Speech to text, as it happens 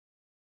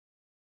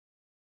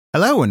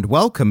Hello and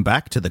welcome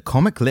back to the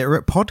Comic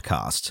Literate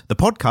podcast, the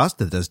podcast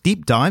that does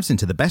deep dives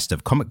into the best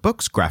of comic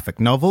books, graphic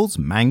novels,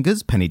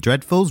 mangas, penny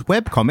dreadfuls,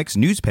 webcomics,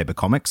 newspaper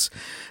comics,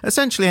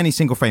 essentially any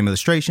single frame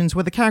illustrations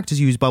where the characters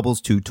use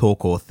bubbles to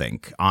talk or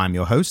think. I'm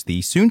your host,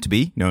 the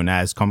soon-to-be known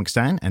as Comic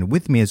Stan, and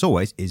with me as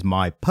always is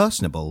my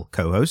personable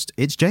co-host,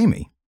 it's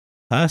Jamie.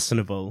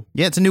 Personable?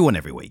 Yeah, it's a new one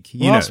every week.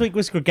 Last week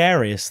was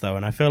gregarious though,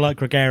 and I feel like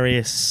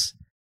gregarious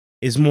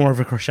is more of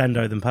a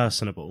crescendo than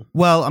personable.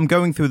 Well, I'm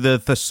going through the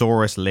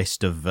thesaurus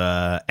list of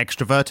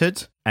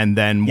extroverted, and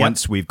then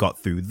once we've got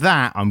through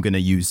that, I'm going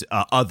to use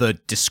other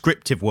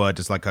descriptive word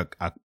as like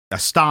a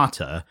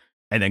starter,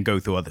 and then go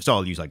through others. So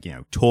I'll use like,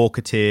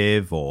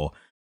 talkative or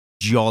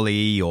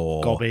jolly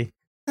or... Gobby.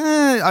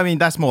 I mean,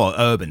 that's more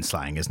urban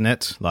slang, isn't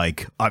it?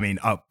 Like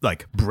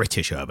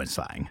British urban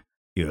slang.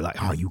 You're like,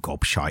 oh, you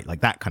gobshite,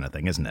 like that kind of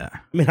thing, isn't it? I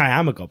mean, I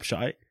am a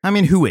gobshite. I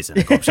mean, who isn't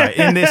a gobshite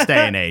in this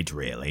day and age,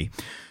 really?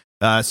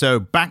 So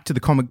back to the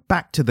comic,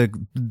 back to the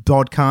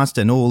podcast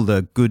and all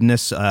the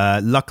goodness.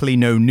 Luckily,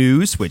 no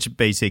news, which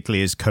basically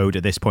is code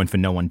at this point for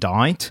no one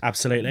died.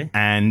 Absolutely.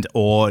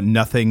 Or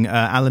nothing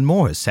Alan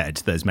Moore has said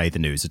that has made the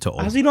news at all.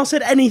 Has he not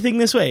said anything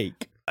this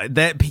week?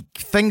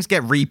 Things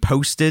get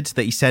reposted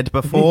that he said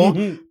before,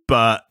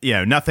 but,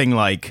 nothing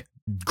like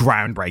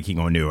groundbreaking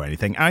or new or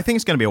anything. And I think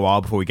it's going to be a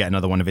while before we get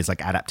another one of his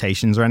like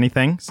adaptations or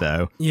anything.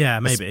 So yeah,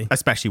 maybe,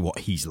 especially what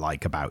he's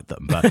like about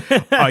them. But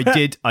I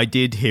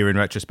did hear in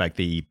retrospect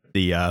the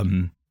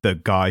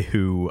guy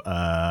who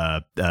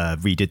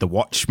redid The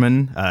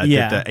Watchmen,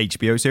 did the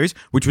HBO series,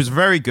 which was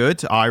very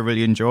good. I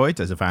really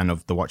enjoyed as a fan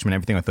of The Watchmen.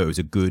 Everything, I thought it was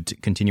a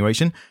good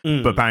continuation.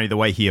 But apparently, the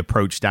way he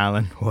approached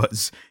Alan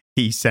was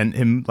he sent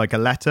him like a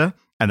letter.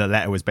 And the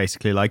letter was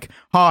basically like,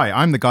 hi,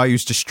 I'm the guy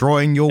who's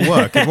destroying your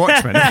work in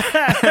Watchmen.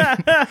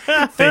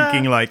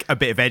 Thinking like a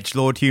bit of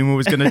edgelord humor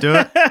was going to do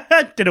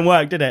it. Didn't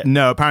work, did it?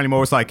 No, apparently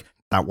Moore was like,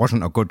 that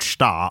wasn't a good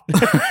start.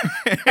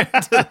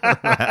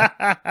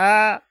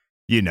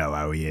 You know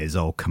how he is,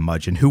 old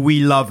curmudgeon, who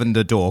we love and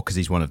adore because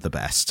he's one of the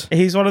best.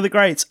 He's one of the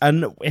greats,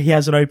 and he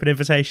has an open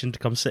invitation to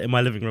come sit in my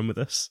living room with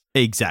us.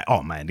 Exactly.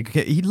 Oh, man,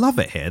 he'd love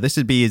it here. This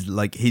would be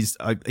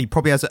he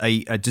probably has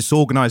a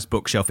disorganized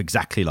bookshelf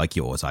exactly like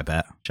yours, I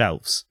bet.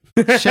 Shelves.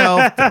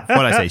 Shelf? What'd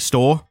I say,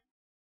 store?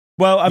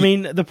 Well, I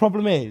mean, the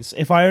problem is,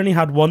 if I only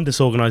had one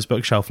disorganized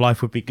bookshelf,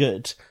 life would be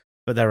good,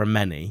 but there are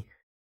many.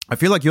 I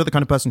feel like you're the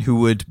kind of person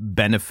who would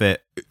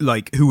benefit,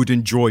 like, who would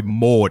enjoy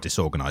more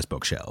disorganized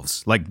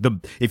bookshelves. Like,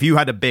 if you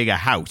had a bigger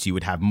house, you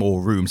would have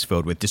more rooms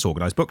filled with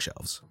disorganized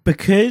bookshelves.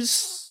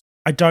 Because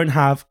I don't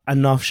have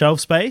enough shelf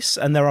space,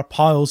 and there are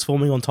piles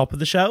forming on top of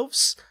the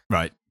shelves.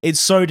 Right.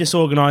 It's so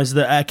disorganized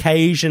that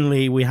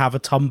occasionally we have a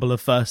tumble of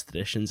first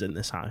editions in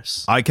this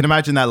house. I can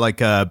imagine that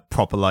like a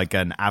proper, like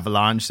an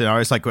avalanche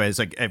scenario. It's like where it's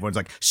like everyone's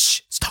like,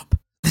 shh, stop.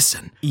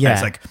 Listen. Yeah. And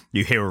it's like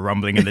you hear a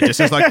rumbling in the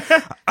distance, like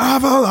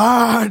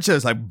avalanche.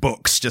 There's like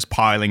books just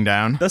piling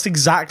down. That's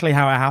exactly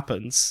how it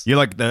happens. You're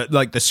like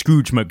the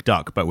Scrooge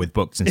McDuck, but with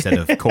books instead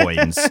of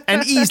coins,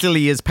 and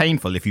easily as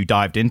painful if you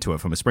dived into it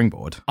from a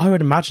springboard. I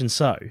would imagine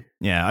so.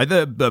 Yeah,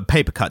 the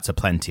paper cuts are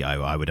plenty.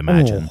 I would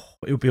imagine.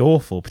 It would be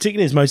awful,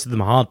 particularly as most of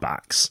them are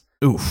hardbacks.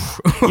 Oof.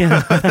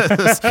 Yeah.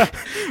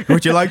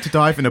 Would you like to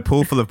dive in a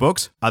pool full of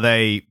books? Are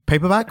they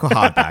paperback or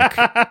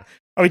hardback?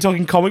 Are we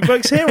talking comic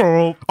books here,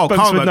 or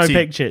books with no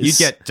pictures? You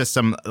get just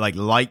some like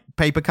light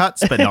paper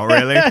cuts, but not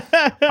really.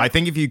 I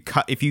think if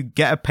you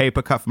get a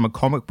paper cut from a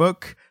comic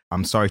book,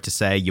 I'm sorry to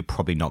say, you're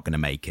probably not going to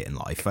make it in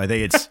life. I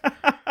think it's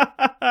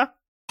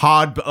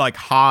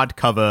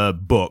hardcover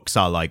books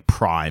are like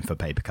prime for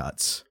paper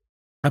cuts.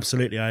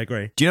 Absolutely, I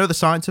agree. Do you know the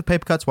science of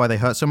paper cuts? Why they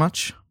hurt so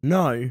much?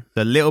 No.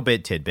 A little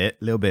bit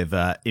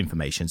of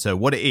information. So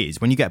what it is,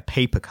 when you get a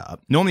paper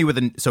cut, normally with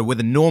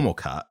a normal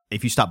cut,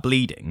 if you start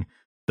bleeding,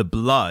 the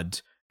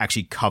blood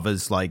actually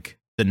covers like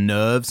the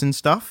nerves and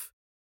stuff.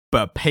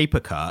 But a paper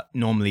cut,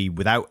 normally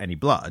without any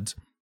blood,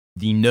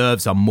 the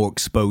nerves are more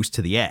exposed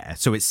to the air.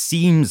 So it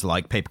seems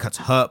like paper cuts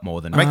hurt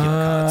more than regular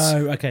cuts.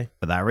 Oh, okay.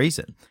 For that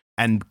reason.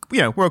 And,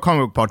 we're a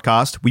comic book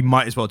podcast. We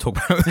might as well talk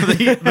about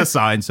the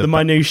science of the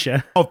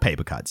minutiae of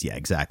paper cuts. Yeah,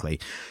 exactly.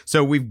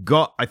 So we've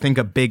got, I think,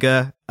 a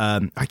bigger,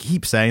 I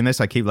keep saying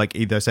this. I keep like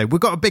either say,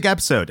 we've got a big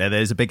episode and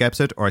there's a big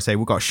episode, or I say,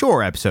 we've got a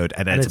short episode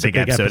and then it's a big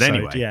episode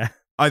anyway. Yeah.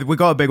 We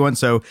got a big one,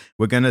 so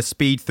we're gonna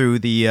speed through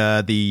the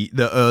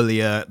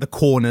earlier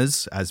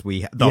corners as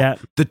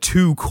the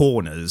two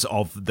corners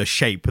of the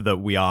shape that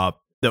we are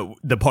that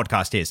the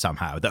podcast is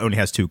somehow that only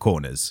has two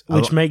corners,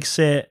 which makes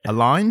it a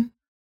line.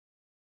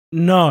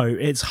 No,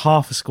 it's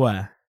half a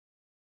square.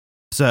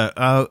 So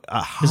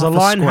because a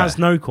line has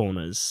no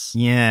corners.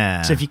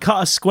 Yeah. So if you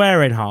cut a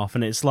square in half,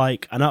 and it's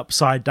like an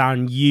upside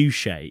down U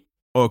shape,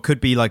 or it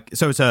could be like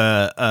it's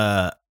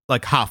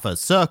like half a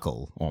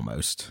circle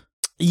almost.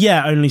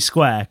 Yeah, only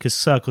square, because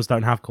circles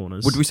don't have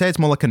corners. Would we say it's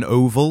more like an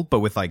oval,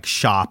 but with like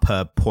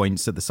sharper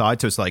points at the side?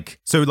 So it's like,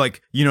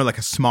 like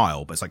a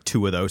smile, but it's like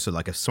two of those. So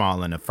like a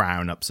smile and a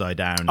frown upside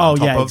down. Oh,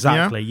 yeah,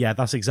 exactly. Yeah,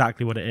 that's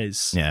exactly what it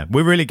is. Yeah,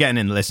 we're really getting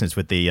in the listeners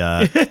with the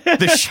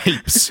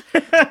shapes,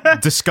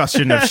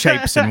 discussion of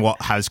shapes and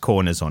what has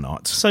corners or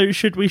not. So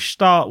should we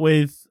start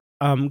with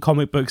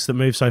comic books that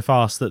move so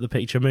fast that the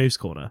picture moves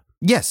corner?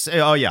 Yes.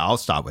 Oh, yeah. I'll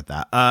start with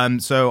that.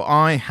 So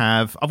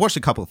I've watched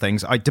a couple of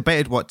things. I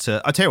debated what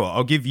to. I'll tell you what.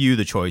 I'll give you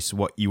the choice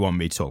what you want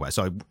me to talk about.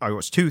 So I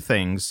watched two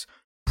things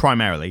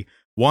primarily.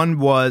 One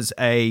was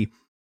a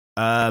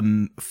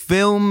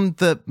film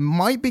that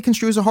might be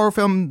construed as a horror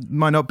film,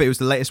 might not, but it was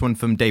the latest one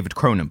from David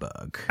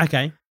Cronenberg.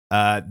 Okay.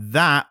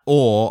 That,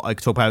 or I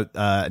could talk about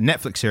a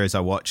Netflix series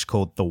I watched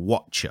called The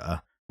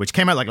Watcher, which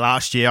came out like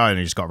last year. I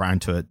only just got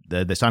around to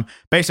it this time.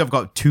 Basically, I've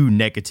got two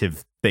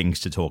negative things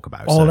to talk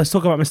about. Oh, let's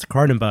talk about Mr.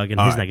 Cronenberg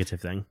and his negative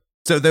thing.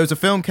 So there was a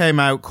film came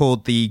out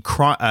called The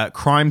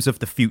Crimes of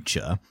the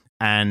Future,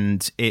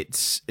 and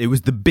it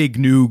was the big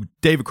new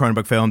David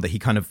Cronenberg film that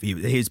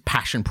his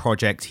passion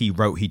project. He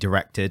wrote, he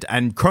directed,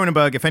 and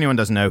Cronenberg, if anyone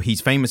doesn't know,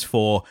 he's famous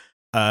for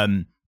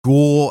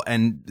gore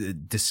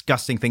and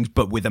disgusting things,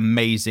 but with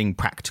amazing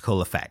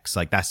practical effects.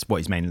 Like that's what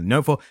he's mainly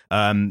known for.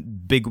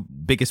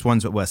 Biggest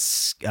ones were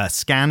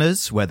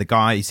Scanners, where the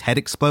guy's head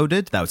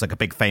exploded. That was like a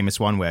big famous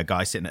one where a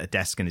guy's sitting at a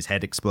desk and his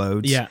head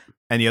explodes. Yeah.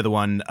 And the other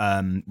one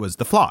was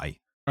The Fly.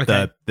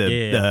 Okay.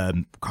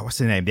 What's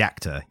his name? The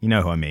actor. You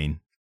know who I mean?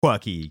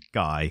 Quirky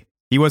guy.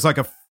 He was like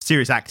a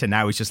serious actor.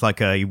 Now he's just like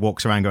he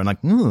walks around going like,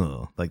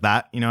 ugh, like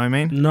that. You know what I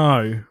mean?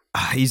 No.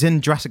 He's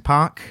in Jurassic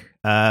Park.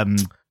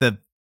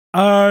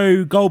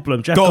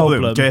 Goldblum, Jeff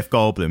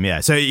Goldblum,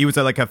 yeah. So he was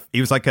like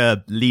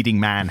a leading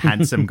man,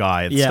 handsome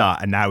guy at the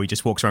start, and now he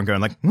just walks around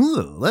going like,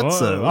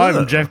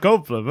 I'm Jeff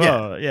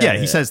Goldblum. Yeah,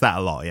 he says that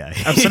a lot, yeah.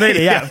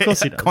 Absolutely, yeah, of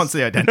course he does.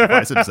 Constantly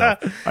identifies himself,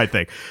 I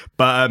think.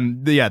 But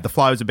The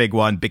Fly was a big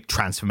one, big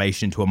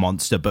transformation into a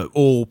monster, but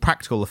all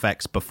practical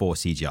effects before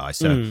CGI.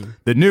 So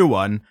the new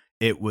one,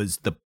 it was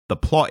the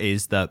plot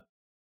is that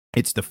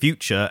it's the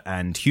future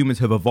and humans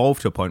have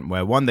evolved to a point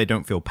where, one, they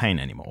don't feel pain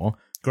anymore.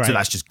 Great. So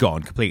that's just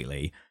gone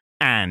completely.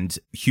 And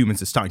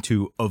humans are starting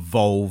to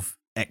evolve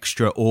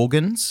extra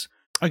organs.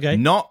 Okay.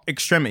 Not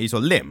extremities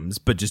or limbs,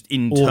 but just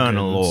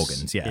internal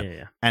organs.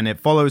 Yeah. And it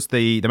follows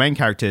the main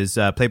characters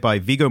played by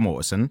Viggo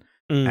Mortensen.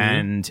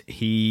 And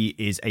he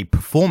is a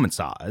performance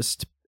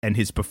artist. And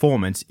his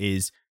performance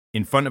is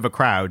in front of a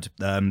crowd.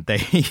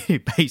 They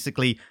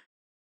basically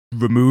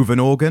remove an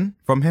organ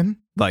from him,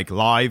 like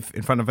live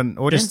in front of an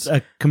audience. Just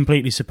a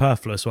completely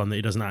superfluous one that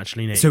he doesn't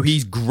actually need. So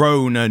he's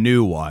grown a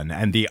new one,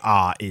 and the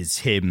art is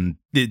him.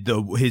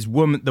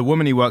 The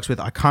woman he works with,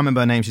 I can't remember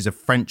her name. She's a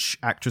French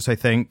actress, I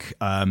think.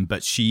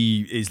 But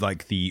she is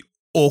like the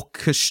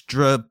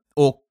orchestra.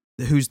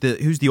 Who's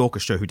the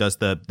orchestra who does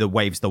the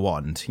waves the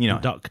wand? You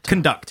know,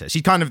 conductor.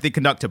 She's kind of the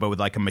conductor, but with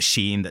like a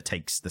machine that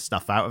takes the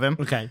stuff out of him.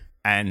 Okay.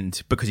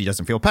 And because he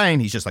doesn't feel pain,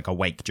 he's just like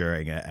awake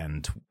during it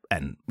and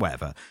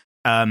whatever.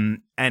 And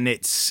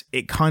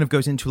it kind of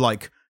goes into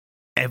like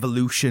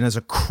evolution as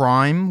a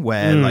crime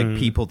where like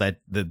people that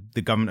the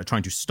government are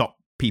trying to stop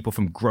people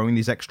from growing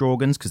these extra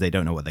organs because they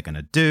don't know what they're going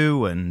to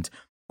do and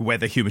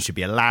whether humans should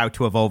be allowed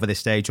to evolve at this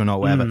stage or not,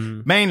 whatever.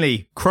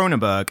 Mainly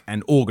Cronenberg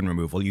and organ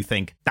removal. You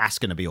think that's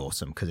going to be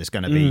awesome because it's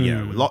going to be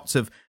lots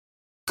of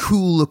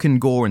cool looking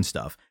gore and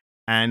stuff.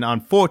 And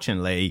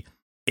unfortunately,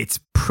 it's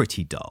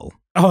pretty dull.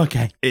 Oh,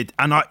 okay.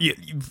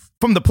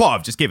 From the plot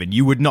I've just given,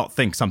 you would not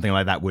think something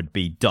like that would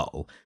be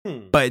dull.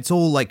 But it's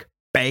all like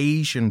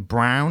beige and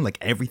brown, like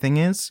everything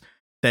is.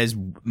 There's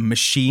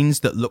machines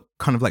that look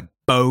kind of like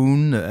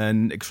bone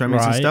and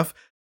extremities and stuff.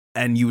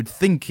 And you would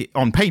think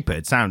on paper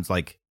it sounds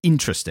like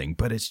interesting,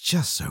 but it's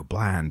just so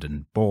bland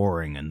and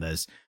boring. And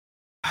there's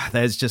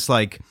just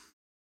like...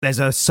 There's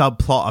a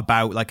subplot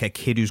about like a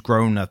kid who's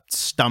grown a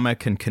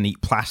stomach and can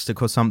eat plastic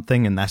or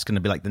something, and that's going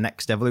to be like the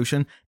next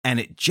evolution.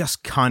 And it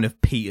just kind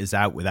of peters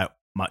out without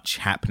much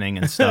happening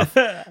and stuff.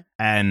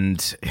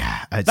 And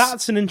yeah,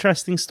 that's an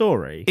interesting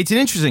story. It's an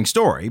interesting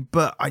story,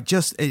 but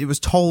it was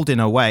told in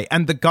a way.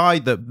 And the guy,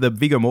 the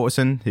Viggo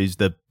Mortensen, who's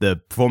the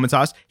performance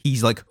artist,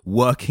 he's like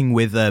working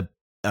with a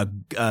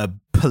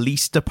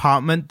police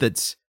department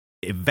that's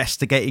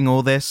investigating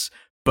all this.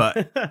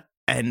 But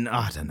and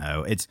I don't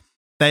know,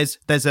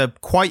 There's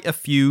quite a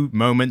few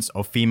moments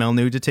of female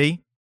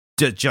nudity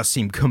that just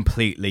seem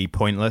completely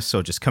pointless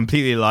or just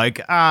completely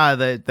like,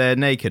 they're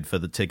naked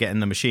to get in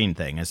the machine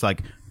thing. It's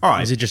like, all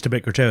right. Is it just a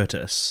bit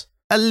gratuitous?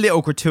 A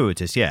little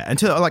gratuitous, yeah.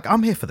 Until like,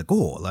 I'm here for the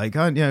gore. Like,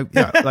 I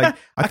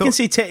can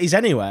see titties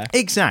anywhere.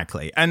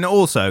 Exactly. And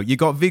also, you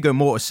got Viggo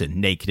Mortensen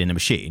naked in a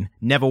machine.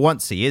 Never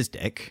once see his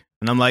dick.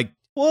 And I'm like,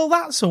 well,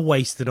 that's a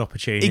wasted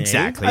opportunity.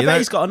 Exactly. I bet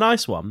he's got a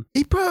nice one.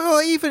 He's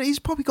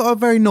probably got a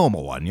very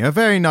normal one, a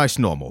very nice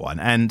normal one.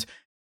 And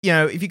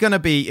if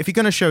you're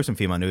gonna show some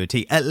female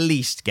nudity, at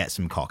least get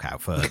some cock out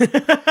for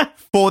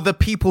the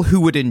people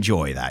who would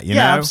enjoy that. You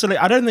know? Absolutely.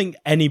 I don't think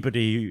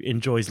anybody who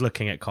enjoys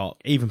looking at cock,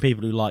 even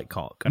people who like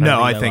cock.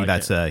 I think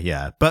that's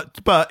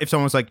But if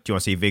someone was like, "Do you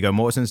want to see Viggo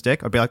Mortensen's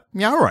dick?" I'd be like,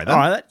 "Yeah, all right, then. All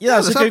right,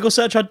 that's a Google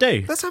search I'd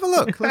do. Let's have a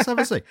look. Let's have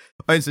a see."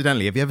 Oh,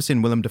 incidentally, have you ever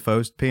seen Willem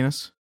Dafoe's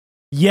penis?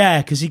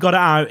 Yeah, because he got it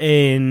out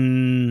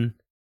in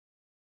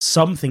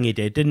something he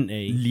did, didn't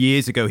he?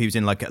 Years ago, he was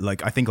in like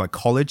I think like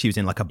college. He was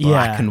in like a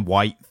black and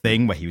white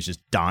thing where he was just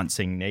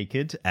dancing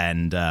naked,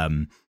 and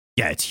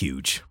it's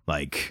huge.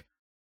 Like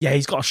Yeah,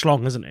 he's got a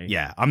schlong, hasn't he?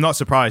 Yeah, I'm not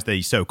surprised that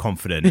he's so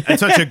confident and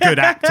such a good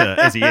actor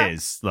as he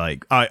is.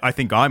 Like, I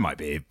think I might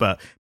be, but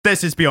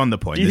this is beyond the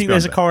point. Do you think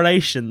there's a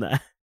correlation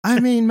there? I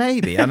mean,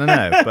 maybe. I don't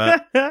know.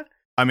 But,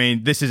 I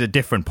mean, this is a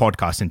different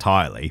podcast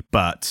entirely,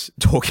 but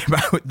talking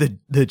about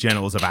the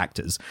genitals of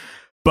actors.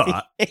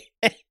 But,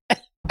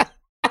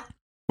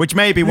 which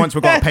maybe once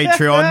we've got a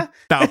Patreon,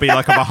 that'll be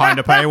like a behind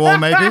a paywall,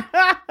 maybe.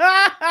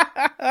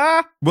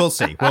 We'll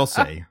see.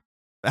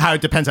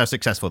 It depends how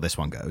successful this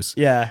one goes.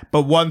 Yeah.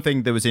 But one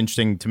thing that was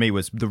interesting to me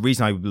was the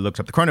reason I looked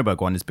up the Cronenberg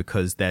one is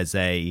because there's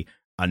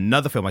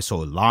another film I saw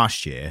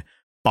last year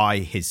by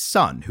his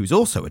son, who's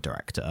also a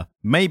director,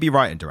 maybe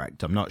write and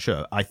direct. I'm not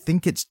sure. I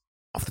think it's,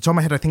 off the top of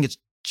my head, I think it's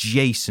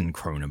Jason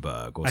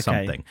Cronenberg or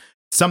something.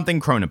 Something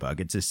Cronenberg,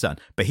 it's his son.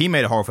 But he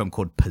made a horror film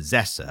called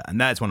Possessor, and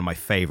that's one of my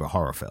favorite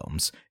horror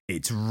films.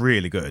 It's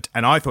really good.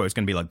 And I thought it was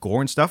going to be like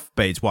gore and stuff,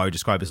 but it's what I would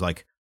describe as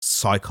like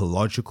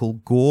psychological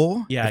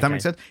gore, if that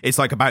makes sense. It's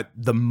like about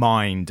the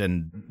mind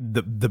and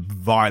the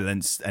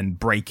violence and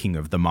breaking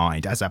of the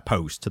mind as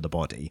opposed to the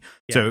body.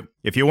 Yeah. So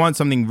if you want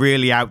something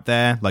really out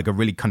there, like a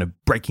really kind of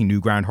breaking new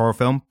ground horror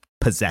film,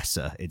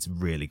 Possessor, it's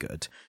really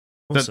good.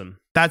 Awesome.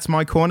 That's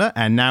my corner,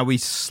 and now we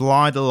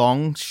slide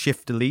along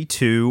shiftily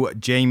to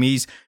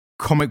Jamie's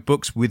comic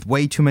books with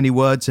way too many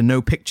words and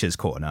no pictures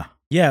corner.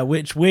 Yeah,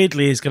 which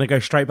weirdly is going to go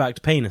straight back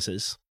to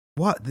penises.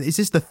 What is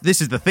this?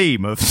 This is the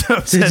theme of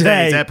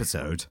today's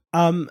episode.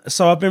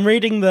 So I've been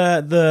reading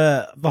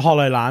the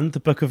Hollow Land, the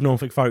Book of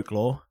Norfolk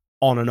Folklore,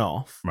 on and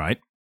off. Right.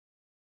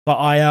 But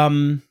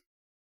I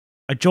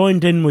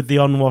joined in with the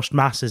unwashed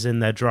masses in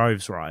their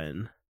droves,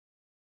 Ryan.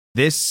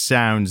 This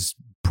sounds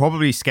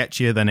probably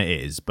sketchier than it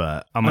is,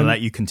 but I'm gonna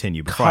let you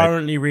continue.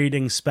 Currently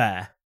reading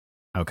Spare.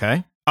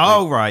 Okay.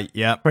 Oh right,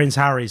 yeah. Prince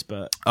Harry's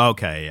book.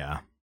 Okay, yeah.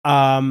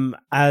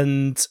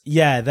 And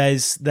yeah,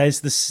 there's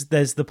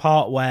the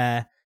part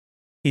where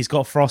he's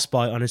got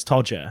frostbite on his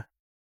todger,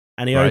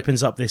 and he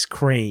opens up this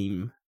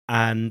cream,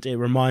 and it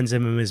reminds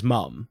him of his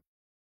mum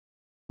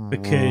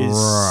because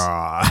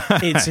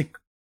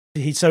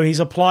he's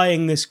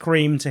applying this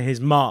cream to his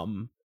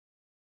mum.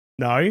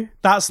 No,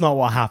 that's not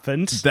what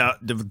happened.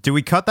 Do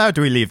we cut that or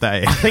do we leave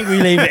that in? I think we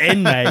leave it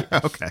in, mate.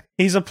 Okay.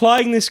 He's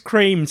applying this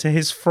cream to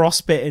his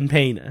frostbitten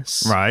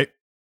penis. Right.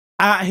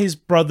 At his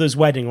brother's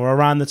wedding, or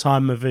around the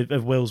time of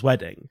Will's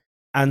wedding.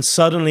 And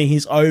suddenly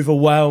he's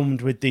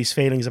overwhelmed with these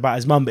feelings about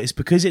his mum, but it's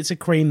because it's a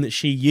cream that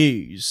she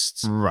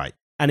used. Right.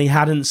 And he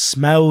hadn't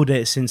smelled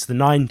it since the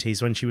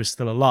 90s when she was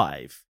still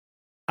alive.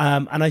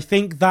 And I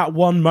think that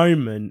one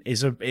moment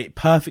it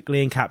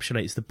perfectly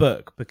encapsulates the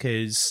book,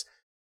 because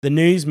the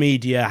news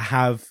media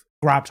have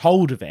grabbed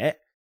hold of it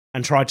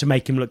and tried to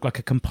make him look like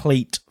a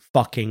complete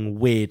fucking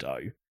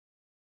weirdo.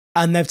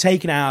 And they've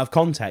taken it out of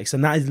context,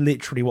 and that is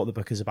literally what the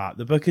book is about.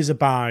 The book is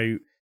about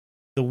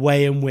the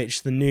way in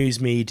which the news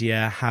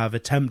media have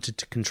attempted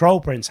to control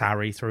Prince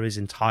Harry through his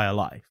entire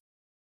life.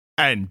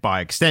 And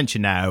by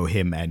extension now,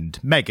 him and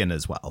Meghan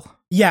as well.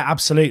 Yeah,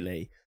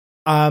 absolutely.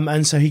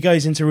 And so he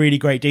goes into really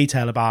great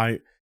detail about,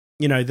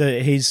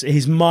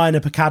 his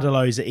minor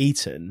peccadillos at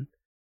Eton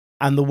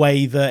and the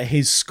way that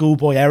his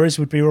schoolboy errors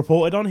would be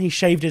reported on. He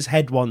shaved his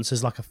head once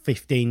as like a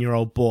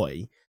 15-year-old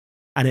boy,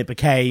 and it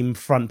became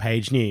front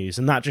page news,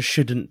 and that just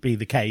shouldn't be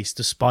the case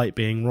despite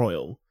being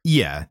royal.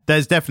 Yeah,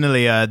 there's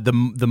definitely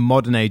the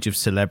modern age of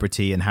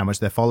celebrity and how much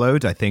they're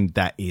followed. I think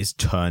that is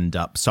turned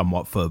up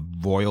somewhat for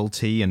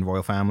royalty and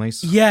royal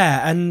families.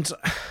 Yeah, and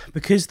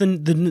because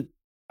the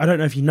I don't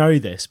know if you know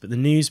this, but the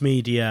news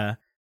media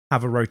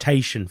have a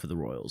rotation for the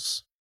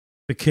royals,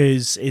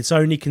 because it's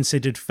only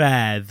considered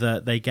fair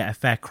that they get a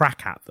fair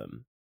crack at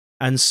them.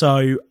 And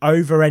so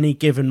over any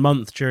given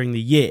month during the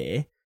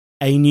year,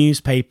 a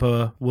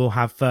newspaper will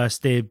have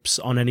first dibs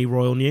on any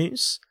royal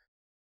news,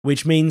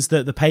 which means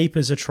that the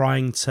papers are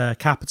trying to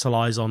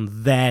capitalize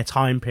on their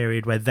time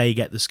period where they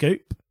get the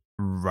scoop.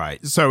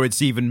 Right. So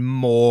it's even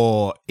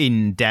more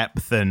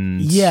in-depth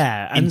and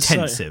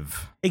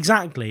intensive.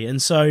 Exactly.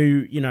 And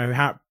so,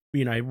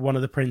 one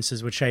of the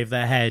princes would shave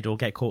their head or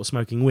get caught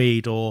smoking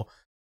weed or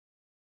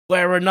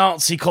wear a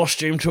Nazi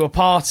costume to a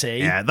party.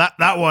 Yeah,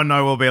 that one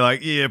I will be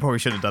like, yeah, probably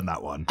should have done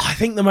that one. I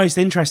think the most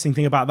interesting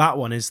thing about that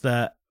one is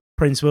that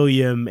Prince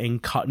William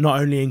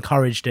not only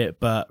encouraged it,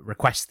 but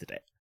requested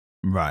it.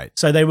 Right.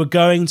 So they were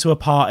going to a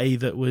party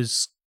that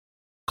was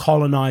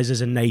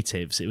colonizers and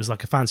natives. It was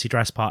like a fancy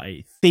dress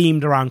party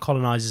themed around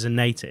colonizers and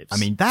natives. I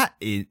mean, that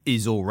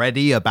is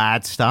already a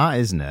bad start,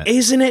 isn't it?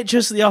 Isn't it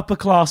just the upper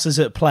classes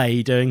at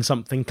play doing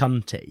something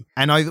cunty?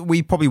 And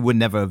we probably would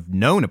never have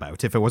known about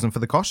it if it wasn't for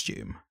the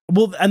costume.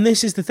 Well, and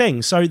this is the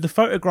thing. So the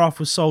photograph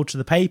was sold to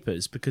the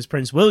papers because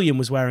Prince William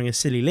was wearing a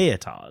silly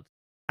leotard.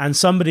 And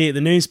somebody at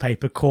the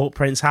newspaper caught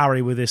Prince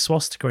Harry with his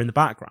swastika in the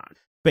background.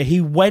 But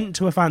he went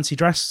to a fancy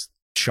dress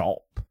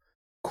shop,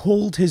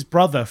 called his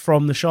brother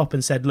from the shop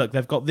and said, look,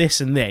 they've got this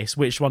and this.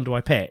 Which one do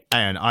I pick?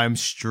 And I'm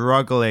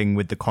struggling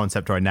with the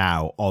concept right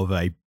now of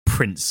a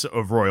prince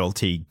of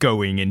royalty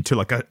going into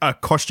like a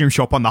costume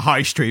shop on the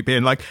high street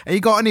being like, have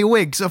you got any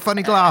wigs or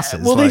funny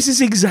glasses? Well, this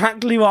is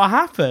exactly what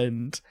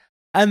happened.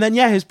 And then,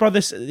 his brother,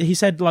 he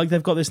said, like,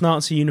 they've got this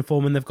Nazi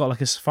uniform and they've got,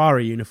 like, a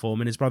safari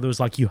uniform. And his brother was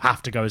like, you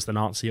have to go as the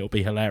Nazi. It'll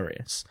be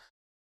hilarious.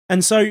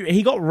 And so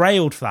he got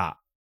railed for that.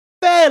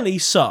 Fairly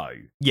so.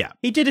 Yeah.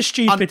 He did a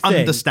stupid thing.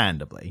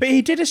 Understandably. But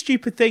he did a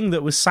stupid thing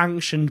that was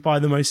sanctioned by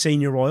the most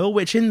senior royal,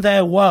 which in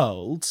their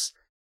worlds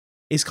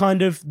is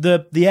kind of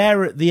the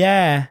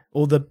heir,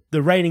 or the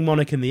reigning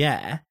monarch and the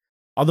heir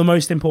are the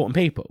most important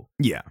people.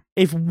 Yeah.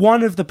 If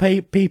one of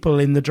the people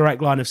in the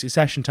direct line of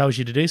succession tells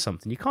you to do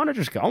something, you kind of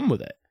just get on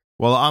with it.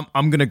 Well,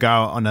 I'm going to go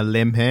on a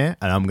limb here,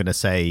 and I'm going to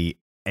say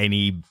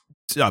any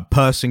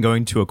person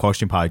going to a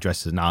costume party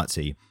dressed as a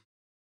Nazi,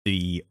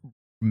 the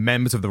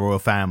members of the royal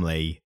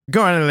family,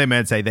 go on a limb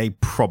and say they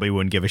probably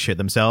wouldn't give a shit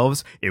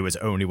themselves. It was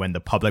only when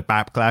the public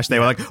backlash, they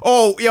were like,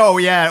 oh,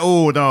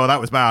 no, that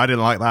was bad. I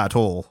didn't like that at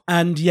all.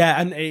 And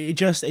and it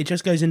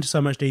just goes into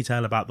so much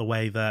detail about the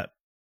way that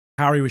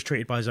Harry was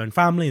treated by his own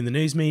family and the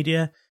news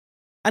media.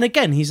 And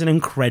again, he's an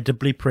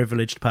incredibly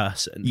privileged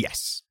person.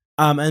 Yes.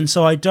 And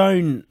so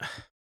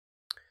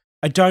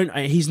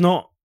he's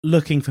not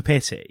looking for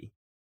pity,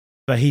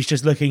 but he's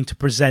just looking to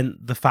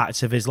present the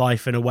facts of his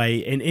life in a way,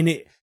 in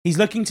it, he's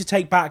looking to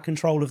take back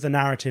control of the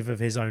narrative of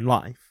his own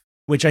life,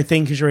 which I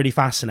think is really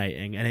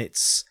fascinating. And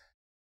it's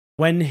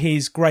when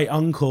his great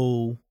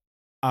uncle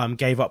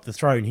gave up the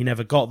throne, he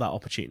never got that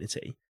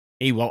opportunity.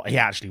 He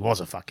actually was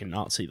a fucking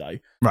Nazi though.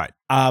 Right.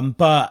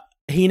 But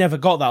he never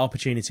got that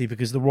opportunity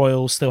because the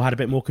royals still had a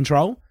bit more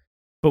control.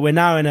 But we're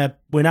now in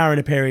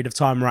a period of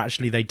time where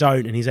actually they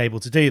don't, and he's able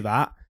to do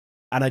that.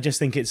 And I just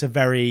think it's a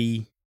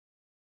very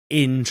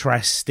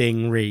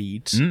interesting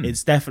read.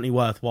 It's definitely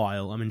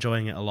worthwhile. I'm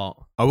enjoying it a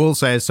lot. I will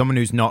say, as someone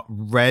who's not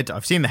read,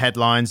 I've seen the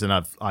headlines, and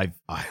I'm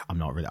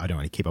not really, I don't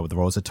really keep up with the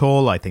royals at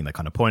all. I think they're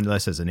kind of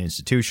pointless as an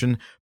institution.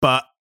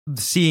 But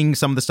seeing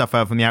some of the stuff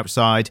out from the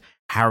outside,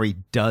 Harry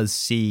does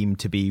seem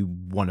to be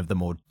one of the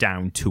more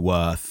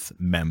down-to-earth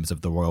members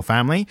of the royal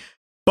family.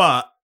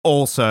 But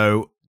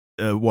also,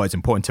 what is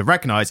important to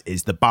recognize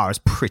is the bar is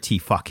pretty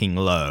fucking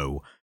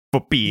low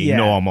for being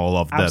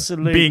normal,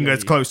 being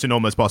as close to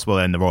normal as possible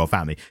in the royal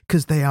family,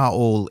 because they are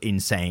all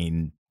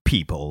insane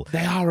people.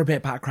 They are a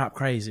bit bat-crap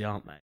crazy,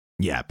 aren't they?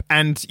 Yep.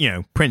 And,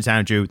 Prince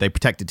Andrew, they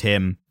protected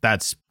him.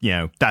 That's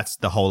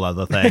the whole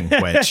other thing,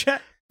 which...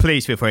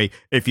 Please feel free,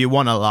 if you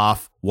want to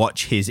laugh,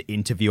 watch his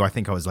interview. I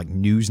think I was like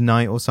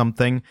Newsnight or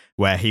something,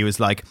 where he was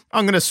like,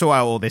 I'm going to sort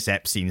out all this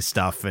Epstein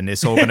stuff and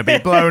it's all going to be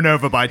blown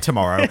over by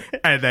tomorrow.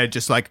 And they're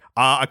just like,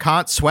 I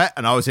can't sweat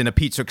and I was in a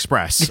Pizza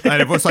Express. And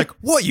everyone's like,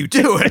 what are you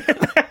doing?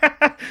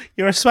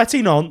 You're a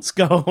sweaty nonce,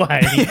 go away.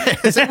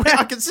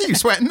 I can see you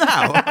sweating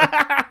now.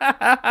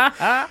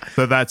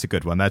 So that's a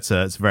good one. It's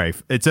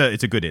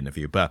a good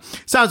interview, but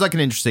sounds like an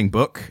interesting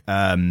book.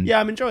 Yeah,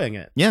 I'm enjoying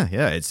it. Yeah,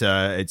 it's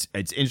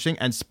interesting.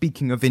 And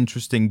speaking of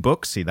interesting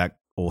books, see that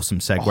awesome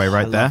segue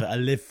right I there. love it. I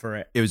live for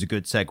it. It was a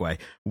good segue.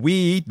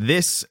 We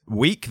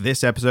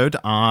this episode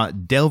are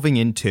delving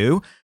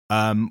into.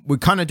 We're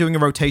kind of doing a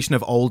rotation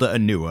of older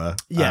and newer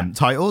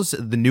titles.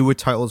 The newer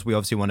titles, we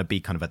obviously want to be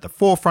kind of at the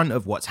forefront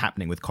of what's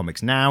happening with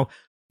comics now,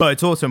 but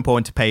it's also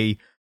important to pay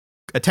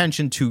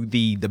attention to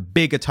the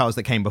bigger titles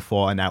that came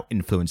before and now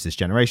influence this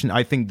generation.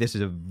 I think this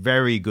is a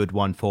very good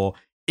one for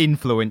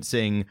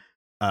influencing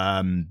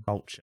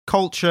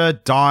culture,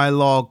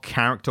 dialogue,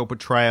 character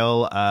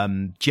portrayal,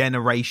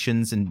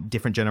 generations and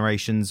different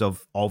generations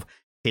of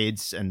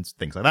kids and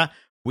things like that.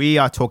 We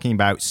are talking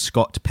about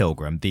Scott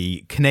Pilgrim,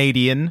 the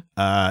Canadian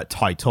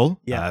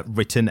title,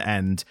 written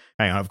and...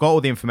 Hang on, I've got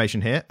all the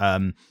information here.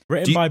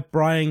 Written by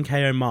Bryan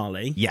K.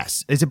 O'Malley.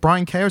 Yes. Is it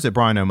Bryan K. or is it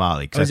Bryan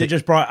O'Malley? Or is it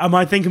just Brian? Am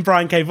I thinking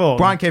Bryan K. Vaughan?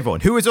 Bryan K.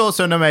 Vaughan, who is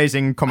also an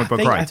amazing comic book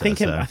writer. I think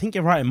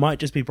you're right. It might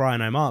just be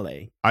Bryan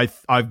O'Malley.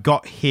 I've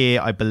got here,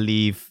 I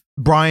believe,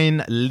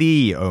 Bryan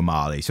Lee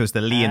O'Malley. So it's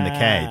the Lee and the K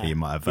that you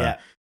might have...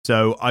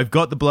 So I've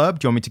got the blurb.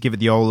 Do you want me to give it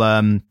the old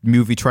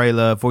movie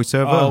trailer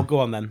voiceover? Oh, go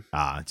on then.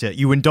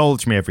 You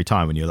indulge me every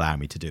time when you allow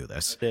me to do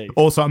this.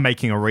 Also, I'm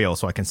making a reel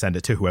so I can send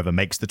it to whoever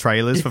makes the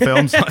trailers for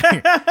films.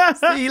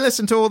 You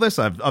listen to all this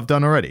I've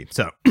done already.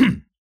 So,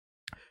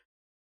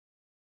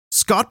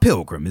 Scott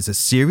Pilgrim is a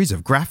series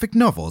of graphic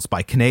novels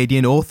by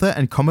Canadian author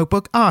and comic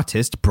book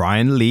artist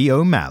Bryan Lee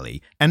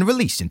O'Malley and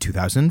released in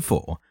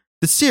 2004.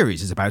 The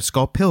series is about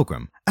Scott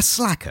Pilgrim, a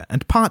slacker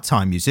and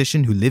part-time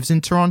musician who lives in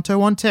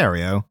Toronto,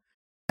 Ontario,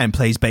 and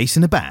plays bass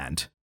in a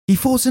band. He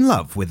falls in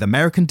love with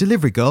American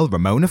delivery girl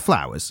Ramona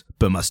Flowers,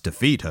 but must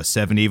defeat her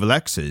 7 evil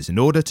exes in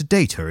order to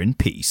date her in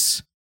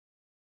peace.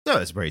 So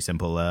it's very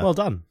simple. Well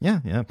done.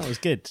 Yeah. That was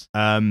good.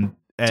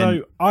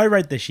 So I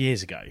read this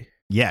years ago.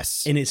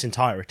 Yes. In its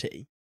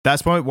entirety.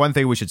 That's one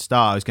thing we should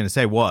start, I was going to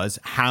say, was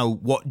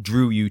what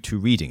drew you to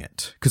reading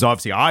it? Because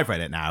obviously I've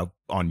read it now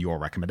on your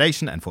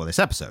recommendation and for this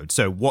episode.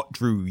 So what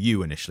drew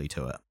you initially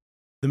to it?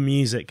 The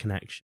music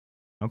connection.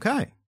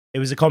 Okay. It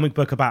was a comic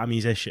book about a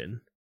musician.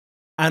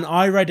 And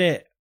I read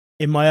it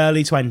in my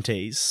early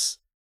 20s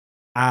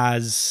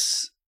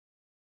as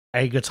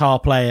a guitar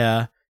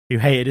player who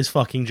hated his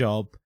fucking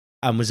job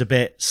and was a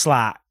bit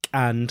slack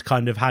and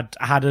kind of had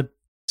a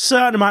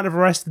certain amount of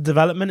arrested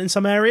development in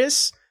some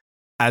areas.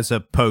 as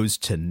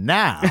opposed to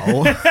now,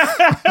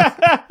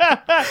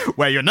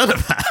 where you're none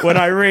of that. When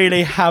I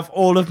really have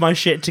all of my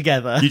shit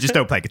together. You just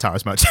don't play guitar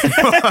as much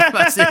anymore.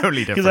 That's the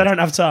only difference. Because I don't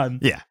have time.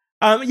 Yeah.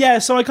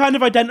 So I kind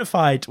of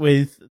identified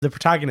with the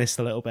protagonist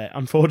a little bit,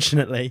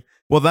 unfortunately.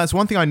 Well, that's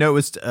one thing I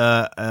noticed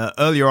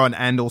earlier on,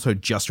 and also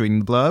just reading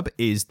the blurb,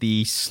 is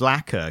the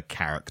slacker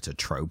character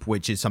trope,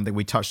 which is something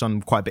we touched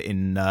on quite a bit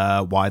in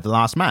Why the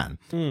Last Man.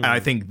 And I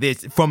think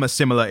this, from a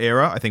similar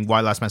era, I think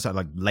Why the Last Man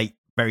started like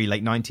very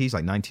late 90s,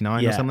 like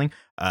 99 or something,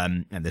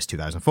 and this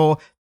 2004.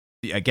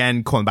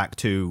 Again, calling back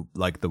to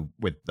like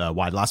with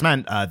Why the Last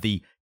Man,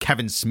 the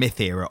Kevin Smith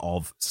era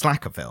of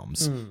slacker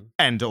films,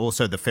 and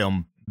also the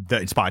film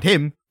that inspired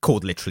him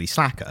called literally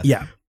Slacker.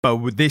 Yeah.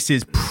 But this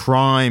is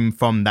prime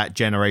from that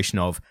generation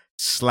of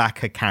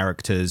slacker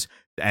characters,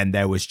 and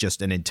there was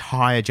just an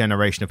entire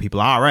generation of people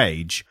our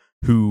age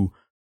who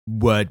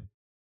were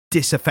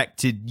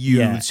disaffected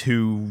youths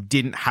who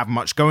didn't have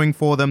much going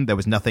for them. There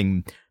was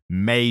nothing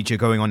major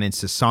going on in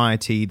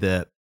society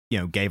that, you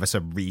know, gave us a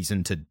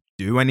reason to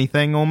do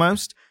anything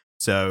almost.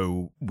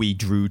 So we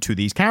drew to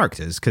these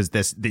characters because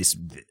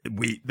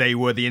they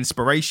were the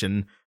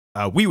inspiration.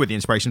 We were the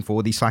inspiration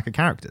for these slacker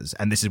characters,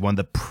 and this is one of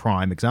the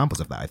prime examples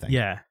of that, I think.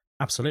 Yeah,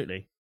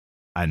 absolutely.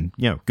 And,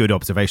 you know, good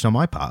observation on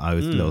my part. I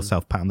was a little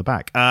self-pat on the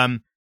back.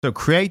 So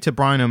creator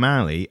Bryan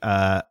Lee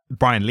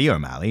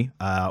O'Malley,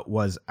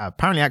 was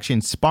apparently actually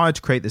inspired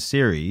to create the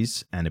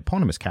series and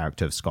eponymous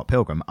character of Scott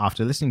Pilgrim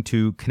after listening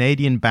to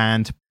Canadian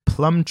band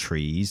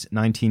Plumtree's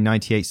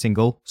 1998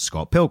 single,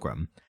 Scott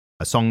Pilgrim,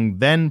 a song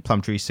then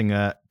Plumtree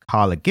singer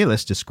Carla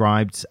Gillis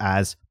described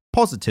as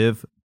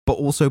positive but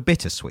also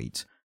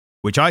bittersweet,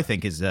 which I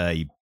think is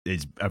a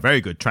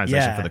very good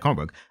translation for the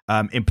comic book.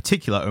 In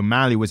particular,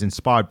 O'Malley was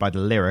inspired by the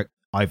lyric,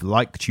 "I've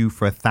liked you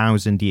for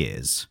 1,000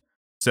 years."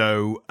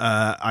 So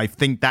I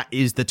think that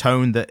is the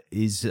tone that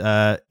is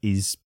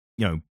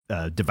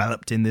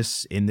developed in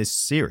this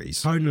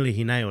series. Tonally,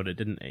 he nailed it,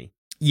 didn't he?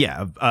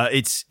 Yeah,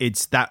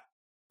 it's that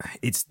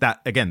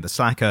again, the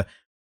slacker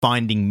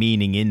finding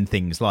meaning in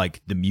things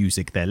like the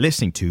music they're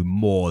listening to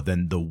more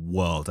than the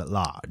world at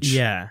large.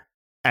 Yeah.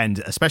 And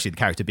especially the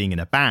character being in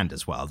a band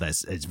as well.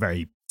 It's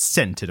very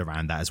centered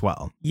around that as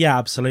well. Yeah,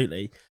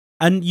 absolutely.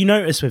 And you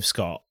notice with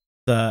Scott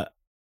that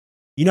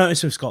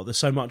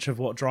so much of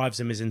what drives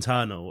him is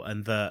internal,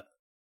 and that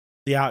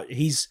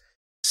he's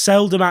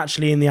seldom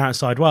actually in the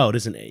outside world,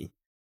 isn't he?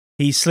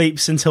 He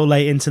sleeps until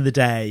late into the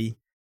day,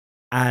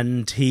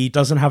 and he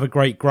doesn't have a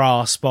great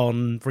grasp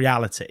on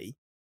reality.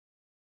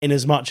 In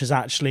as much as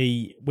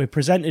actually we're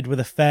presented with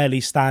a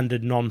fairly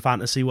standard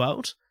non-fantasy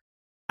world.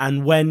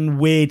 And when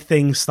weird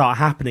things start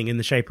happening in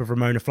the shape of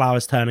Ramona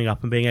Flowers turning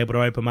up and being able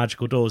to open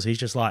magical doors, he's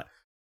just like,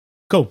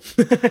 cool.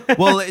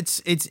 Well,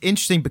 it's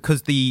interesting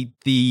because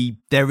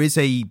there is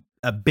a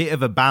bit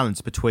of a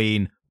balance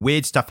between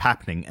weird stuff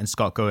happening and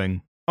Scott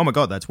going, "Oh my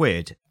God, that's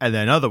weird," and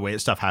then other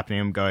weird stuff happening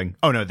and going,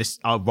 "Oh no,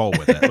 I'll roll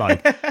with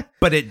it."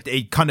 But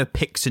it kind of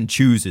picks and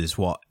chooses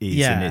what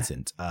is and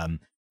isn't.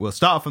 We'll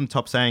start off from the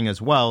top saying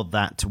as well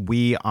that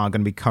we are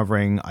going to be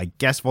covering, I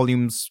guess,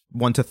 volumes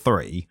 1 to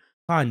 3.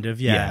 Kind of,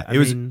 yeah. It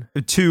was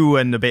 2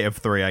 and a bit of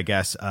 3, I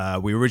guess.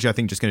 We were originally, I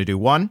think, just going to do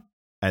 1,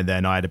 and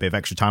then I had a bit of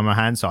extra time on my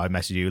hands, so I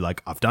messaged you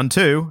like, "I've done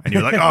 2," and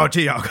you were like, "Oh,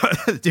 gee, I've got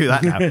to do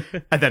that now."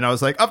 And then I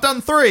was like, "I've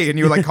done 3," and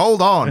you were like,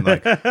 "Hold on."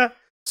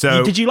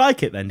 So did you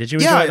like it then? Did you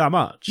enjoy it that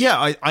much?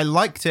 Yeah, I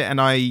liked it,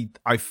 and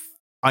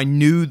I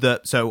knew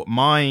that. So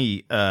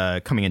my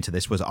coming into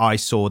this was I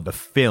saw the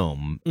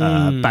film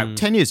about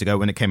 10 years ago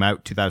when it came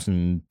out,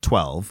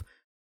 2012,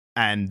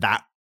 and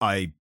that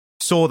I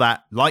saw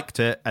that, liked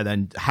it, and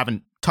then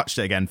haven't touched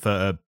it again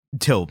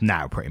till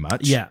now, pretty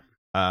much. Yeah.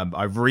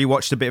 I've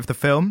rewatched a bit of the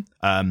film,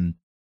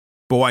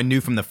 but what I knew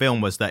from the film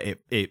was that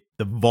the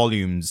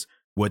volumes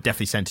were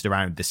definitely centered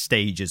around the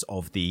stages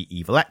of the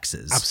Evil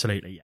X's.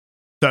 Absolutely, yeah.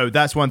 So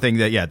that's one thing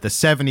that, the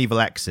 7 Evil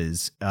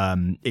X's,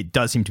 it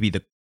does seem to be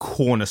the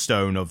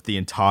cornerstone of the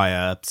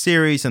entire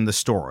series and the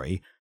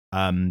story.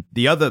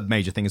 The other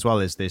major thing as well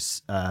is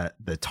this,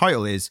 the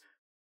title is,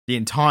 the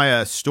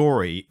entire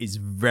story is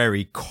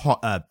very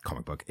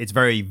comic book. It's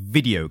very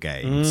video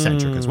game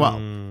centric as well,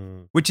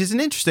 which is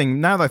an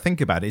interesting, now that I think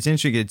about it, it's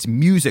interesting. It's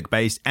music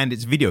based and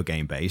it's video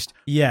game based.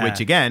 Yeah. Which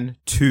again,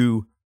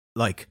 to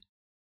like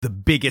the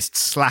biggest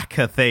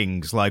slacker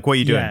things, like what are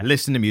you doing? Yeah.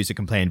 Listen to music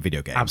and playing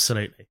video games.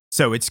 Absolutely.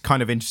 So it's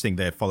kind of interesting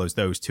that it follows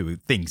those two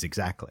things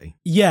exactly.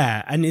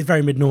 Yeah, and it's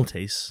very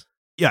mid-noughties.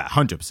 Yeah,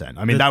 100%.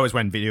 I mean, that was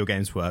when video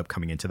games were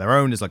coming into their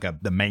own as like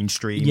the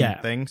mainstream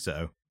thing.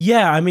 So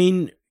yeah, I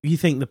mean, you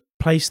think the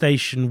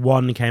PlayStation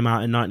 1 came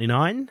out in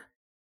 99?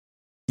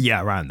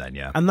 Yeah, around then,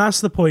 yeah. And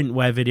that's the point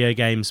where video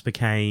games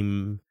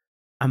became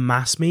a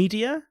mass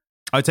media?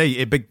 I'd say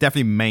it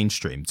definitely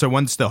mainstream. So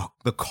once the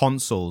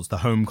consoles, the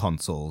home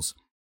consoles,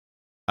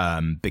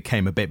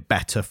 became a bit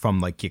better from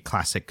like your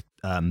classic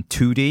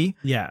 2D.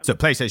 Yeah. So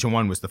PlayStation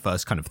 1 was the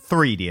first kind of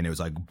 3D, and it was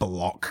like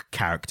block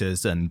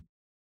characters. And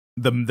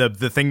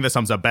the thing that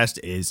sums up best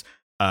is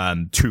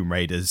Tomb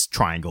Raider's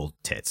triangle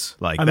tits.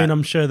 Like, I mean,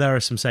 I'm sure there are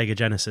some Sega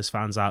Genesis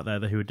fans out there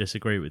who would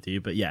disagree with you,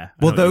 but yeah.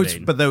 Well,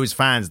 those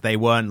fans, they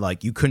weren't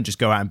like, you couldn't just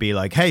go out and be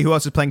like, hey, who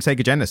else is playing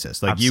Sega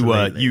Genesis? Like,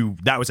 Absolutely.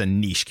 that was a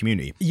niche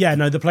community. Yeah,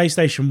 no, the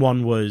PlayStation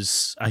 1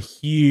 was a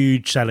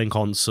huge selling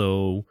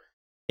console.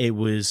 It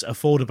was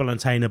affordable and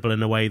attainable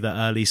in a way that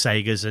early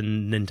Segas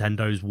and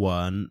Nintendos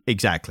weren't.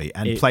 Exactly.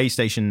 And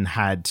PlayStation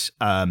had,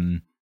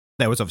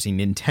 there was obviously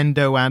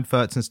Nintendo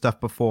adverts and stuff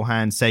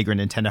beforehand. Sega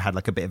and Nintendo had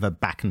like a bit of a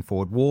back and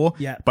forward war.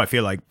 Yeah. But I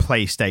feel like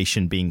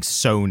PlayStation being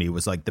Sony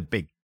was like the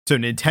big... So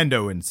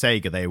Nintendo and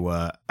Sega, they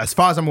were, as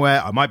far as I'm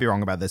aware, I might be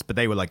wrong about this, but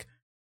they were like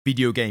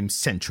video game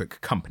centric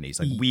companies.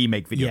 Like, we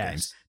make video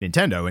games.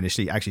 Nintendo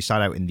initially actually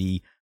started out in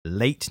the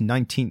late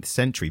 19th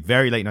century,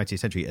 very late 19th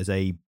century, as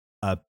they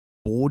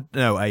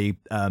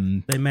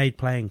made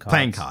playing cards.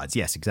 Playing cards,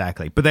 yes,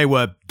 exactly. But they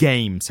were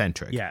game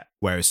centric. Yeah.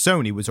 Whereas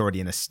Sony was already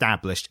an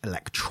established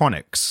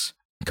electronics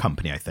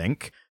company, I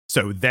think.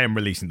 So them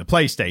releasing the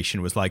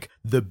PlayStation was like,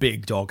 the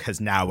big dog has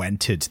now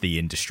entered the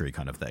industry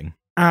kind of thing.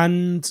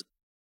 And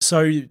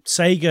so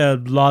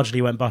Sega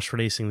largely went bust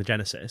releasing the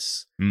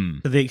Genesis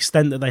to the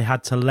extent that they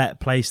had to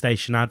let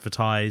PlayStation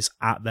advertise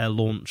at their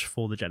launch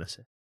for the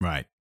Genesis.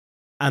 Right.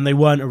 And they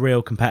weren't a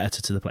real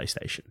competitor to the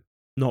PlayStation.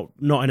 Not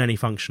in any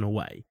functional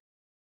way.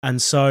 And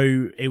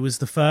so it was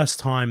the first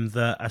time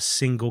that a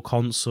single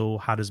console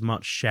had as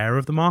much share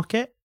of the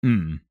market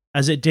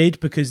as it did,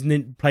 because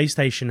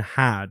PlayStation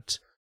had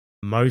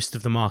most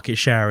of the market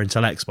share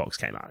until Xbox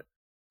came out.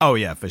 Oh,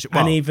 yeah, for sure.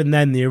 And even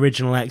then, the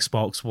original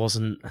Xbox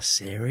wasn't a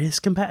serious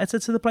competitor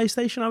to the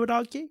PlayStation, I would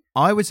argue.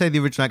 I would say the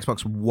original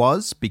Xbox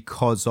was,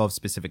 because of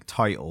specific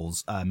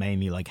titles,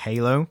 mainly like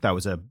Halo. That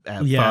was a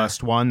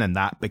first one, and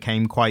that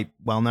became quite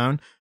well known.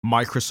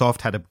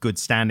 Microsoft had a good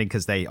standing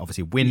because they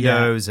obviously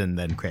Windows and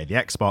then created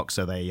the Xbox,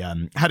 so they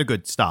had a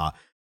good start.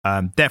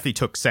 Definitely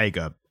took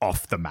Sega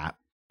off the map.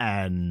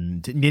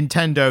 And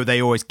Nintendo,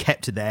 they always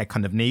kept to their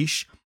kind of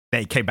niche.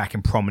 They came back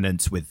in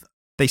prominence with...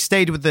 They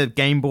stayed with the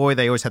Game Boy.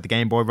 They always had the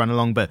Game Boy run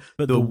along, but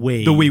the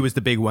Wii was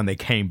the big one they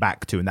came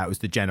back to, and that was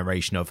the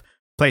generation of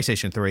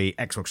PlayStation 3,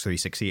 Xbox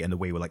 360, and the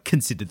Wii were like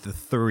considered the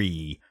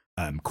three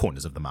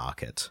corners of the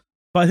market.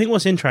 But I think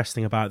what's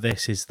interesting about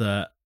this is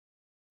that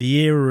the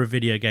era of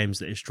video games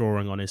that it's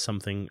drawing on is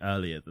something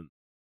earlier than...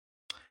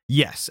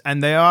 Yes,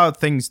 and there are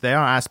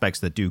aspects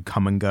that do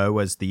come and go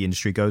as the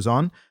industry goes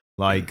on.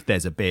 Like,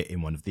 there's a bit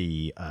in one of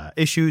the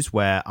issues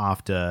where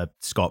after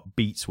Scott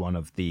beats one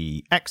of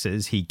the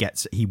exes, he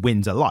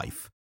wins a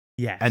life.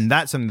 Yes. And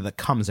that's something that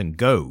comes and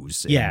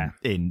goes.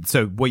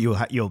 So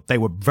what they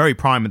were very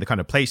prime in the kind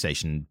of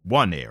PlayStation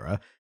 1 era,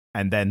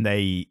 and then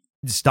they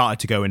started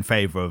to go in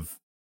favor of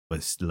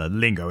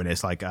lingo, and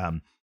it's like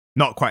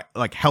not quite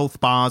like health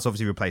bars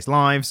obviously replaced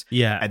lives.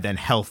 Yeah. And then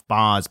health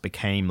bars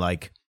became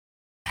like,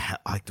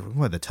 I don't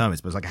know what the term is,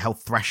 but it was like a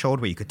health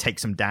threshold where you could take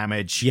some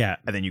damage. Yeah.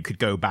 And then you could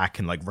go back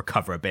and like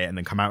recover a bit and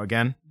then come out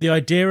again. The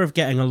idea of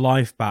getting a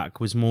life back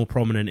was more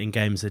prominent in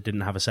games that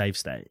didn't have a save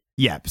state.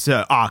 Yeah.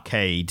 So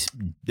arcade,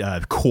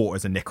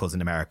 quarters and nickels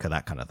in America,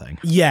 that kind of thing.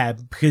 Yeah,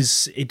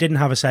 because it didn't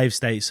have a save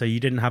state, so you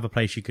didn't have a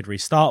place you could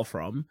restart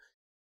from.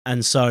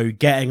 And so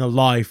getting a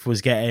life was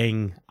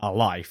getting a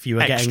life. You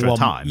were extra getting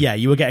time. Yeah,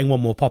 you were getting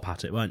one more pop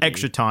at it, weren't you?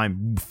 Extra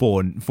time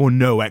for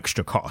no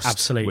extra cost.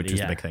 Absolutely, which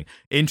was the big thing.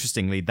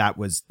 Interestingly, there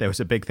was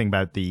a big thing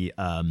about the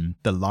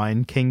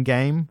Lion King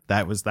game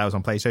that was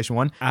on PlayStation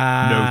 1.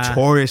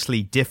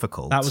 Notoriously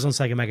difficult. That was on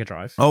Sega Mega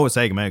Drive. Oh, it was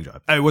Sega Mega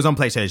Drive. It was on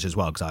PlayStation as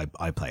well because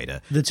I played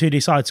it. The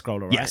 2D side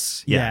scroller, right?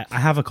 Yes. Yeah,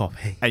 I have a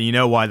copy. And you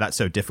know why that's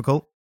so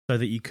difficult? So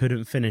that you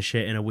couldn't finish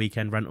it in a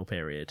weekend rental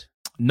period.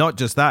 Not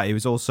just that, it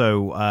was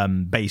also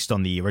based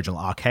on the original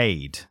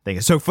arcade thing.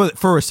 So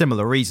for a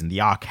similar reason, the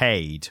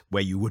arcade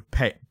where you would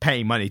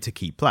pay money to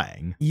keep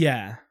playing.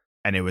 Yeah.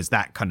 And it was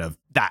that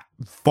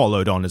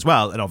followed on as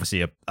well. And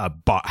obviously a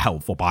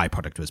helpful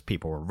byproduct was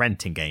people were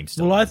renting games.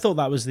 Well, I thought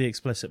that was the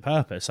explicit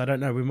purpose. I don't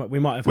know. We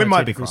might have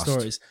heard different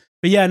stories.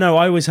 But yeah, no,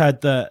 I always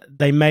heard that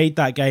they made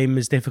that game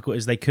as difficult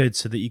as they could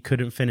so that you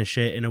couldn't finish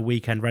it in a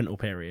weekend rental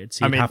period.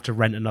 So you'd have to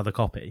rent another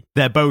copy.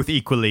 They're both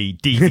equally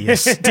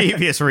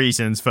devious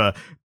reasons for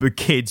the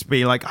kids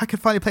being like, I could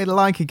finally play the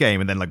Lion King game,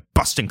 and then like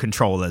busting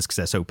controllers because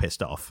they're so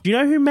pissed off. Do you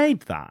know who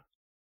made that?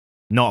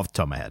 Not off the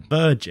top of my head.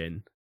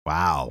 Virgin.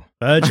 Wow.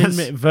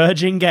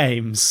 Virgin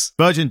Games.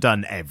 Virgin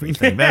done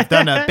everything. They've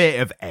done a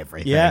bit of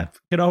everything. Yeah.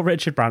 Good old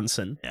Richard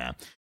Branson. Yeah.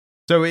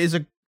 So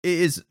it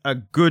is a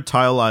good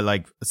title. I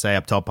like say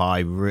up top,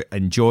 I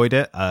enjoyed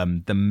it.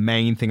 The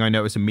main thing I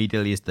noticed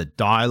immediately is the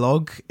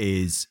dialogue.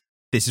 This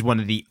is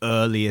one of the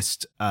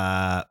earliest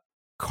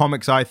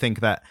comics, I think,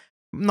 this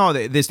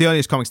is the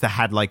earliest comics that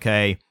had like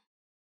a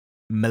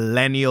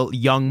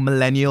young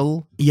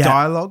millennial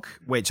dialogue,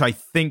 which I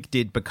think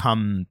did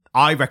become,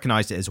 I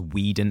recognized it as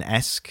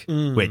Whedon-esque,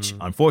 which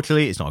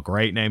unfortunately is not a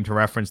great name to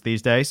reference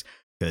these days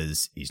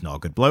because he's not a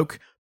good bloke,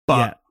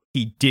 but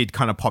he did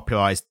kind of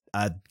popularize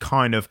a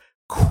kind of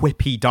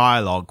quippy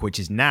dialogue, which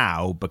has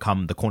now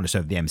become the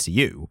cornerstone of the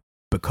MCU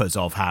because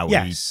of how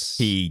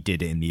he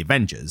did it in the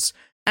Avengers.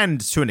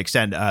 And to an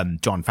extent,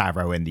 Jon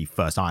Favreau in the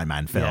first Iron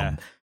Man film.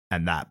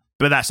 and that.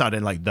 But that started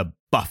in like the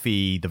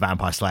Buffy the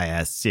Vampire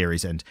Slayer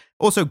series, and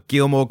also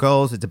Gilmore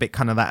Girls. It's a bit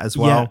kind of that as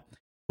well,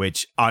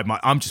 which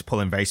I'm just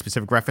pulling very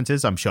specific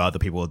references. I'm sure other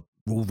people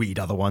will read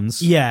other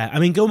ones. Yeah, I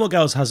mean, Gilmore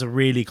Girls has a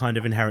really kind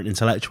of inherent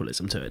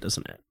intellectualism to it,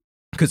 doesn't it?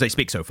 Because they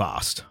speak so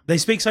fast. They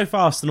speak so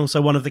fast, and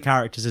also one of the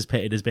characters is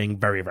pitted as being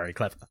very, very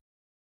clever.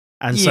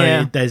 And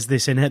so there's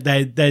this in it.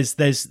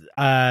 There's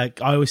I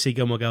always see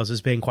Gilmore Girls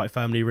as being quite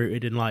firmly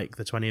rooted in like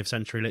the 20th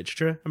century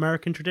literature,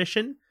 American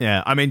tradition.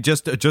 Yeah, I mean,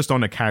 just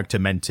on a character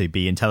meant to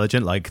be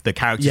intelligent, like the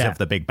characters of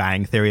The Big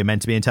Bang Theory are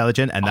meant to be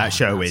intelligent, and that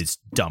show is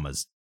dumb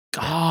as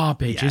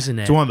garbage, isn't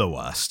it? It's one of the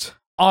worst.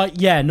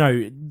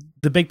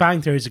 The Big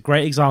Bang Theory is a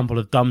great example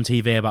of dumb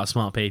TV about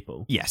smart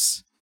people.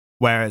 Yes,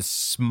 whereas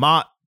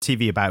smart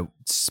TV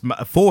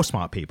for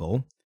smart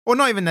people. Or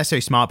not even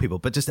necessarily smart people,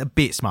 but just a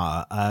bit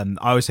smarter. I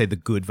always say the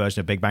good version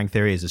of Big Bang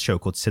Theory is a show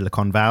called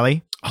Silicon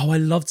Valley. Oh, I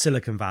loved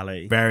Silicon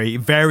Valley. Very,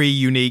 very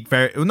unique.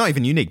 Not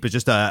even unique, but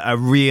just a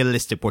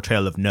realistic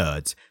portrayal of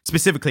nerds.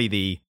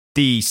 Specifically,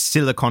 the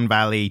Silicon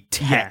Valley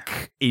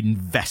tech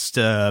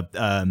investor,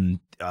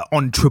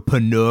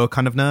 entrepreneur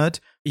kind of nerd.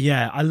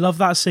 Yeah, I love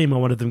that scene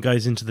where one of them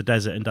goes into the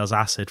desert and does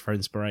acid for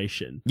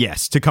inspiration.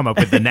 Yes, to come up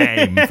with the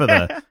name for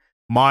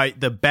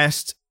the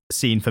best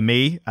scene for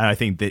me, and I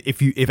think that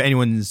if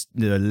anyone's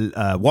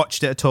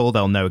watched it at all,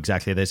 they'll know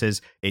exactly what this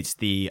is. It's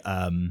the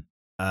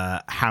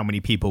how many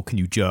people can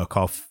you jerk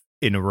off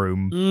in a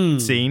room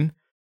scene,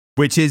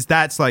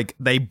 that's like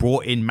they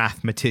brought in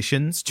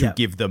mathematicians to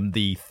give them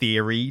the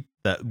theory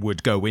that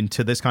would go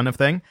into this kind of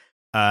thing.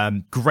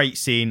 Great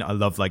scene. I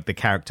love like the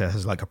character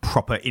has like a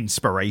proper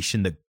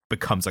inspiration that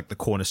becomes like the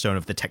cornerstone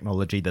of the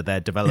technology that they're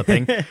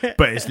developing.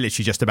 But it's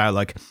literally just about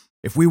like,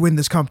 if we win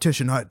this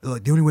competition, like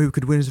the only way we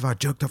could win is if I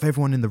jerked off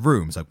everyone in the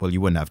room. It's like, well,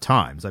 you wouldn't have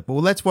time. It's like, well,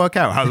 let's work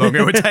out how long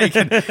it would take.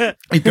 And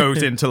it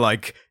goes into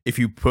like, if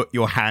you put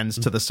your hands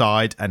to the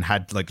side and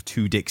had like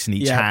 2 dicks in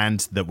each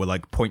hand that were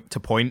like point to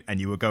point and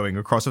you were going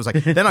across, it was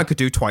like, then I could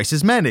do twice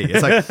as many.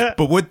 It's like,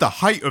 but would the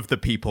height of the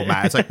people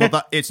matter? It's like,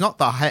 well, it's not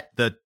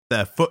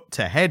the foot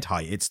to head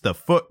height, it's the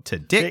foot to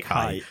dick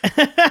height.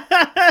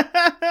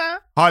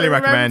 Highly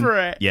recommend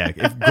it. Yeah,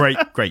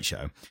 great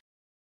show.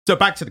 So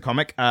back to the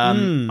comic.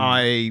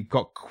 I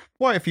got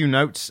quite a few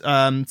notes,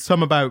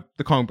 some about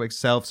the comic book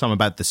itself, some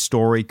about the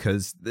story,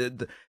 because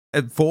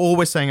for all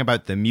we're saying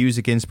about the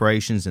music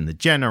inspirations and the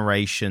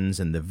generations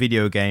and the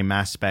video game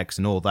aspects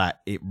and all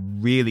that, it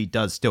really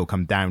does still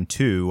come down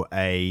to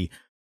a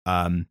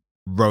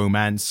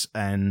romance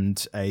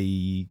and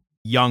a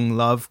young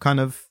love kind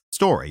of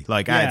story,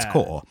 like at its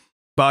core.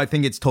 But I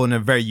think it's told in a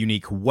very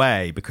unique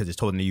way because it's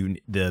told in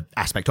the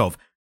aspect of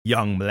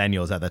young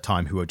millennials at the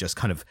time who are just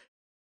kind of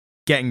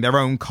getting their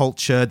own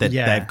culture. That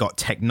they've got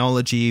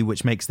technology,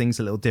 which makes things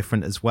a little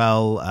different as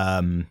well.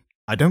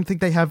 I don't think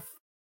they have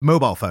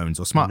mobile phones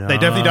or smart. No. They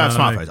definitely don't have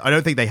smartphones. I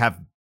don't think they have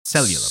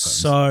cellular phones.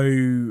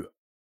 So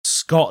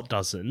Scott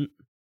doesn't.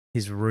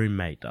 His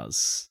roommate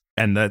does.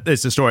 And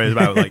there's the story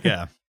about like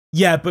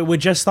yeah, but we're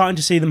just starting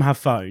to see them have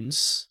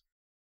phones,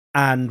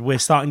 and we're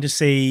starting to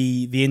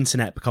see the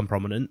internet become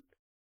prominent.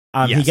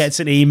 He gets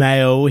an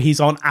email. He's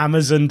on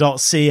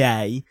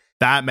Amazon.ca.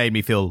 That made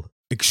me feel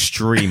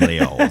extremely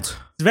old. It's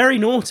very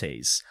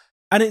noughties.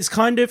 And it's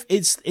kind of,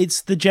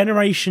 it's the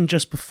generation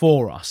just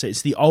before us.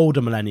 It's the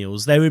older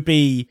millennials. There would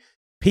be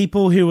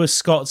people who were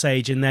Scott's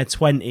age in their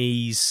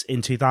 20s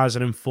in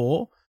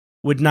 2004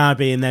 would now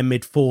be in their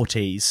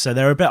mid-40s. So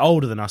they're a bit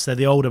older than us. They're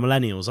the older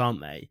millennials,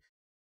 aren't they?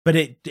 But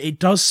it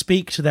does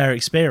speak to their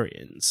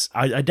experience.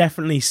 I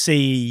definitely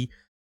see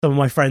some of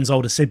my friends'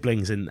 older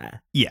siblings in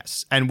there.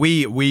 Yes, and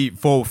we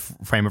for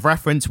frame of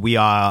reference, we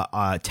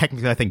are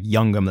technically, I think,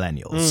 younger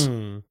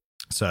millennials.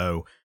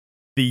 So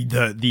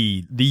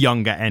the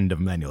younger end of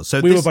millennials. So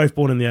we were both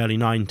born in the early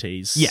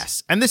 90s.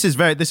 Yes, and this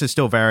is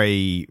still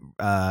very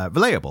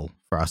relatable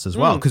for us as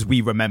well, because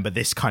we remember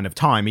this kind of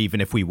time,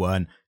 even if we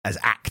weren't as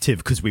active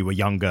because we were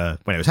younger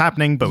when it was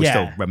happening, but we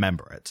still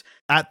remember it.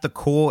 At the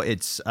core,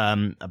 it's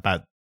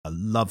about a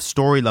love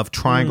story, love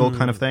triangle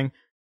kind of thing.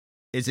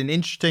 It's an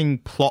interesting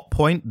plot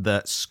point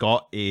that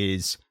Scott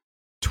is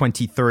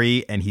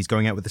 23 and he's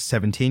going out with a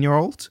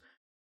 17-year-old,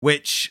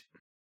 which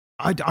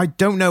I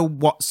don't know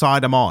what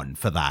side I'm on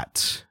for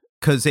that,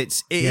 because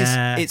it's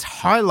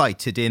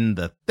highlighted in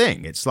the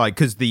thing. It's like,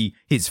 because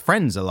his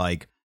friends are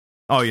like,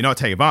 oh, you're not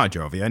taking advantage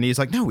of you, and he's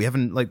like, no, we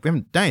haven't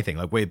done anything.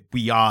 Like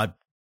we are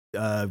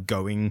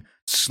going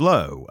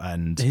slow.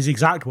 And his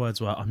exact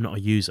words were, I'm not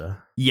a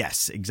user.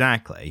 Yes,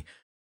 exactly.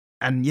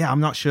 And yeah, I'm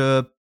not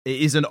sure.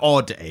 It is an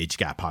odd age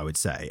gap, I would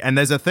say. And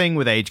there's a thing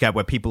with age gap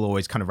where people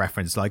always kind of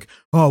reference like,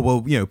 oh,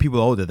 well, people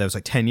older, there was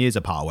like 10 years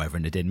apart or whatever,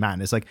 and it didn't matter.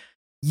 And it's like,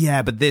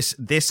 yeah, but this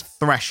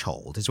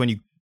threshold is when you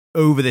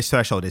over this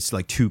threshold, it's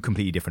like 2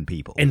 completely different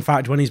people. In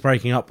fact, when he's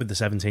breaking up with the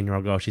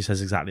 17-year-old girl, she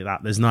says exactly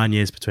that. There's 9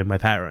 years between my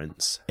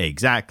parents.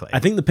 Exactly. I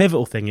think the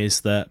pivotal thing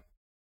is that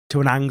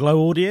to an Anglo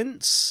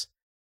audience,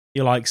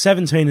 you're like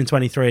 17 and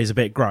 23 is a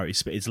bit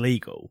gross, but it's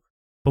legal.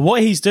 But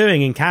what he's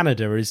doing in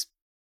Canada is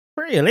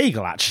pretty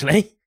illegal,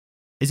 actually.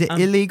 Is it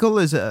illegal?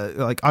 Is it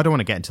like, I don't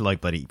want to get into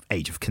like bloody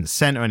age of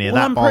consent or any of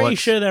that I'm bollocks. pretty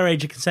sure their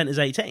age of consent is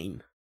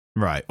 18.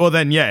 Right. Well,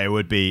 then, yeah, it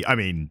would be, I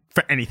mean,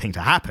 for anything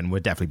to happen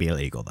would definitely be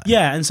illegal then.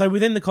 Yeah, and so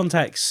within the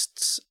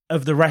context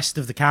of the rest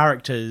of the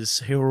characters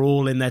who are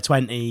all in their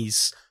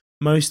 20s,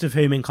 most of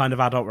whom in kind of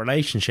adult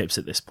relationships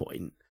at this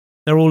point,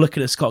 they're all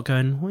looking at Scott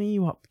going, what are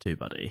you up to,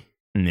 buddy?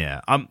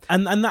 Yeah.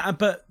 And that,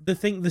 but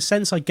the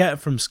sense I get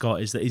from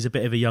Scott is that he's a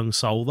bit of a young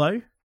soul,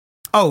 though.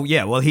 Oh,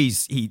 yeah. Well,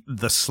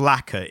 the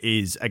slacker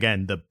is,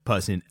 again, the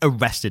person in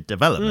arrested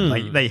development.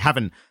 Like, they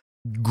haven't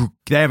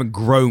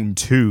grown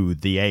to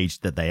the age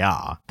that they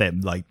are. They're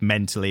like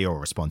mentally or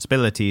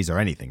responsibilities or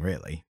anything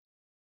really.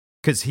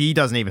 Because he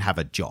doesn't even have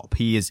a job.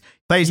 He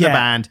plays in a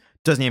band,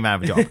 doesn't even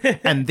have a job.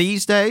 And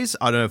these days,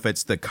 I don't know if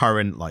it's the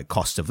current like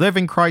cost of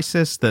living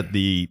crisis that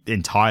the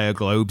entire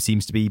globe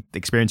seems to be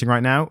experiencing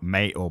right now,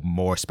 or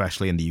more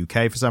especially in the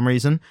UK for some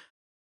reason.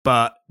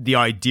 But the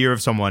idea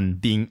of someone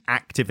being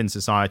active in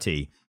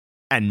society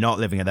and not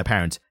living with their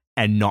parents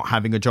and not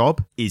having a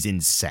job is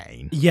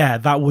insane. Yeah,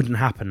 that wouldn't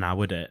happen now,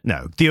 would it?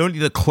 No,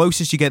 the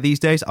closest you get these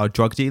days are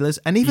drug dealers,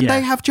 and even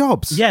they have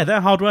jobs. Yeah, they're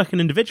hardworking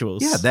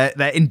individuals. Yeah,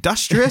 they're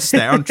industrious,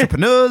 they're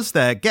entrepreneurs,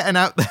 they're getting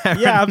out there.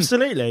 Yeah,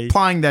 absolutely,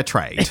 plying their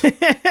trade.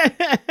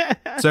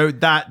 So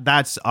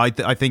that's I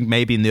think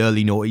maybe in the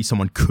early noughties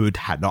someone could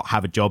not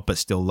have a job but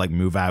still like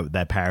move out with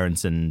their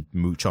parents and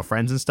mooch off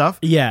friends and stuff.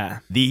 Yeah,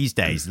 these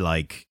days,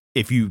 like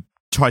if you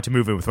try to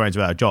move in with friends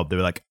without a job, they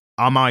were like,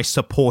 am I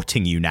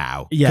supporting you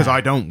now? Because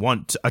I don't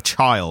want a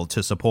child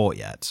to support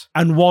yet.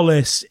 And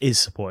Wallace is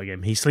supporting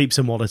him. He sleeps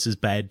in Wallace's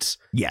bed.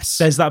 Yes.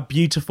 There's that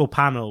beautiful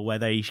panel where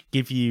they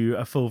give you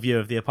a full view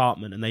of the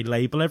apartment and they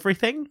label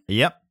everything.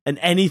 Yep. And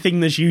anything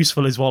that's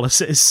useful is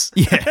Wallace's.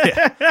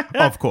 Yeah,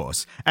 of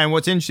course. And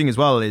what's interesting as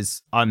well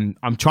is I'm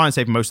trying to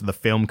save most of the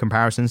film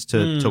comparisons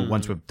to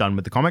once we've done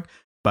with the comic.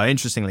 But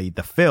interestingly,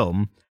 the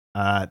film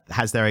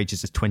has their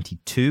ages as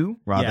 22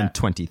 rather than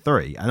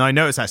 23. And I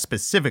noticed that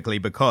specifically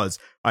because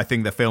I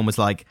think the film was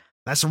like,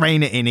 let's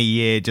rein it in a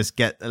year, just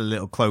get a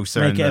little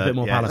closer. Make it a bit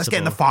more palatable. Let's get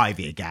in the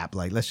 5-year gap.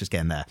 Like, let's just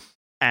get in there.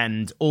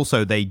 And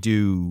also they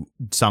do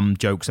some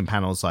jokes and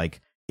panels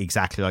like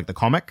exactly like the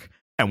comic.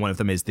 And one of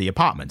them is the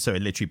apartment. So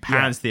it literally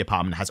pans to the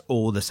apartment, has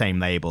all the same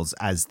labels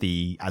as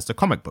the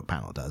comic book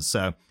panel does.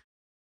 So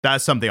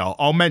that's something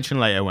I'll mention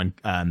later when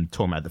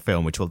talking about the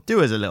film, which we'll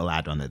do as a little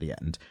add-on at the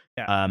end.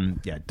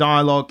 Yeah.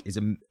 Dialogue is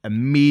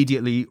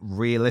immediately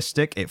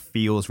realistic. It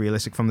feels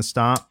realistic from the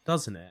start,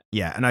 doesn't it?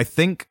 Yeah, and I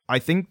think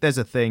there's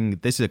a thing.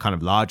 This is a kind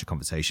of larger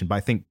conversation, but I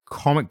think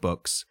comic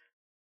books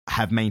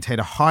have maintained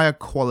a higher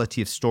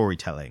quality of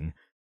storytelling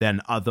than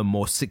other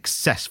more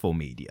successful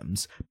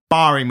mediums,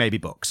 barring maybe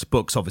books.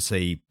 Books,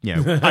 obviously,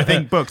 I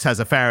think books has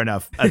a fair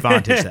enough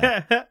advantage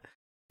there.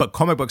 But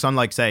comic books,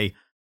 unlike say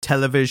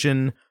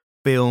television,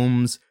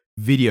 films,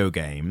 video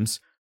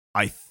games,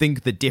 I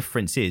think the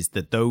difference is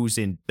that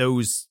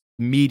those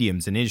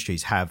mediums and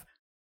industries have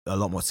a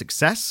lot more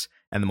success,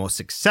 and the more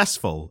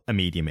successful a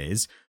medium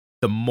is,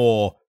 the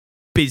more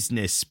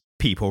business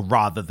people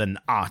rather than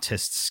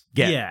artists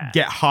get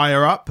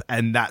higher up,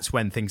 and that's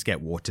when things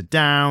get watered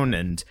down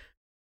and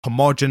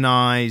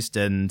homogenized,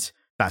 and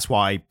that's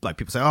why like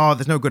people say, oh,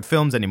 there's no good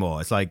films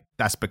anymore. It's like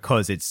that's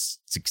because it's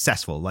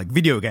successful. Like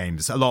video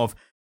games, a lot of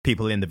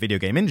people in the video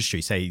game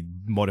industry say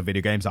modern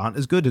video games aren't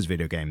as good as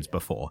video games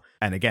before.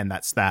 And again,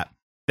 that's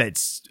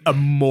a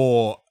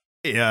more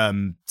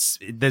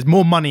there's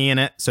more money in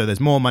it. So there's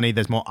more money,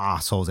 there's more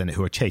arseholes in it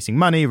who are chasing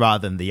money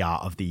rather than the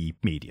art of the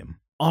medium.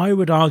 I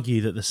would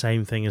argue that the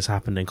same thing has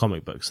happened in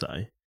comic books,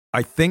 though.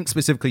 I think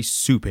specifically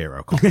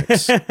superhero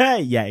comics. Yeah,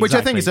 exactly. Which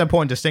I think is an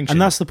important distinction.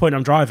 And that's the point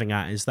I'm driving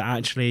at, is that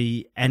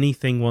actually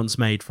anything once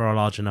made for a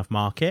large enough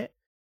market,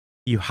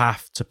 you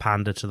have to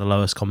pander to the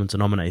lowest common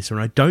denominator.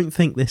 And I don't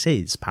think this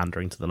is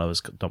pandering to the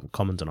lowest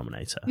common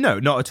denominator. No,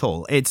 not at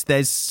all.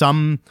 There's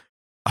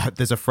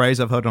a phrase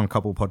I've heard on a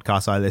couple of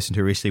podcasts I listened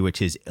to recently,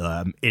 which is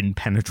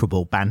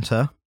impenetrable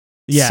banter.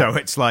 Yeah. So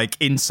it's like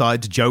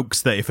inside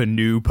jokes that if a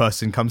new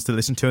person comes to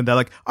listen to and they're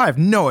like, I have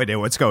no idea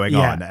what's going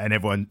on. And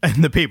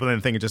the people in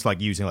the thing are just like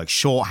using like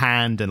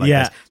shorthand and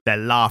like they're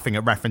laughing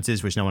at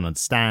references which no one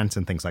understands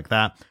and things like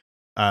that.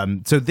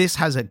 So this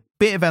has a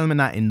bit of element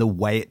that in the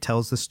way it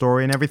tells the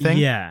story and everything.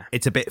 Yeah.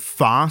 It's a bit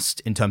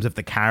fast in terms of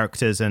the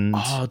characters and...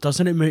 Oh,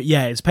 doesn't it move?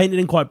 Yeah, it's painted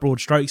in quite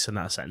broad strokes in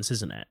that sense,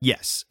 isn't it?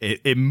 Yes.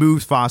 It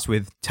moves fast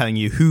with telling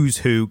you who's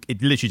who.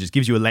 It literally just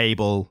gives you a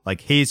label,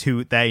 like here's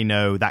who they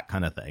know, that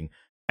kind of thing.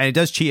 And it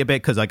does cheat a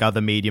bit because like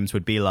other mediums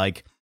would be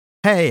like,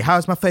 hey,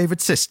 how's my favorite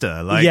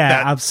sister? Like,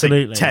 yeah,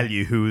 absolutely. Tell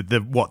you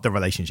what the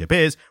relationship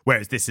is,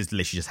 whereas this is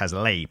literally just has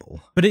a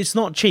label. But it's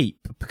not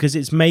cheap because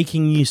it's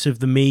making use of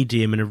the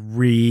medium in a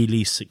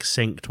really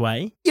succinct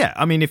way. Yeah,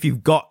 I mean, if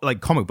you've got like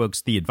comic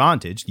books,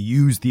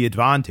 use the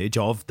advantage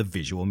of the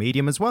visual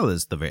medium as well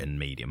as the written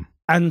medium.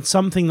 And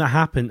something that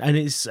happened, and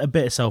it's a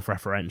bit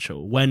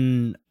self-referential,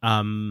 when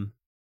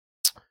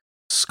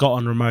Scott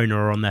and Ramona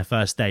are on their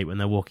first date when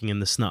they're walking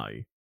in the snow.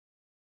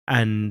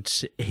 And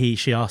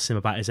she asks him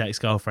about his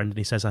ex-girlfriend, and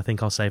he says, I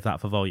think I'll save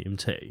that for volume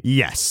 2.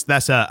 Yes,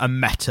 that's a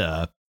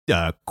meta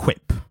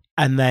quip.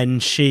 And then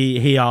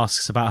he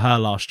asks about her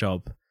last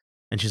job.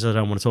 And she says, I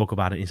don't want to talk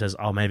about it. And he says,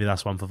 oh, maybe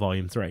that's one for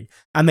volume 3.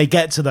 And they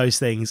get to those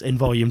things in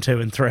volume 2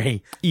 and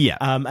 3. Yeah.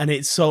 And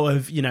it's sort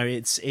of,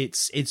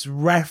 it's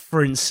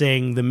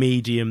referencing the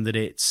medium that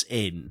it's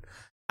in.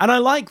 And I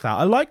like that.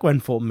 I like when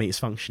form meets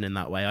function in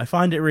that way. I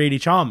find it really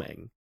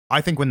charming.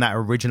 I think when that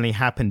originally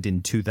happened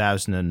in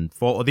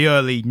 2004, or the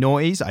early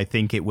noughties, I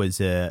think it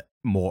was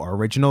more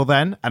original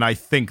then. And I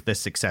think the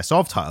success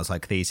of titles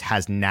like these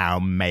has now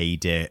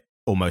made it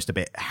almost a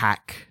bit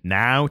hack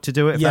now to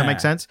do it, if that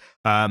makes sense.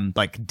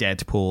 Like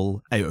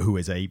Deadpool, who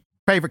is a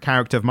favorite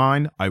character of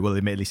mine. I will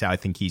admittedly say I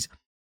think he's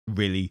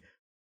really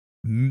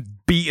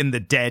beaten the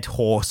dead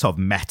horse of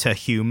meta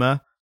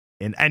humor.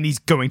 And he's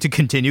going to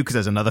continue because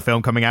there's another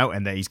film coming out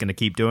and that he's going to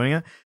keep doing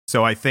it.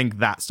 So I think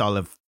that style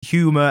of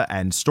humor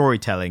and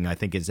storytelling, I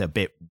think, is a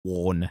bit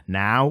worn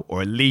now,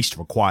 or at least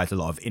requires a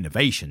lot of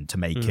innovation to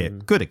make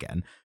it good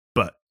again.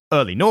 But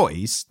early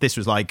noise, this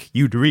was like,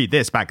 you'd read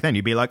this back then,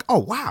 you'd be like, oh,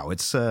 wow,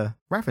 it's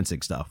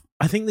referencing stuff.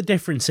 I think the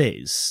difference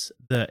is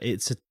that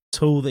it's a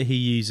tool that he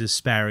uses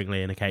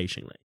sparingly and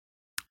occasionally.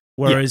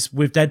 Whereas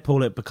with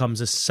Deadpool, it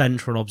becomes a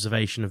central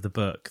observation of the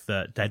book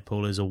that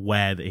Deadpool is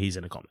aware that he's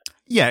in a comic.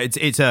 Yeah,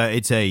 it's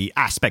a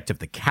aspect of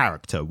the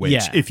character,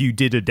 which if you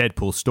did a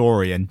Deadpool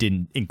story and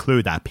didn't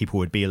include that, people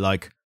would be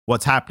like,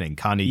 what's happening?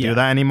 Can't he do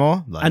that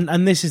anymore? Like,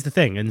 and this is the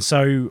thing. And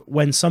so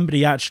when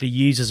somebody actually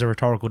uses a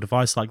rhetorical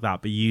device like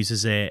that, but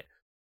uses it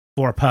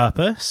for a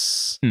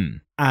purpose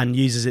and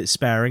uses it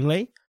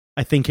sparingly,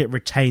 I think it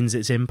retains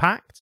its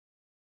impact.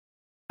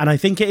 And I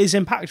think it is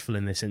impactful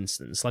in this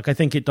instance. Like, I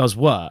think it does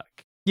work.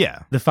 Yeah.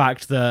 The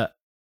fact that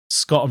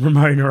Scott and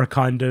Ramona are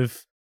kind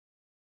of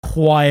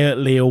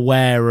quietly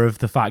aware of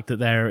the fact that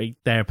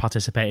they're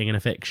participating in a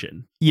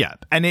fiction. Yeah,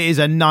 and it is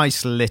a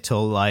nice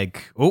little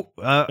like,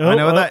 I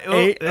know what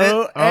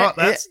that.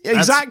 That's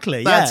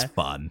exactly. That's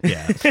fun.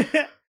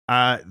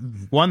 Yeah.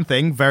 One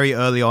thing very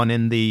early on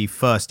in the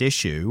first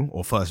issue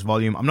or first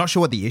volume, I'm not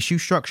sure what the issue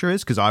structure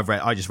is because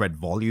I just read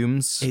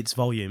volumes. It's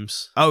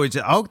volumes.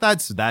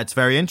 That's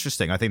very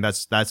interesting. I think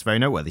that's very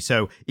noteworthy.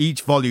 So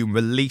each volume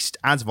released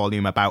as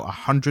volume about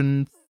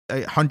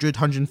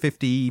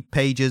 150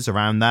 pages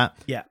around that.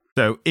 Yeah.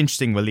 So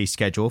interesting release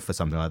schedule for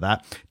something like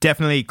that.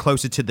 Definitely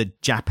closer to the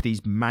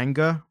Japanese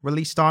manga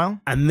release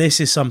style. And this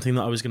is something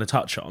that I was going to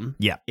touch on.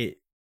 Yeah. It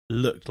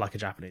looked like a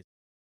Japanese.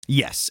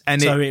 Yes.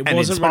 So it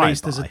wasn't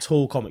released as a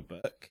tall comic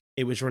book.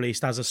 It was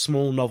released as a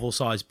small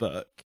novel-sized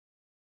book.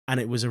 And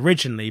it was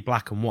originally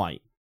black and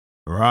white.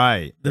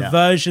 Right. The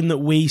version that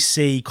we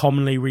see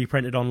commonly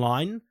reprinted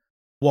online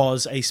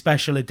was a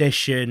special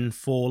edition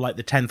for like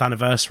the 10th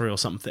anniversary or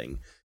something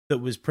that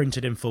was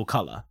printed in full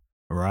color.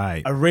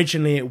 Right.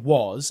 Originally it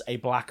was a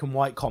black and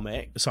white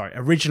comic.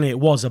 Originally it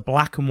was a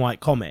black and white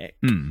comic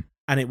and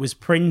it was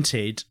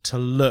printed to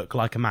look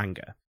like a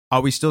manga.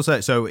 Are we still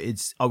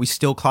are we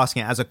still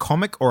classing it as a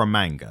comic or a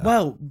manga?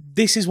 Well,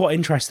 this is what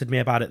interested me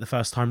about it the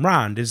first time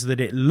round, is that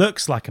it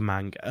looks like a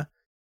manga,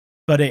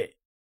 but it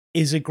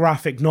is a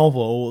graphic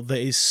novel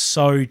that is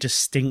so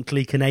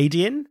distinctly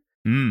Canadian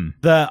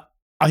that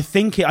I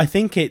think it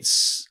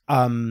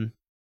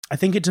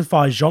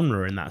defies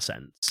genre in that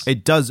sense.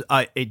 It does.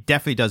 It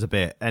definitely does a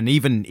bit, and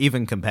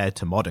even compared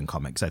to modern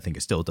comics, I think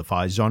it still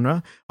defies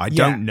genre. I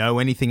don't know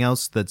anything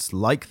else that's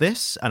like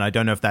this, and I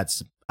don't know if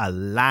that's a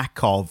lack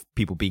of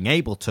people being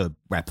able to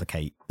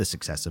replicate the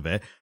success of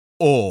it,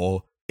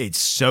 or it's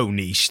so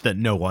niche that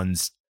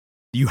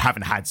you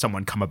haven't had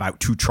someone come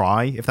about to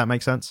try, if that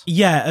makes sense.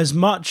 Yeah, as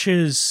much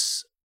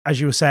as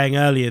you were saying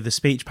earlier, the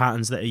speech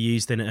patterns that are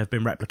used in it have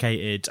been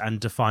replicated and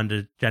defined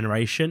a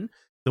generation,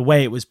 the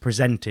way it was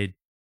presented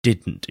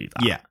didn't do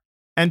that. Yeah.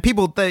 And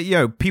people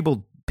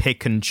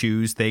pick and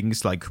choose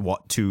things like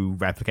what to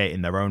replicate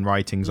in their own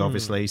writings,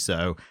 obviously.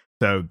 So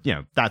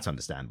that's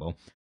understandable.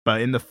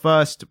 But in the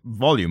first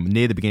volume,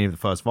 near the beginning of the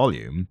first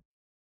volume,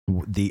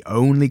 the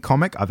only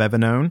comic I've ever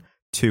known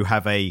to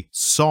have a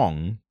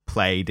song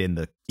played in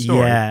the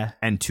story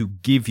and to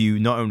give you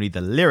not only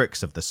the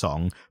lyrics of the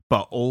song,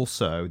 but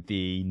also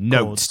the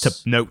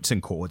notes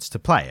and chords to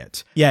play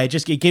it. Yeah,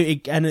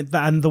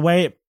 and the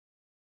way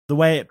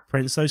it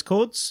prints those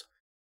chords,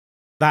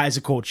 that is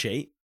a chord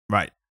sheet.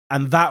 Right.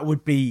 And that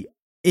would be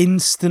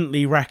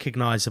instantly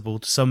recognizable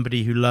to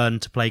somebody who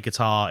learned to play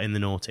guitar in the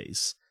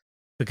noughties.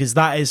 Because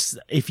that is,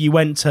 if you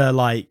went to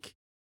like,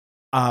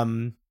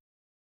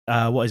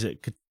 what is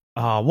it?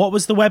 What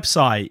was the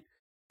website?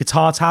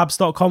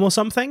 guitartabs.com or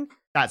something?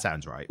 That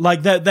sounds right.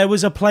 Like there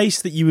was a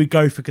place that you would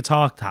go for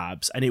guitar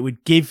tabs and it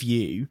would give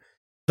you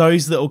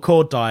those little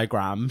chord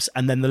diagrams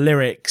and then the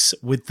lyrics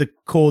with the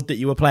chord that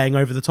you were playing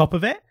over the top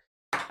of it.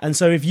 And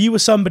so if you were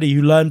somebody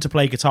who learned to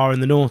play guitar in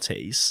the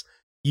noughties,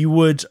 you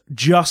would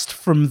just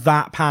from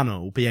that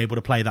panel be able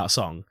to play that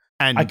song.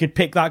 And I could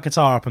pick that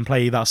guitar up and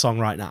play you that song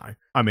right now.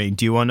 I mean,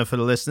 do you want it for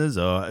the listeners,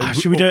 or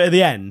should we do it at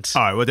the end?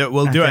 All right, we'll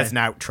do it as an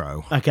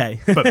outro.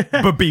 Okay,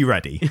 but be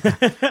ready.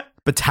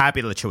 But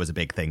tabulature was a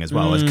big thing as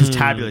well, because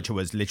tabulature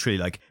was literally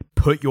like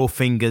put your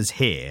fingers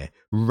here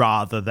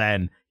rather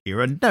than here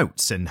are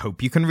notes and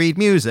hope you can read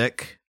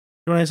music.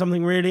 You want to hear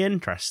something really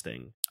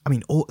interesting? I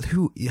mean,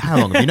 how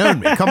long have you known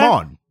me? Come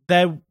on.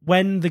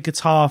 When the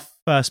guitar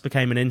first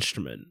became an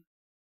instrument,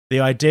 the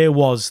idea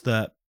was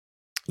that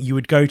you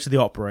would go to the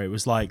opera. It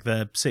was like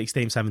the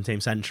 16th,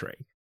 17th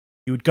century.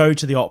 You would go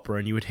to the opera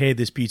and you would hear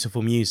this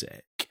beautiful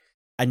music,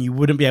 and you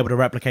wouldn't be able to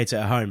replicate it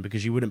at home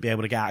because you wouldn't be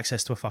able to get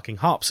access to a fucking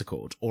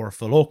harpsichord or a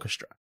full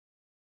orchestra.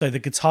 So the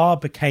guitar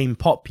became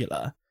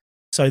popular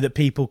so that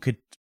people could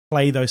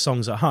play those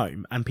songs at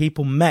home, and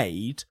people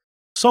made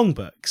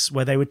songbooks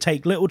where they would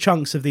take little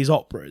chunks of these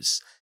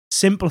operas,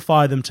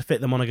 simplify them to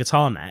fit them on a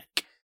guitar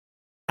neck,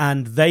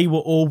 and they were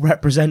all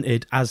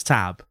represented as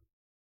tab.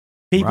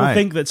 People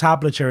think that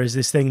tablature is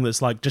this thing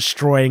that's like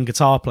destroying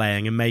guitar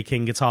playing and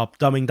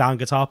dumbing down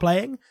guitar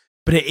playing,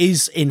 but it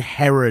is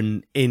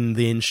inherent in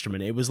the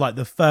instrument. It was like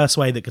the first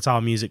way that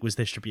guitar music was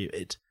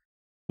distributed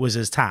was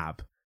as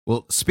tab.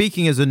 Well,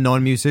 speaking as a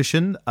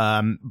non-musician,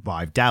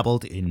 I've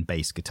dabbled in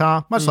bass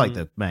guitar, much like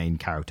the main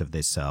character of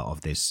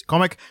this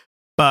comic.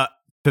 But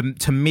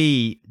to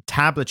me,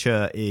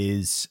 tablature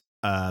is,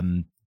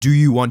 do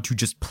you want to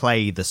just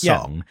play the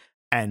song?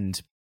 Yeah.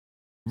 And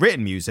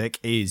written music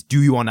is,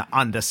 do you want to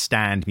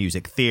understand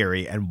music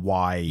theory and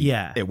why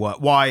it works,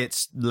 why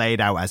it's laid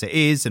out as it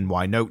is, and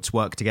why notes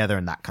work together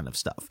and that kind of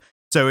stuff.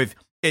 So if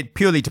it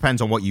purely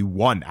depends on what you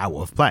want out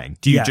of playing.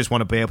 Do you just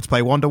want to be able to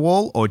play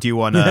Wonderwall, or do you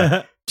want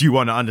to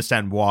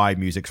understand why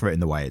music's written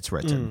the way it's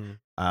written?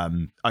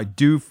 I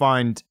do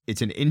find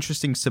it's an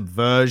interesting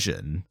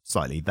subversion,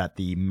 slightly, that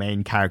the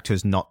main character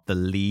is not the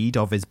lead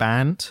of his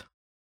band,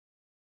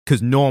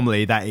 because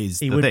normally that is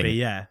the thing. He would be,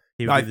 yeah.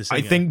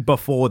 I think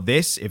before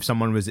this,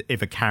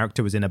 if a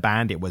character was in a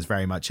band, it was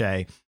very much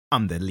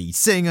I'm the lead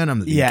singer, and I'm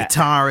the lead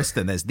guitarist,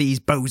 and there's these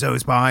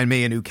bozos behind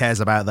me, and who cares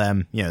about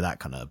them? You know, that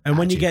kind of. And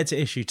when you get to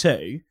issue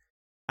 2,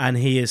 and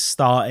he is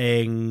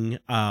starting,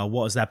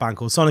 what is that band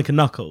called? Sonic and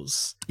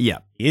Knuckles. Yeah,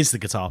 he is the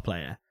guitar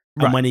player.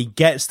 And when he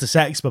gets to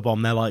Sex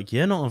Bomb, they're like,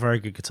 "You're not a very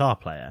good guitar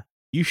player.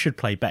 You should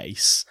play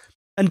bass."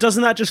 And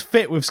doesn't that just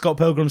fit with Scott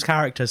Pilgrim's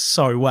character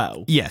so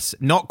well? Yes,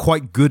 not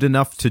quite good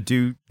enough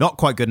to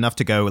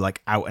go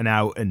like out and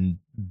out and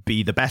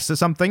be the best at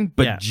something,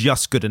 but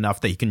just good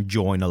enough that he can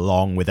join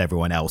along with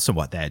everyone else and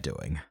what they're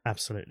doing.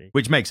 Absolutely.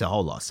 Which makes a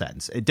whole lot of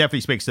sense. It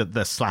definitely speaks to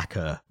the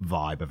slacker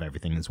vibe of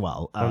everything as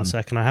well. 1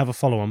 second, I have a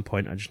follow-on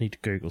point. I just need to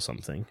Google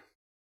something.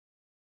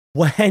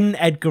 When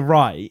Edgar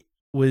Wright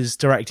was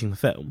directing the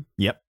film,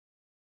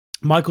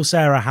 Michael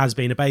Cera has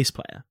been a bass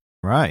player.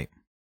 Right.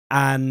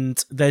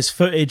 And there's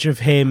footage of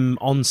him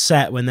on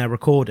set when they're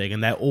recording,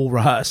 and they're all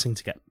rehearsing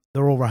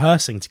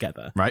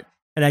together. Right.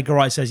 And Edgar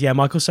Wright says,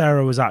 Michael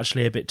Cera was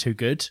actually a bit too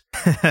good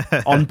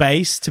on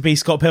bass to be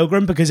Scott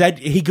Pilgrim, because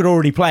he could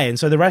already play. And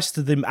so the rest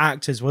of the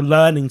actors were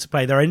learning to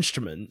play their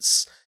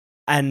instruments,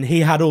 and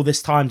he had all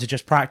this time to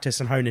just practice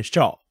and hone his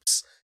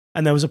chops.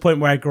 And there was a point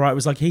where Edgar Wright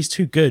was like, he's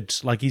too good.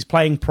 Like, he's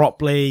playing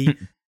properly.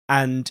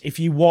 And if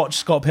you watch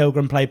Scott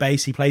Pilgrim play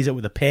bass, he plays it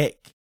with a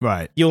pick.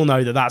 Right. You'll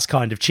know that that's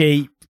kind of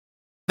cheap.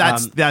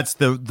 That's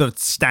the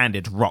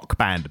standard rock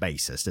band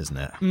bassist, isn't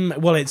it?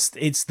 Well, it's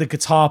the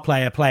guitar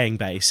player playing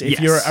bass. If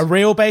you're a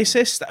real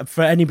bassist,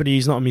 for anybody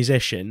who's not a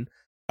musician,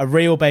 a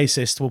real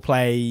bassist will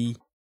play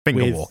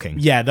finger walking.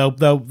 Yeah,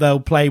 they'll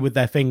play with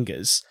their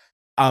fingers.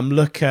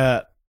 Look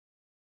at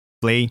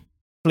Flea.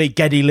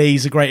 Geddy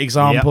Lee's a great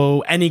example.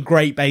 Yep. Any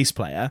great bass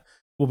player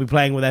will be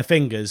playing with their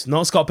fingers.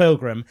 Not Scott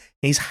Pilgrim.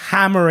 He's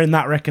hammering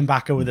that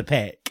Rickenbacker with a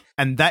pick.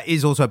 And that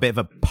is also a bit of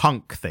a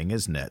punk thing,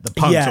 isn't it? The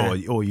punks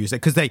all use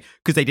it because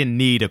they didn't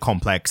need a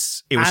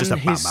complex. It was just a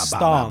his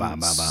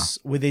stance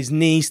with his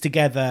knees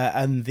together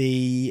and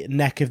the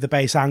neck of the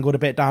bass angled a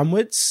bit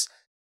downwards.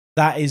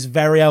 That is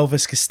very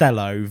Elvis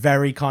Costello,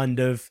 very kind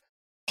of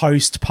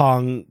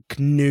post-punk,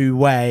 new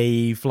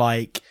wave.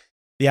 Like,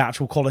 the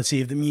actual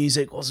quality of the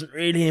music wasn't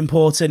really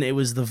important. It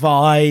was the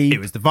vibe. It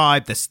was the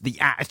vibe, the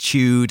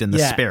attitude, and the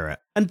spirit.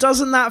 And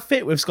doesn't that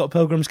fit with Scott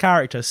Pilgrim's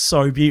character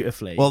so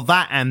beautifully? Well,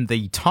 that and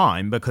the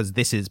time, because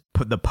this is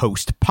the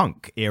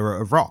post-punk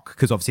era of rock.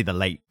 Because obviously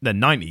the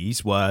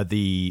 90s were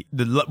the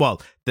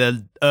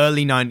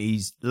early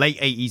 90s, late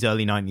 80s,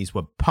 early 90s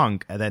were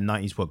punk, and then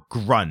 90s were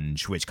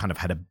grunge, which kind of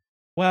had a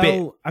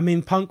bit. I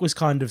mean, punk was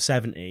kind of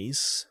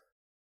 70s.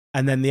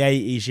 And then the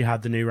 80s, you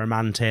had the New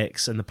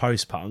Romantics and the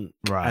post-punk.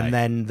 Right. And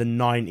then the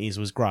 90s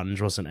was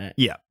grunge, wasn't it?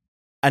 Yeah.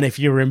 And if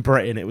you were in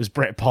Britain, it was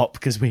Britpop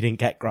because we didn't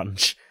get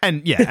grunge.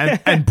 And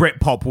and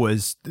Britpop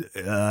was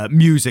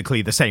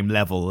musically the same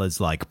level as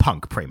like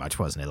punk, pretty much,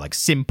 wasn't it? Like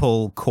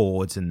simple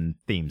chords and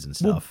themes and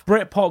stuff.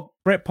 Well,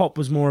 Britpop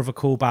was more of a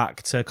callback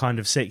to kind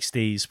of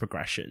 60s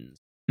progressions.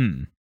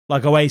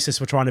 Like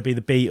Oasis were trying to be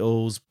the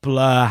Beatles.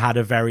 Blur had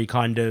a very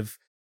kind of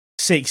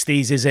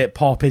 60s, is it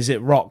pop, is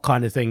it rock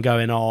kind of thing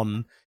going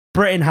on.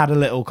 Britain had a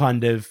little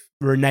kind of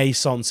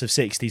renaissance of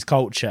 60s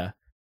culture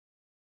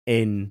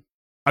in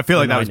I feel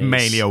like that 90s. Was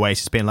mainly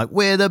Oasis being like,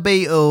 we're the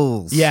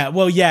Beatles. Yeah,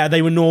 well, yeah,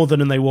 they were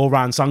northern and they wore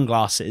round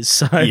sunglasses,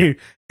 so... Yeah.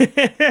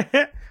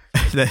 I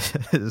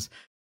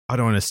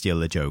don't want to steal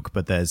the joke,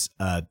 but there's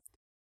a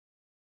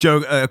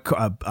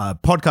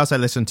podcast I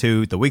listen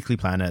to, The Weekly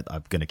Planet.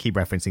 I'm going to keep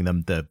referencing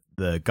them.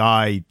 The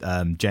guy,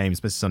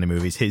 James, Mr. Sunday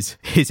Movies,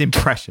 his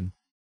impression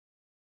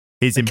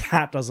The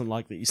cat doesn't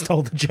like that you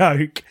stole the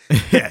joke.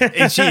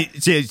 Yeah,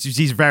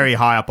 she's very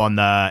high up on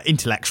the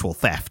intellectual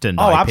theft and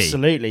IP.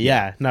 Absolutely,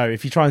 yeah. No,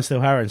 if you try and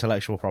steal her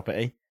intellectual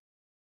property.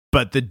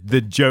 But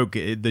the joke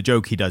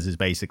he does is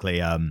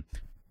basically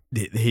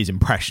his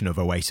impression of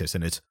Oasis,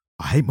 and it's,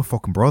 I hate my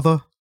fucking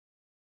brother.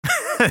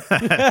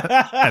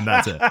 And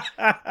that's it.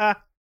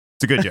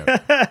 It's a good joke.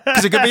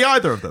 Because it could be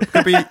either of them. It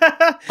could be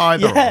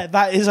either. Yeah,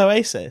 that is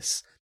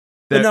Oasis.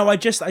 But no, I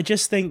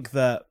just think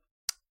that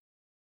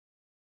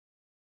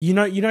you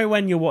know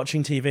when you're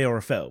watching TV or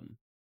a film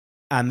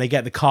and they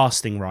get the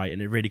casting right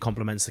and it really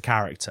complements the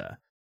character,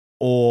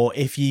 or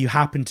if you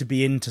happen to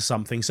be into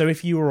something. So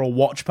if you were a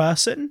watch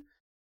person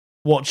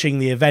watching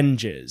the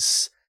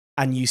Avengers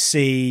and you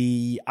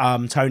see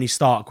Tony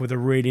Stark with a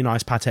really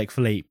nice Patek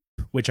Philippe,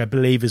 which I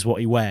believe is what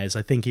he wears.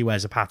 I think he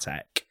wears a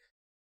Patek.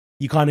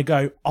 You kind of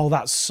go, oh,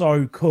 that's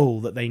so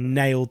cool that they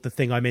nailed the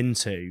thing I'm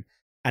into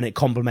and it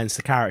complements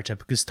the character,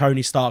 because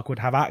Tony Stark would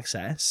have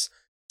access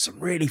to some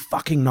really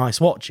fucking nice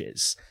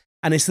watches.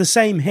 And it's the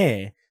same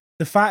here.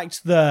 The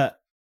fact that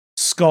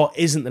Scott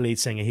isn't the lead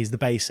singer, he's the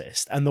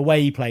bassist, and the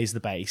way he plays the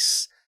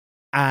bass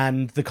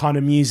and the kind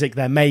of music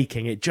they're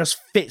making, it just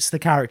fits the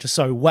character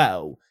so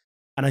well.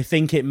 And I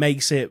think it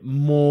makes it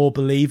more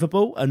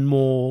believable and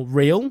more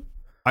real.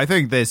 I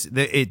think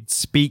it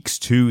speaks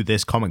to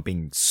this comic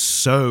being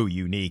so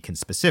unique and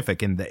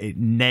specific in that it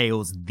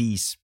nails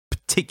these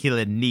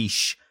particular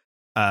niche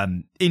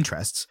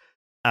interests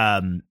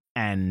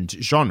and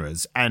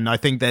genres. And I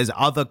think there's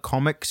other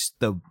comics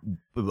that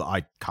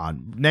I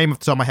can't name off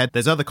the top of my head.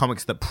 There's other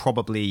comics that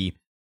probably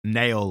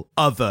nail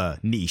other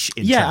niche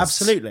interests. Yeah,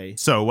 absolutely.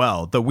 So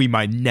well that we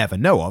might never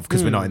know of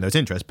because we're not in those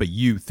interests, but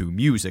you through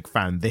music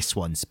found this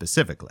one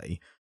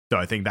specifically. So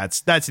I think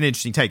that's an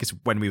interesting take. It's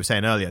when we were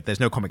saying earlier, there's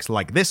no comics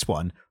like this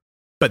one,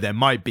 but there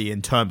might be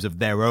in terms of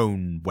their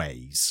own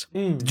ways.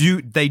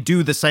 They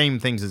do the same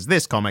things as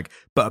this comic,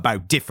 but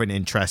about different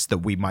interests that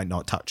we might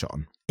not touch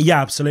on. Yeah,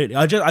 absolutely.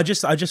 I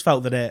just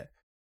felt that it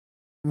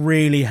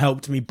really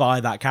helped me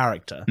buy that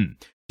character.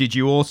 Did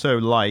you also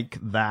like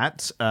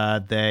that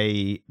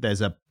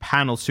there's a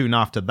panel soon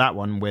after that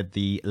one where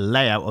the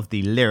layout of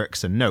the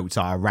lyrics and notes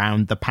are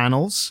around the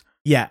panels?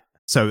 Yeah.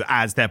 So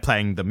as they're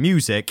playing the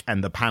music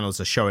and the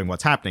panels are showing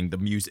what's happening, the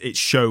music, it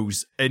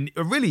shows in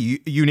a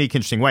really unique,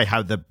 interesting way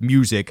how the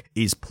music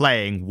is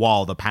playing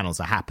while the panels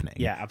are happening.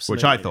 Yeah, absolutely.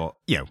 Which I thought,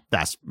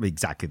 that's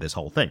exactly this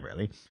whole thing,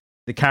 really.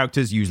 The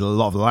characters use a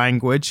lot of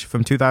language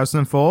from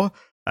 2004,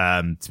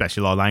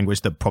 especially a lot of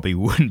language that probably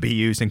wouldn't be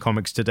used in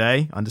comics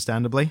today,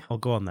 understandably. Oh,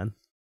 go on then.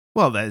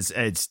 Well, there's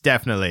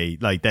definitely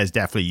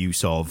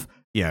use of,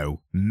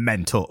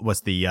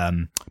 mental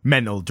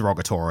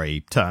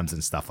derogatory terms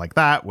and stuff like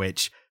that,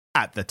 which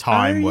at the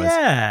time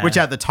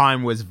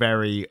was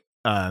very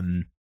I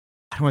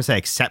don't want to say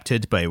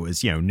accepted, but it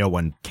was, no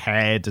one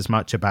cared as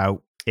much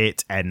about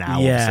it, and now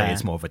obviously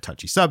it's more of a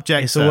touchy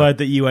subject. It's a word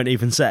that you won't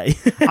even say.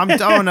 I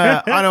don't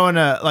want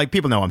to like,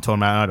 people know what I'm talking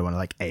about. I don't want to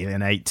like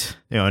alienate,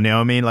 you know what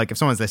I mean? Like if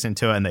someone's listening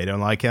to it and they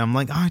don't like it, I'm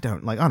like, I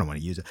don't want to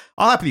use it.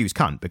 I'll happily use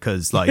cunt,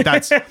 because like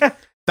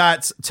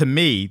that's to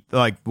me,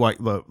 like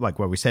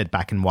what we said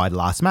back in Why the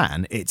Last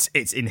Man, it's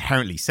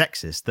inherently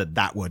sexist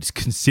that word is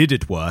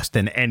considered worse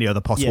than any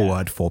other possible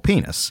word for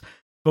penis.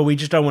 But we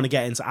just don't want to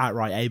get into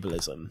outright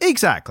ableism.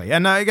 Exactly.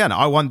 And again,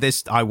 I want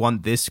this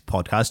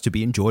podcast to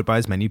be enjoyed by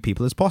as many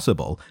people as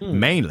possible,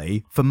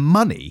 mainly for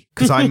money,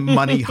 because I'm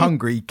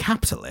money-hungry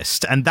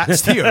capitalist, and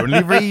that's the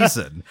only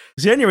reason.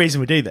 It's the only reason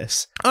we do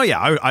this. Oh,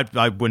 yeah,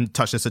 I wouldn't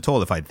touch this at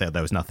all if I thought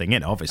there was nothing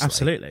in it, obviously.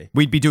 Absolutely.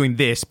 We'd be doing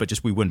this, but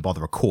just we wouldn't bother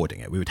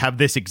recording it. We would have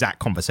this exact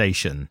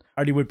conversation.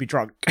 Only would be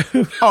drunk.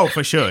 Oh,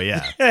 for sure,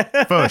 yeah.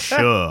 For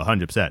sure,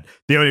 100%.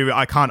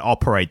 I can't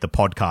operate the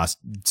podcast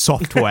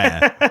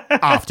software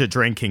after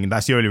drinking. And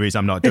that's the only reason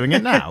I'm not doing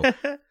it now.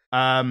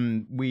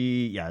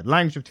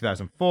 Language of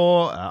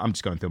 2004. I'm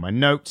just going through my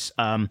notes.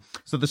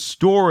 So the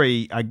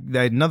story,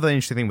 another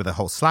interesting thing with the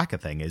whole Slacker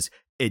thing is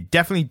it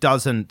definitely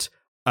doesn't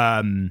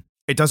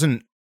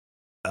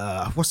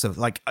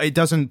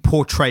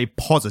portray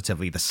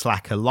positively the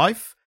Slacker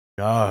life.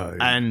 No.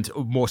 And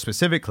more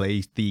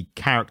specifically, the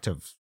character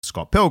of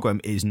Scott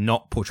Pilgrim is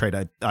not portrayed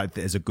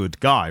as a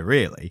good guy,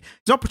 really.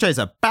 He's not portrayed as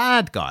a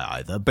bad guy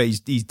either, but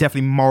he's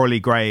definitely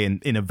morally grey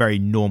in a very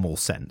normal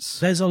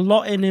sense. There's a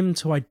lot in him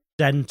to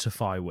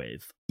identify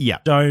with. Yeah.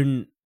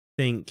 Don't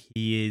think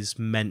he is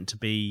meant to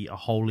be a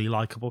wholly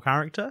likable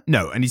character.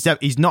 No, and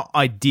he's not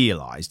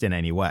idealised in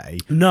any way.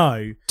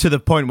 No. To the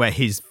point where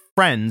his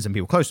friends and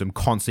people close to him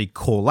constantly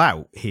call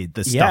out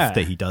the stuff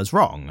that he does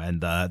wrong and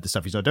the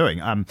stuff he's not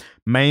doing.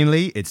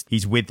 Mainly,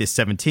 he's with this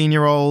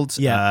 17-year-old,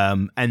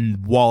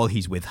 and while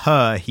he's with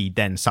her, he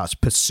then starts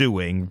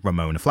pursuing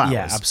Ramona Flowers.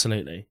 Yeah,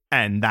 absolutely.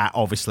 And that,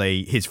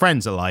 obviously, his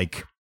friends are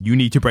like, you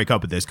need to break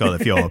up with this girl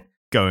if you're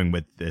going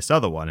with this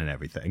other one and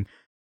everything.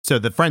 So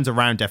the friends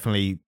around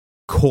definitely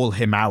call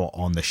him out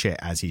on the shit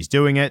as he's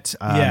doing it.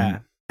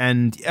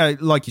 And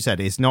like you said,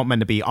 it's not meant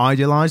to be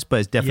idealized,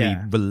 but it's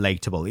definitely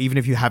relatable. Even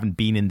if you haven't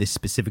been in this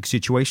specific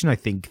situation, I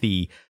think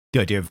the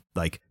idea of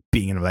like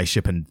being in a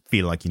relationship and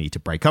feel like you need to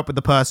break up with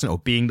the person, or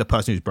being the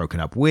person who's broken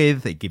up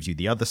with. It gives you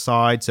the other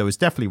side. So it's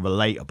definitely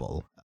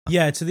relatable.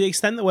 Yeah, to the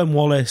extent that when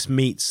Wallace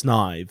meets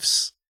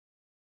Knives,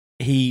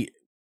 he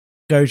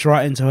goes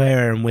right into her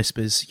ear and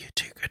whispers, "You're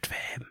too good for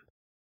him."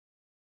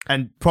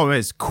 And problem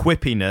is,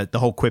 the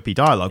whole quippy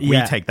dialogue,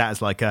 we take that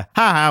as like a,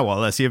 ha,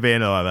 Wallace, you're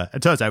being or whatever.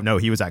 It turns out, no,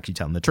 he was actually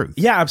telling the truth.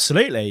 Yeah,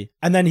 absolutely.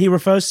 And then he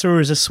refers to her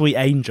as a sweet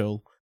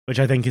angel, which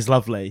I think is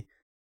lovely.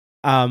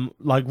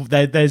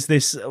 There's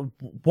this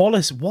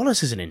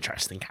Wallace is an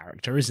interesting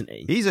character, isn't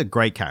he? He's a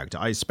great character.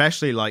 I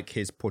especially like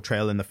his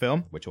portrayal in the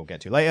film, which we'll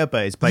get to later,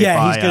 but he's played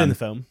by... he's good in the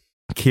film.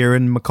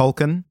 Kieran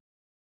McCulkin.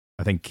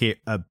 I think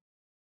Kieran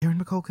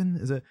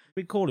McCulkin, is it?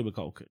 We call him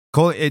McCulkin.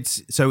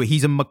 So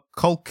he's a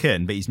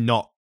McCulkin, but he's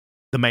not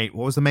the main...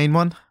 What was the main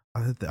one?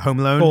 Home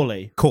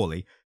Alone?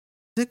 Corley.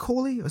 Is it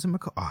Corley? Or is it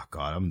McCulkin? Oh,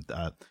 God.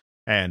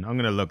 And I'm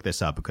going to look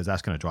this up because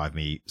that's going to drive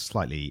me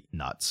slightly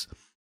nuts.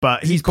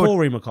 But he's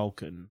Corey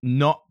McCulkin.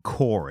 Not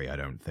Corey, I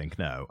don't think,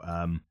 no.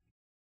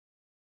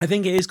 I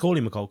think it is Corey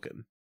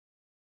McCulkin.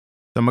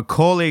 So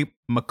Macaulay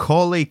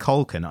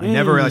Culkin. I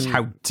never realized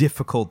how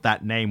difficult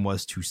that name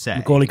was to say.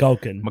 Macaulay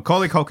Culkin.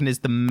 Macaulay Culkin is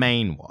the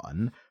main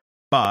one,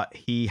 but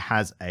he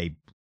has a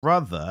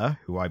brother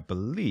who I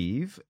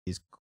believe is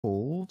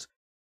called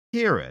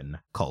Kieran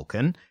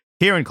Culkin.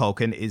 Kieran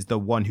Culkin is the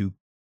one who,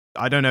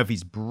 I don't know if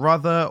he's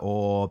brother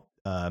or...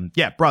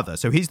 brother.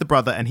 So he's the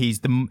brother, and he's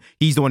the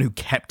one who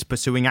kept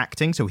pursuing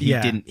acting. So he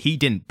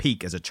didn't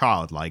peak as a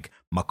child like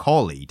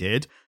Macaulay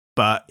did,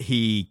 but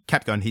he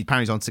kept going. He's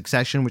apparently on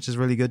Succession, which is a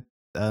really good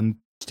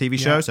TV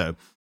show. So,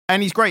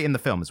 and he's great in the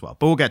film as well.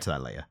 But we'll get to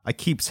that later. I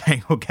keep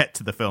saying we'll get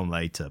to the film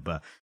later,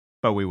 but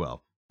we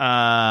will.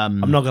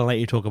 I'm not going to let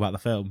you talk about the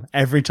film.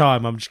 Every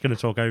time I'm just going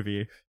to talk over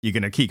you. You're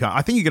going to keep going.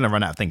 I think you're going to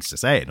run out of things to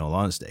say, in all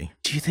honesty.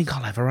 Do you think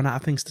I'll ever run out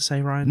of things to say,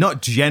 Ryan?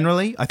 Not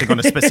generally. I think on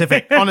a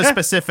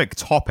specific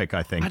topic,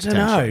 I think. I don't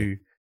know.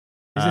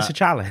 Is this a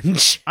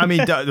challenge? I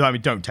mean,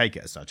 don't take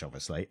it as such,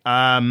 obviously.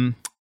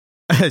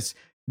 As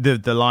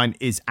the line,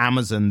 is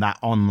Amazon that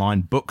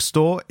online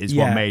bookstore, is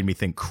what made me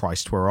think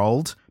Christ we're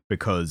old,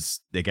 because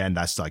again,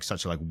 that's like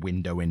such a like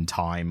window in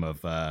time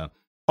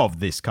of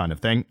this kind of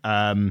thing.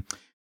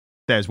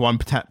 There's one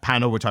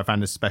panel which I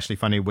found especially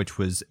funny, which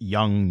was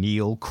young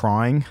Neil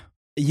crying.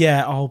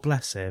 Yeah, oh,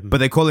 bless him. But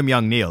they call him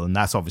young Neil, and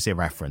that's obviously a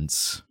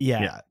reference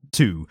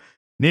to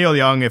Neil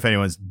Young, if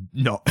anyone's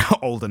not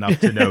old enough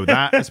to know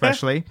that,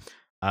 especially.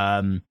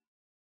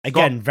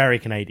 Again, very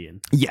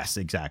Canadian. Yes,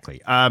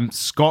 exactly.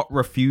 Scott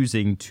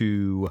refusing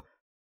to...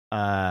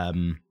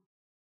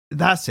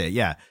 that's it,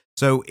 yeah.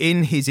 So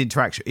in his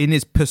interaction, in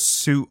his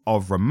pursuit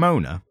of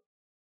Ramona,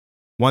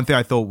 one thing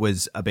I thought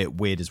was a bit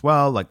weird as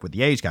well, like with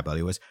the age gap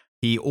earlier, was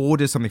he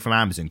orders something from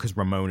Amazon because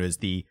Ramona is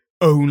the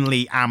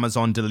only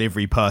Amazon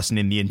delivery person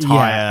in the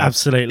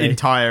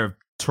entire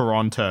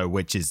Toronto,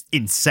 which is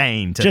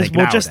insane to think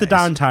nowadays. Just the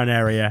downtown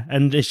area,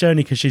 and it's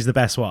only because she's the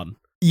best one.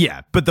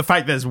 Yeah, but the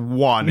fact there's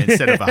one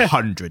instead of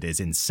 100 is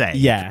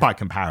insane by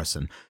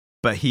comparison.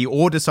 But he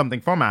orders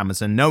something from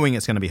Amazon, knowing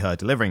it's going to be her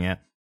delivering it,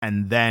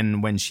 and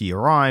then when she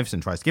arrives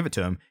and tries to give it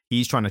to him,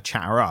 he's trying to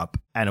chat her up,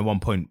 and at one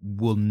point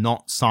will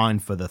not sign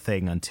for the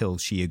thing until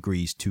she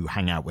agrees to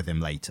hang out with him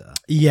later.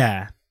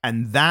 Yeah.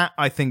 And that,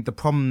 I think the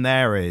problem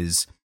there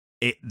is,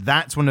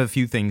 that's one of the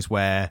few things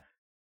where,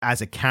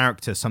 as a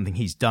character, something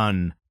he's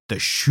done that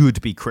should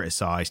be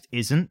criticized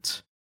is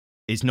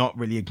not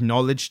really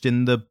acknowledged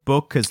in the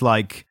book as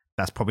like,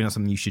 that's probably not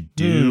something you should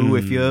do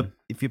if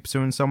you're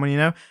pursuing someone, you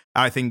know?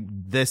 I think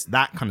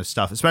that kind of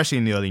stuff, especially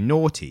in the early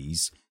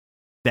noughties,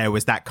 there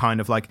was that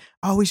kind of like,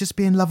 oh, he's just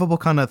being lovable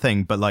kind of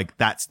thing. But like,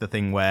 that's the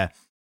thing where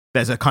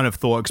there's a kind of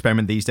thought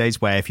experiment these days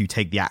where if you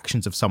take the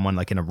actions of someone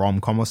like in a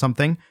rom-com or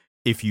something,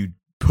 if you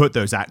put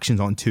those actions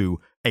onto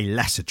a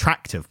less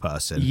attractive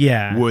person,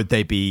 would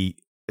they be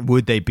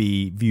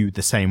viewed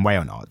the same way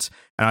or not?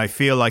 And I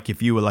feel like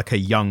if you were like a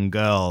young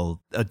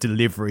girl, a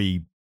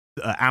delivery,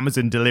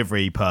 Amazon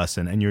delivery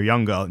person, and you're a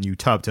young girl and you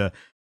turn up to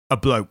a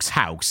bloke's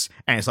house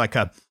and it's like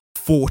a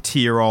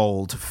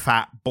 40-year-old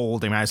fat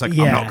balding man, it's like,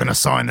 I'm not going to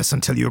sign this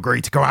until you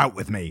agree to go out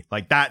with me.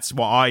 Like, that's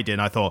what I did.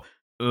 And I thought,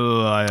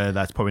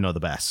 that's probably not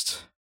the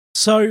best.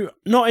 So,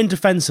 not in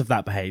defense of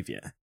that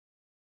behavior,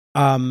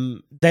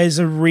 there's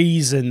a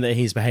reason that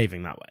he's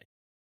behaving that way.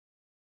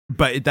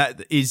 But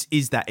that is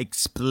that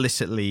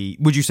explicitly,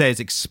 would you say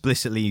it's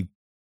explicitly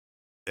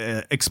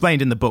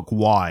explained in the book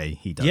why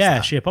he does that?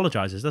 Yeah, she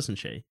apologizes, doesn't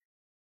she?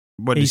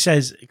 He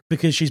says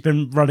because she's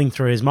been running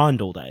through his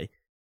mind all day.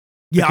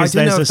 Yeah, because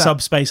there's a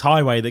subspace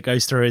highway that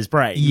goes through his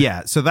brain.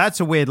 Yeah, so that's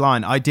a weird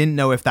line. I didn't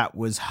know if that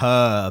was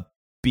her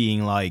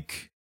being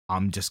like,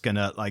 I'm just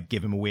gonna like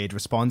give him a weird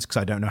response because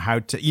I don't know how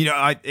to, you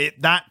know,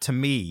 that to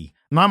me,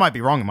 and I might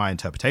be wrong in my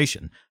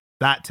interpretation,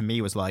 that to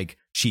me was like,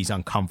 she's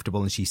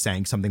uncomfortable and she's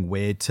saying something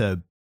weird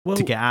to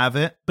get out of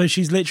it. But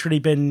she's literally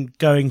been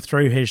going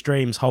through his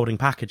dreams holding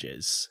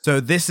packages. So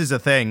this is a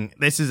thing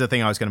I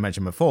was going to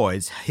mention before,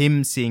 is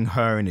him seeing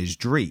her in his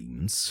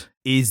dreams.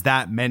 Is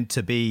that meant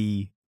to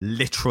be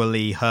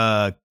literally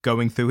her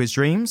going through his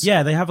dreams.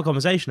 Yeah, they have a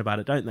conversation about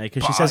it, don't they?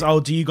 Because she says, "Oh,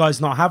 do you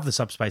guys not have the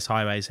subspace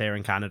highways here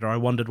in Canada? I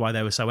wondered why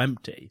they were so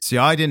empty." See,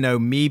 I didn't know.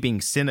 Me being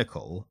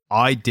cynical,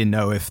 I didn't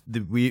know if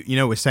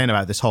we're saying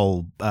about this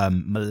whole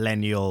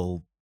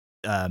millennial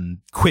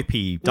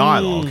quippy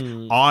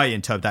dialogue. I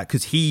interpret that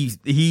because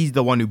he's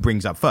the one who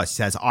brings up first. He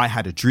says, "I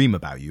had a dream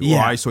about you," or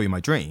 "I saw you in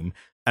my dream,"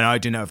 and I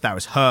didn't know if that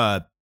was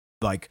her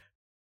like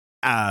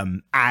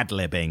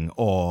ad-libbing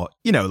or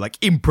like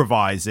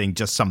improvising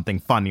just something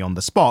funny on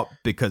the spot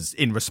because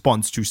in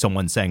response to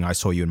someone saying I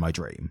saw you in my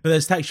dream. But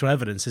there's textual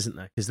evidence, isn't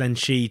there? Because then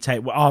she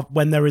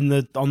when they're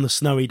on the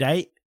snowy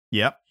date,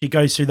 she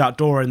goes through that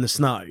door in the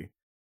snow.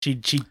 She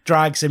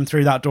drags him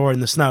through that door in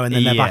the snow, and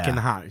then they're back in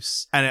the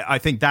house. And I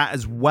think that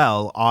as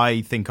well,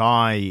 I think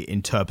I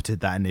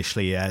interpreted that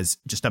initially as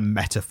just a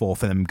metaphor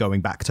for them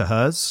going back to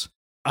hers.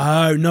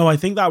 Oh no, I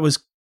think that was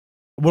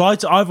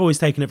I've always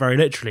taken it very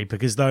literally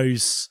because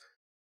those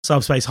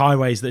subspace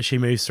highways that she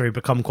moves through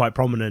become quite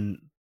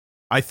prominent.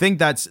 I think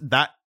that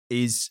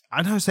is,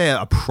 I don't say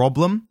a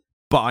problem,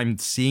 but I'm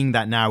seeing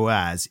that now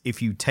as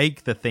if you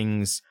take the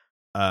things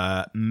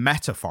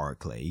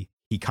metaphorically,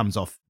 he comes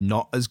off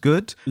not as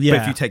good. Yeah.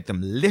 But if you take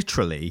them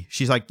literally,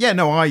 she's like, yeah,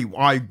 no,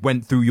 I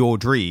went through your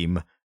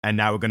dream and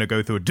now we're going to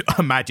go through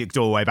a magic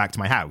doorway back to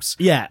my house.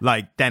 Yeah.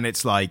 Like, then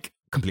it's like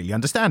completely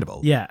understandable.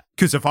 Yeah.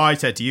 Because if I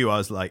said to you, I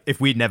was like, if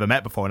we'd never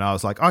met before and I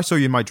was like, I saw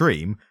you in my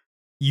dream,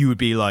 you would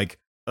be like,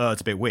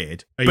 it's a bit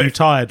weird. Are you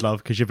tired, love?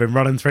 Because you've been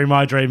running through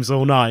my dreams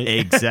all night.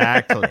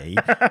 Exactly.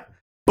 But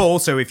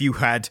also, if you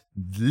had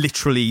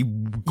literally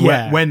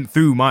went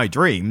through my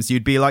dreams,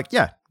 you'd be like,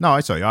 yeah, no,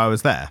 I saw you. I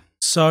was there.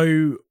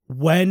 So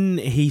when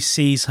he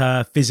sees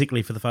her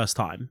physically for the first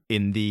time...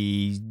 In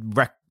the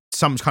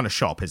some kind of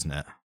shop, isn't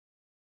it?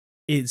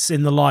 It's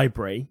in the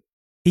library.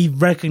 He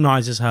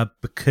recognises her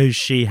because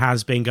she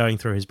has been going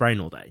through his brain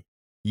all day.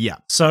 Yeah.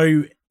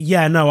 So,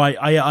 yeah, no,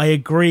 I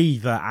agree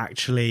that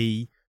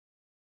actually...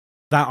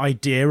 that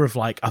idea of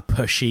like a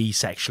pushy,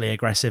 sexually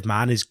aggressive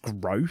man is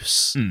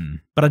gross,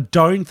 but I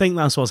don't think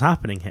that's what's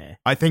happening here.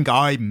 I think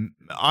I'm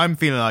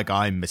feeling like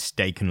I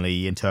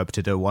mistakenly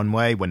interpreted it one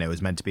way when it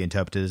was meant to be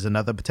interpreted as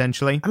another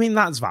potentially. I mean,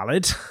 that's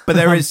valid, but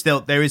there is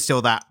still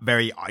that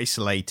very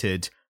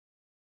isolated.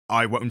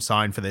 I won't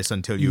sign for this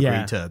until you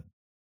agree to.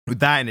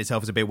 That in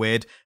itself is a bit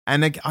weird,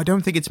 and I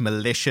don't think it's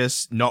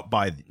malicious.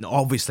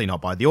 Obviously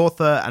not by the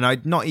author,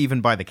 and not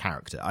even by the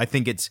character. I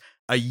think it's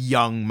a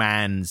young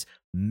man's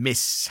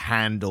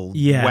mishandled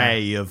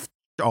way of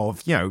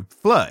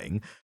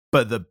flirting,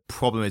 but the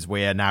problem is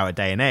we're now a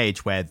day and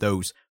age where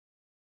those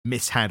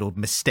mishandled,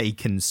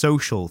 mistaken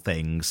social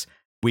things,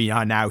 we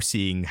are now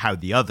seeing how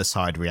the other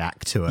side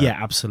react to it. Yeah,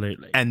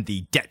 absolutely. And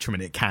the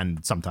detriment it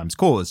can sometimes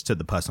cause to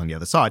the person on the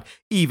other side,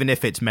 even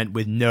if it's meant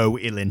with no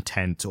ill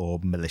intent or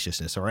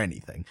maliciousness or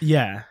anything.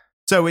 Yeah.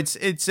 So it's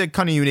a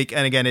kind of unique,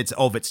 and again, it's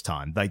of its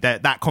time. Like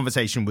that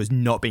conversation was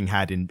not being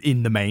had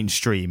in the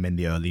mainstream in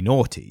the early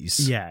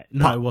noughties. Yeah,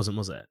 no, it wasn't,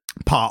 was it?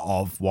 Part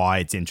of why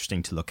it's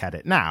interesting to look at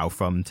it now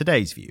from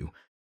today's view.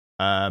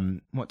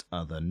 What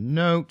other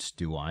notes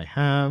do I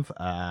have?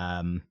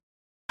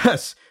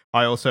 Yes,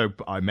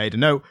 I made a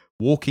note.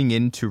 Walking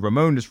into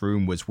Ramona's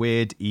room was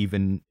weird,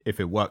 even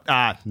if it worked.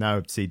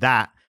 No, see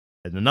that.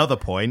 At another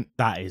point,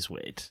 that is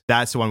weird.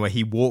 That's the one where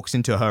he walks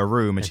into her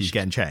room and she's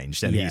getting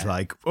changed, and he's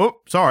like,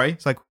 "Oh, sorry."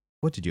 It's like,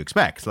 "What did you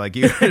expect? Like,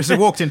 you just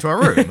walked into her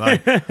room."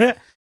 Like, I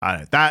don't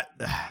know, that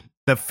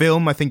the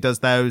film I think does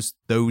those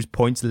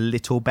points a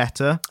little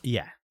better.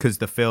 Yeah, because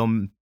the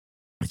film,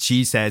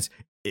 she says,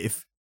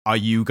 are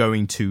you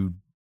going to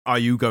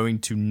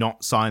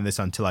not sign this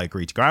until I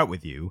agree to go out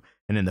with you?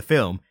 And in the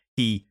film,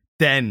 he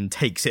then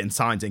takes it and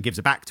signs it and gives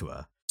it back to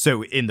her.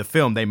 So in the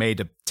film,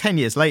 10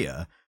 years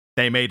later.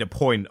 They made a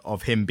point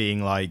of him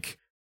being like,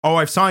 "Oh,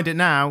 I've signed it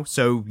now,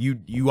 so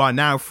you are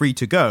now free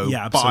to go,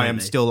 but I am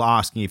still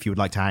asking if you would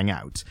like to hang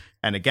out."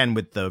 And again,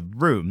 with the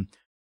room,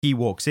 he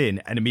walks in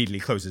and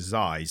immediately closes his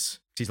eyes.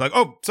 He's like,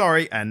 "Oh,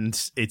 sorry,"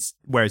 and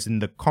whereas in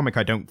the comic,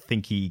 I don't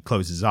think he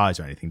closes his eyes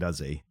or anything, does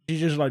he? He's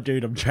just like,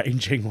 "Dude, I'm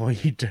changing. What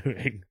are you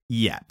doing?"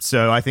 Yeah,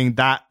 so I think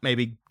that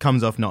maybe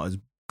comes off not as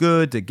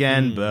good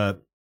again,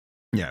 but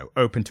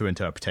open to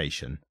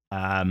interpretation.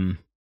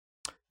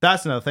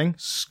 That's another thing.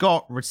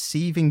 Scott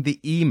receiving the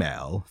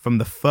email from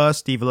the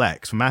first Evil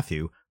X from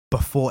Matthew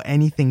before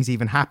anything's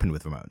even happened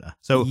with Ramona.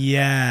 So what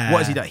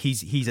has he done?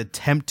 He's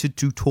attempted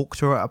to talk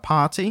to her at a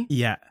party.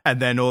 Yeah.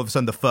 And then all of a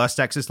sudden the first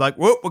X is like,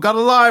 "Whoop, we got a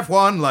live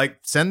one. Like,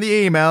 send the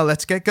email.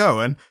 Let's get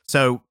going."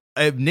 So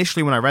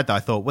initially when I read that,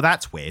 I thought, well,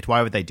 that's weird.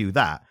 Why would they do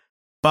that?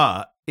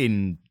 But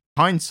in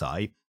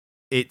hindsight,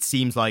 it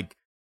seems like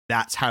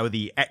that's how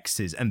the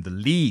X's and the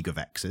League of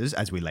X's,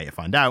 as we later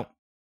find out,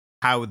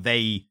 how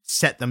they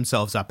set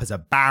themselves up as a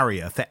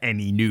barrier for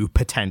any new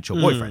potential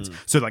boyfriends.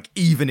 So, like,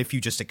 even if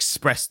you just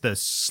express the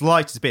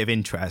slightest bit of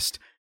interest,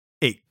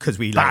 because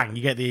we bang,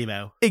 you get the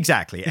email.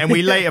 Exactly. And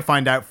we later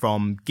find out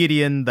from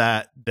Gideon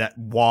that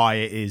why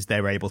it is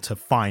they're able to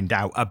find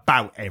out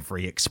about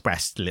every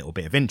expressed little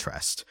bit of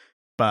interest.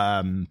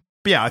 But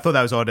yeah, I thought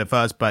that was odd at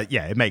first, but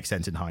yeah, it makes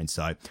sense in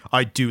hindsight.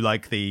 I do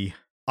like the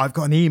I've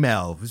got an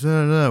email.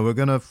 No, we're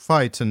going to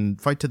fight to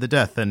the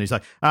death. And he's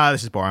like,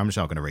 this is boring. I'm just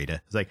not going to read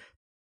it. It's like,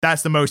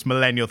 that's the most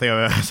millennial thing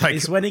I've ever. It's like,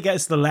 it's when he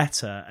gets the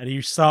letter and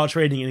he starts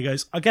reading and he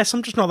goes, I guess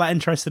I'm just not that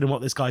interested in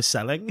what this guy's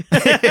selling.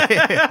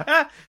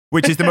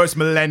 Which is the most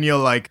millennial,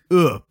 like,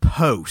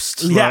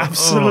 post. Yeah, like,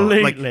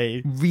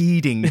 absolutely. Like,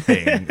 reading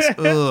things.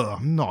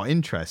 I'm not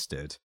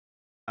interested.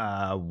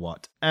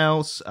 What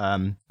else?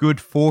 Good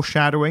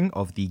foreshadowing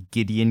of the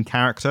Gideon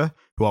character,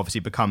 who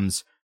obviously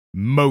becomes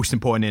most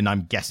important in,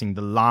 I'm guessing,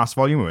 the last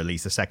volume, or at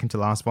least the second to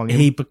last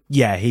volume.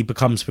 He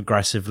becomes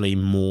progressively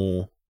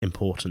more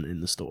important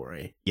in the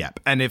story. Yep.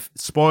 And if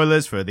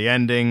spoilers for the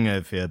ending,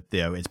 if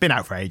it's been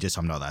out for ages,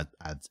 so I'm not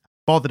that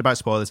bothered about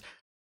spoilers.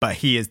 But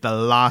he is the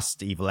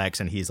last Evil X,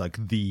 and he's like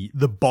the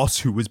boss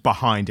who was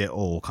behind it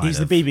all. He's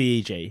the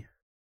BBEG,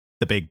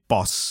 the big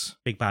boss,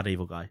 big bad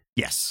evil guy.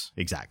 Yes,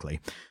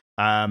 exactly.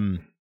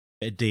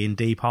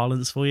 D&D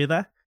parlance for you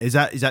there. Is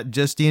that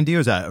just D&D, or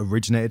is that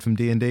originated from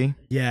D&D?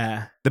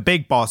 Yeah. The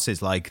big boss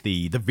is like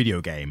the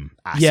video game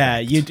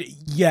aspect.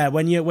 Yeah.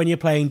 When you're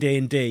playing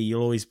D&D,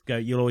 you'll always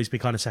be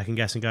kind of second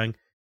guessing, going, is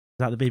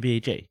that the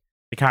BBEG?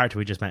 The character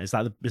we just met, is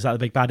that the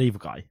big bad evil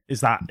guy?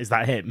 Is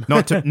that him?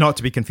 Not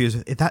to be confused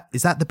with,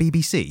 is that the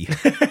BBC?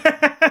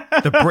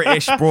 The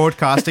British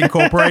Broadcasting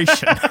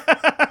Corporation.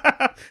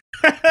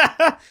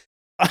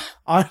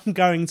 I'm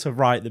going to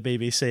write the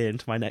BBC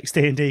into my next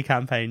D&D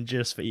campaign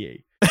just for you.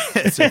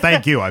 So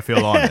thank you, I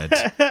feel honoured.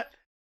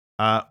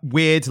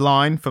 Weird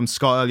line from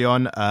Scott early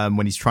on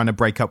when he's trying to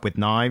break up with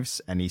Knives,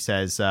 and he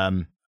says,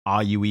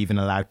 are you even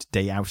allowed to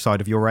date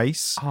outside of your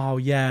race? Oh,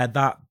 yeah.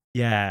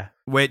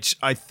 Which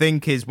I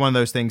think is one of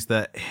those things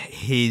that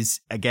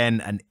he's,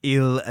 again, an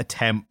ill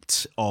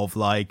attempt of,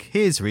 like,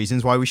 here's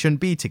reasons why we shouldn't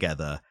be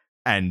together.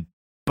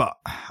 But,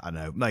 I don't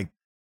know, like,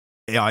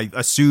 I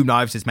assume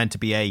Knives is meant to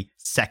be a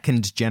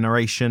second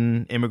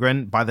generation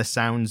immigrant by the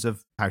sounds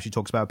of how she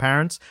talks about her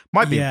parents.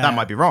 That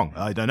might be wrong.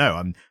 I don't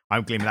know.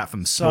 I'm gleaning that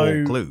from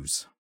small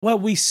clues. Well,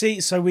 we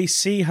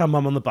see her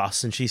mum on the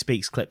bus and she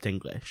speaks clipped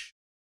English.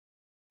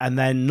 And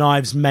then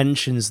Knives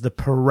mentions the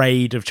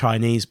parade of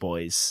Chinese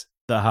boys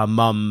that her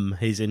mum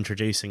is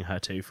introducing her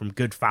to from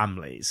good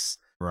families.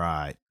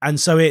 Right. And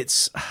so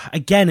it's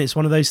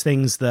one of those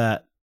things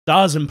that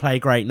doesn't play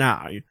great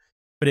now,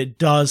 but it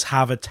does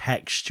have a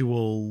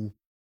textual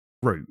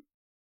root.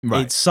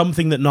 Right. It's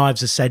something that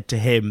Knives has said to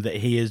him that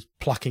he is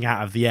plucking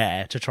out of the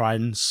air to try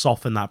and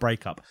soften that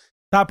breakup.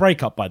 That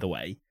breakup, by the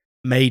way,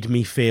 made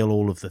me feel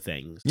all of the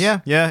things. Yeah.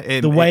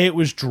 The way it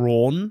was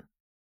drawn,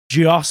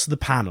 just the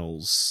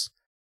panels,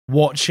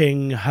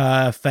 watching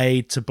her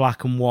fade to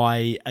black and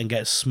white and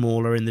get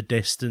smaller in the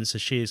distance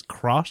as she is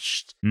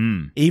crushed.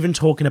 Even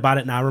talking about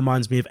it now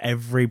reminds me of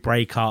every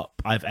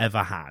breakup I've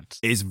ever had.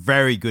 It's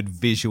very good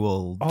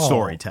visual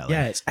storytelling.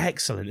 Yeah, it's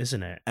excellent,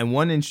 isn't it? And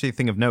one interesting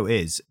thing of note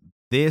is,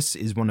 this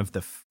is one of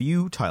the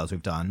few titles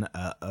we've done,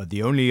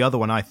 the only other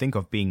one I think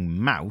of being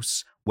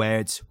Mouse, where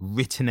it's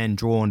written and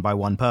drawn by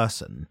one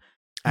person.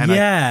 And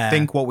I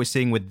think what we're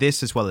seeing with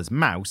this as well as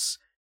Mouse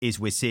is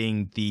we're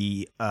seeing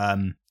the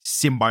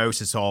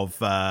symbiosis of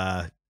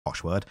the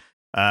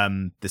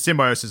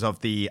symbiosis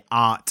of the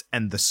art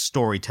and the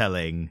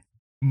storytelling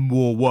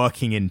more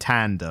working in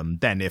tandem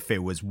than if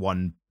it was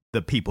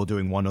the people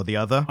doing one or the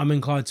other. I'm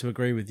inclined to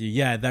agree with you.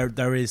 Yeah,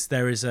 there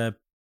is a.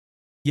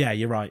 Yeah,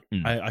 you're right.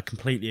 I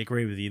completely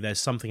agree with you.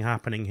 There's something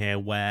happening here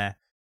where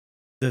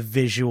the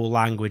visual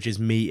language is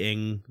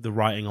meeting the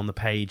writing on the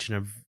page in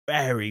a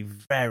very,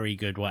 very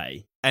good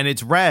way. And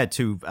it's rare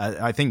to,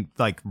 I think,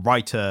 like,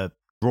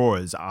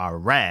 writer-drawers are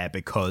rare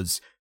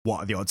because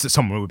what are the odds that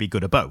someone would be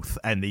good at both?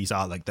 And these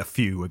are, like, the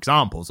few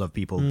examples of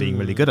people being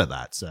really good at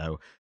that.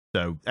 So,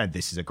 and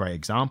this is a great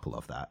example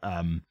of that.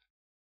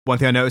 One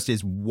thing I noticed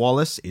is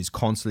Wallace is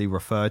constantly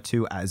referred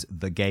to as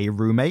the gay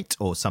roommate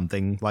or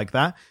something like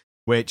that,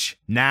 which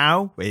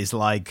now is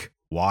like,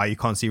 why are you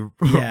constantly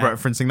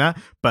referencing that?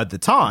 But at the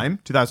time,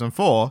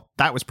 2004,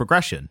 that was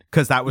progression,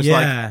 because that was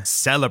like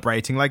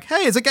celebrating, like,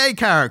 hey, it's a gay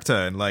character,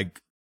 and like,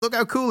 look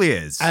how cool he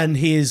is. And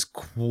he is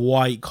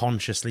quite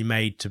consciously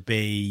made to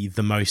be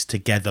the most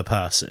together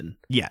person.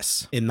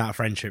 Yes. In that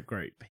friendship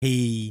group.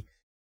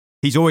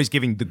 He's always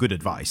giving the good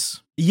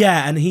advice.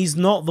 Yeah, and he's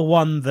not the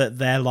one that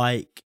they're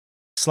like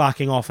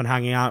slacking off and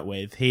hanging out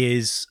with. He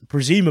is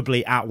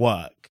presumably at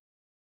work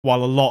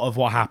while a lot of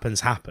what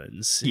happens.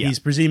 Yeah. He's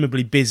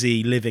presumably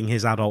busy living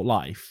his adult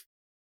life.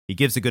 He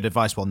gives the good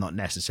advice while not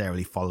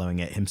necessarily following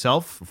it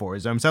himself for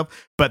his own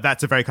self. But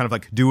that's a very kind of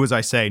like, do as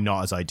I say,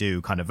 not as I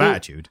do kind of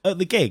attitude. At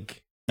the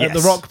gig. Yes.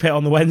 At the Rock Pit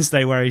on the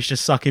Wednesday where he's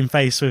just sucking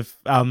face with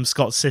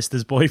Scott's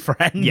sister's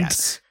boyfriend.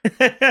 Yes.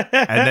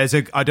 And there's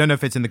I don't know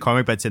if it's in the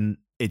comic, but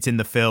it's in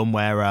the film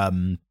where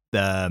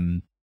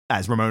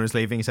as Ramona's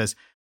leaving, he says,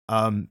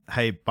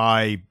 hey,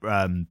 bye,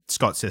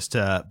 Scott's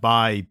sister,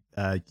 bye,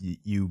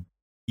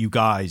 you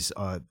guys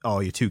are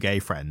your two gay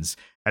friends.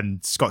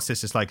 And Scott's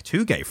sister's like,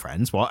 two gay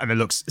friends? What? And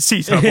then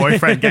sees her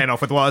boyfriend getting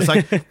off with Wallace,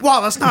 like,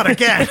 Wallace, not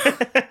again.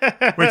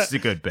 Which is a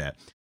good bit.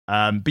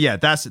 But yeah,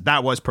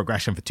 that was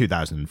progression for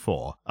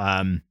 2004.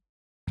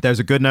 There's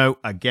a good note,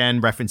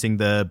 again, referencing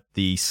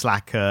the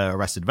Slacker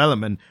Arrested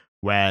Development,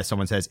 where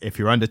someone says, if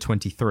you're under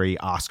 23,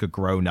 ask a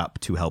grown-up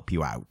to help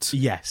you out.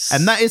 Yes.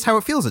 And that is how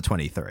it feels at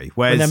 23.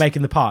 When they're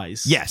making the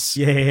pies. Yes.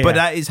 Yeah. But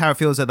that is how it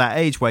feels at that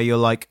age, where you're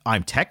like,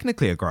 I'm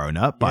technically a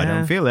grown-up, but I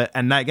don't feel it.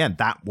 And that, again,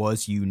 that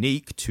was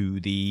unique to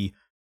the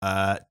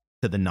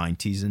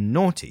 90s and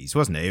noughties,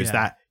 wasn't it? It was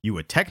that you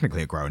were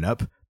technically a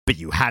grown-up, but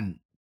you hadn't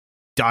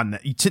done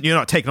that. You're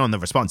not taking on the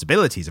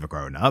responsibilities of a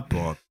grown-up,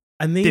 or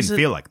and didn't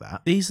feel like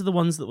that. These are the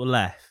ones that were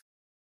left,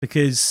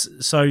 because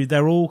so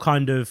they're all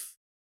kind of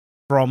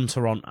from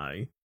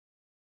Toronto.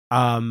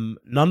 None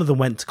of them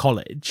went to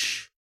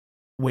college,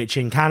 which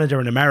in Canada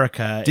and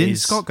America Didn't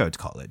Scott go to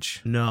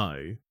college?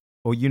 No.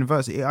 Or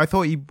university? I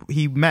thought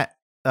he met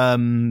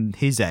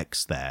his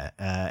ex there,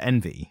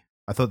 Envy.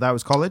 I thought that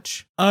was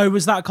college. Oh,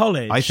 was that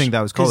college? I think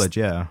that was college,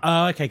 yeah.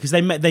 Oh, okay, because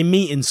they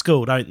meet in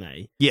school, don't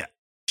they? Yeah.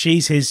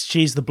 She's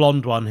the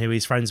blonde one who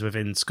he's friends with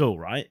in school,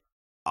 right?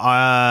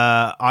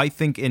 I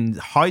think in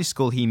high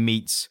school he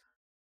meets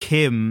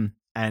Kim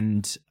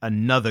and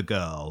another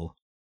girl,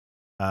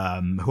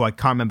 who I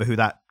can't remember who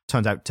that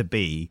turns out to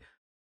be.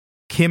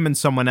 Kim and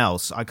someone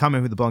else. I can't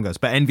remember who the blonde girl is,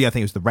 but Envy, I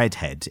think, was the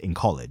redhead in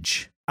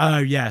college. Oh,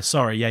 yeah,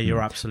 sorry. Yeah,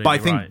 you're absolutely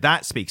right. But I think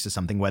that speaks to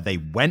something where they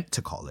went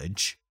to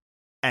college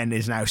and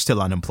is now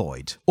still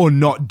unemployed or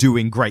not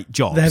doing great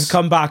jobs. They've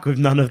come back with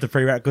none of the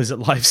prerequisite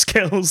life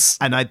skills.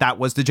 And that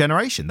was the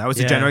generation. That was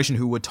the generation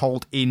who were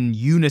told in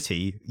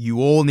Unity, you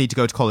all need to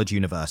go to college,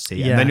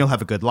 university, and then you'll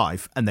have a good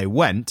life. And they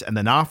went, and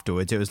then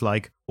afterwards it was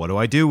like, what do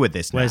I do with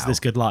this now? Where's this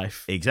good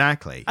life?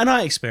 Exactly. And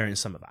I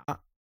experienced some of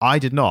that. I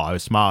did not. I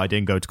was smart. I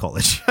didn't go to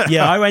college.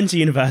 Yeah, I went to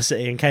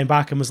university and came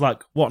back and was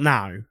like, what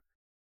now?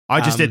 I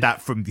just did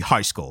that from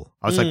high school.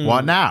 I was like,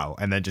 what now?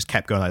 And then just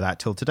kept going like that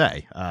till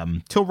today,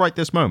 till right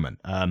this moment.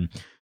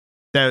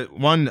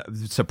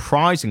 One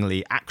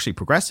surprisingly actually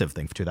progressive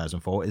thing for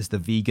 2004 is the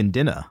vegan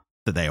dinner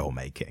that they're all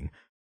making.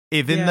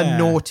 If in the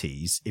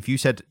noughties, if you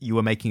said you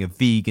were making a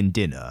vegan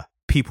dinner,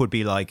 people would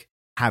be like,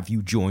 have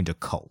you joined a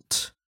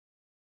cult?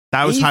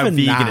 That was how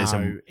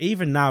veganism...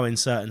 Even now in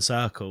certain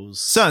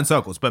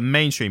circles, but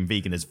mainstream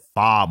vegan is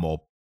far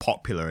more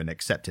popular and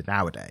accepted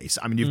nowadays.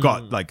 I mean, you've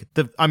got like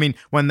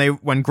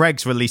when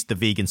Greg's released the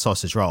vegan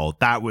sausage roll,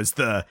 that was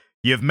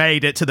you've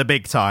made it to the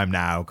big time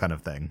now kind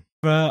of thing.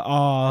 For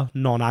our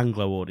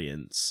non-Anglo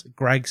audience,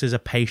 Greg's is a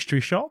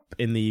pastry shop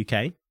in the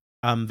UK.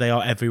 They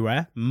are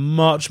everywhere,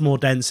 much more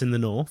dense in the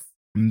north.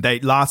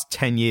 Last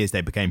 10 years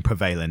they became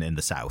prevalent in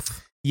the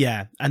south.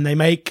 Yeah, and they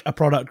make a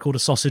product called a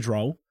sausage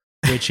roll,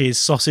 which is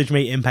sausage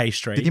meat in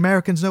pastry. Did the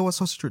Americans know what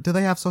sausage... Do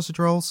they have sausage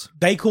rolls?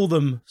 They call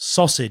them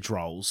sausage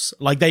rolls.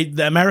 Like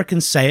the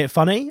Americans say it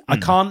funny. I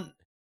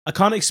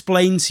can't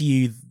explain to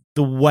you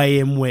the way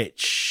in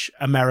which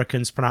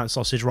Americans pronounce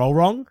sausage roll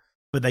wrong,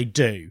 but they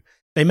do.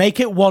 They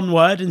make it one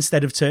word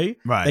instead of two.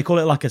 Right. They call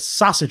it like a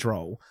sausage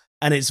roll,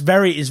 and it's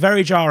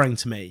very jarring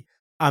to me.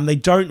 They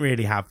don't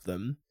really have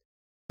them,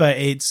 but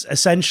it's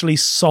essentially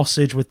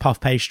sausage with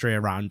puff pastry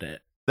around it.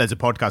 There's a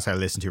podcast I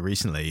listened to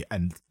recently,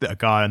 and a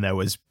guy on there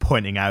was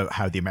pointing out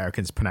how the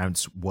Americans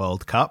pronounce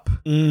World Cup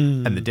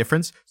and the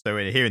difference. So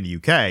here in the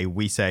UK,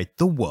 we say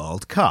the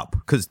World Cup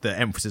because the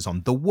emphasis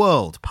on the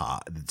world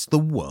part. It's the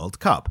World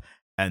Cup.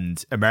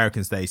 And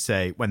Americans, they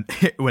say,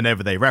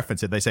 whenever they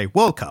reference it, they say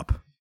World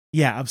Cup.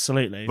 Yeah,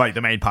 absolutely. Like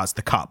the main part's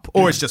the cup,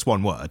 or it's just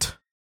one word.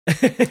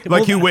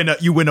 Like you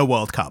win a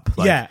World Cup.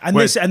 Like, yeah, and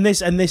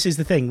this is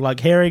the thing. Like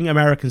hearing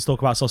Americans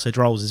talk about sausage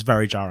rolls is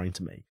very jarring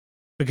to me.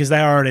 Because they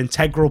are an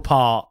integral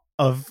part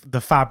of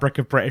the fabric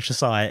of British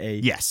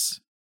society.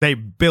 Yes. They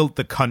built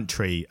the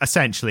country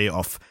essentially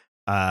off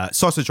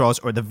sausage rolls,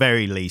 or at the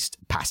very least,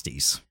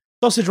 pasties.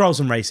 Sausage rolls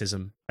and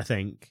racism, I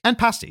think. And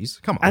pasties,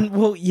 come on. And,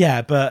 well,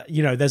 yeah, but,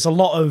 there's a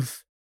lot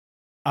of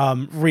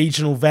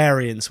regional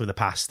variance with a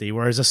pasty,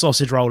 whereas a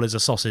sausage roll is a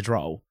sausage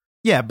roll.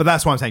 Yeah, but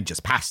that's why I'm saying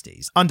just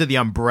pasties. Under the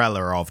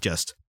umbrella of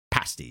just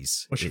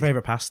pasties. What's your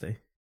favourite pasty?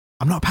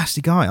 I'm not a pasty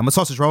guy. I'm a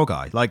sausage roll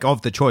guy. Like,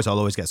 of the choice, I'll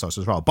always get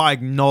sausage roll. But I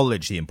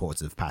acknowledge the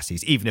importance of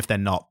pasties, even if they're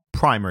not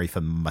primary for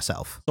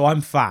myself. So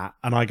I'm fat,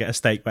 and I get a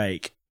steak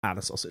bake and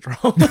a sausage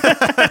roll.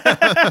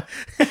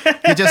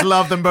 You just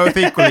love them both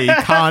equally. You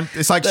can't.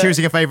 It's like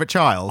choosing a favourite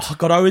child. Oh,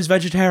 God, I was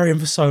vegetarian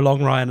for so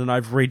long, Ryan, and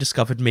I've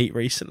rediscovered meat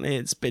recently.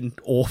 It's been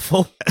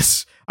awful.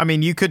 Yes. I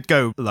mean, you could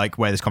go, like,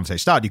 where this conversation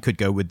started, you could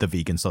go with the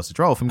vegan sausage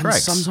roll from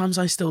Greg's. Sometimes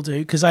I still do,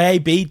 because I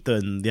AB'd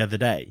them the other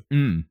day.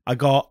 I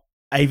got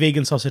a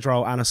vegan sausage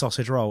roll and a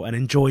sausage roll and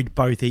enjoyed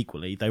both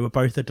equally. They were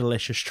both a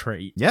delicious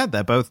treat. Yeah,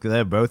 they're both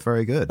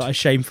very good. That I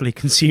shamefully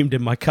consumed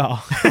in my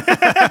car.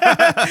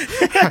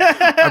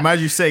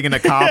 Imagine you sitting in a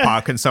car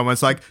park and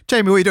someone's like,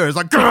 Jamie, what are you doing? It's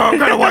like,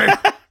 get away.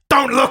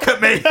 Don't look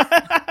at me.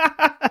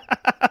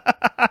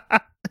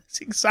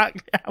 That's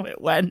exactly how it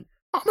went.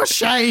 I'm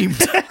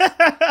ashamed.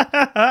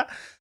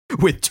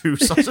 With two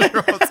sausage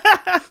rolls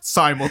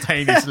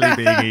simultaneously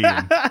being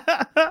eaten.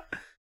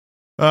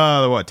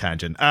 Oh, what a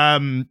tangent.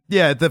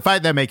 Yeah, the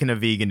fact they're making a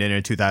vegan dinner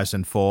in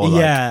 2004.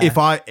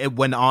 Like,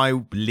 when I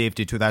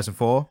lived in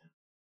 2004,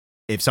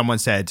 if someone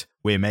said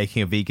we're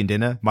making a vegan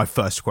dinner, my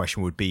first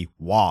question would be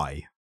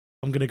why?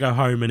 I'm going to go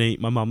home and eat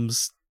my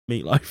mum's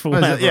meatloaf or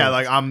whatever. Yeah,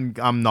 like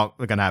I'm not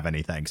gonna have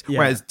any thanks. Yeah.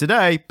 Whereas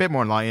today, bit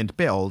more enlightened,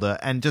 bit older,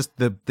 and just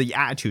the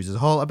attitudes as a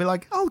whole, I'd be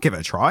like, I'll give it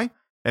a try.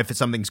 If it's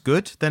something's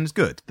good, then it's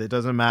good. It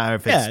doesn't matter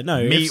if it's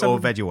meat or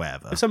veg or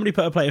whatever. If somebody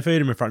put a plate of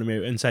food in front of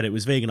me and said it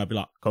was vegan, I'd be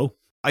like, cool.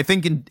 I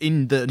think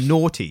in the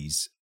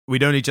noughties,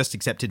 we'd only just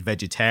accepted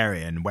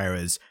vegetarian,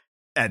 whereas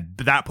at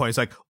that point, it's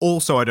like,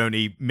 also I don't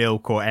eat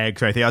milk or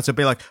eggs or anything else. I'd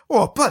be like,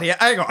 oh, buddy,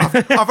 hang on.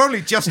 I've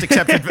only just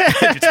accepted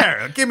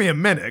vegetarian. Give me a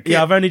minute.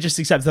 Yeah, I've only just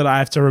accepted that I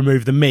have to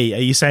remove the meat.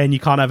 Are you saying you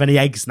can't have any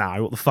eggs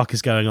now? What the fuck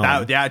is going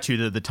on? The attitude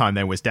at the time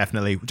then was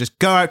definitely just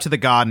go out to the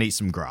garden, eat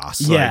some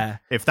grass. Yeah.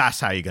 If that's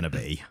how you're going to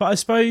be. But I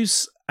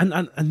suppose,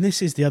 and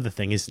this is the other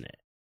thing, isn't it?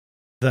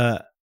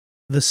 The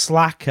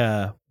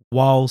slacker,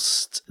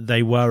 whilst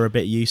they were a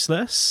bit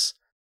useless,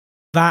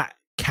 that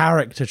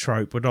character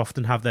trope would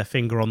often have their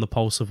finger on the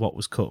pulse of what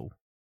was cool.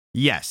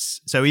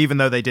 Yes. So even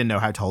though they didn't know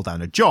how to hold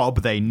down a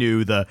job, they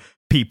knew that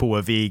people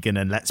were vegan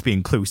and let's be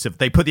inclusive.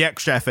 They put the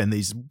extra effort in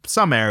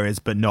some areas,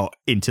 but not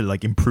into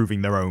like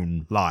improving their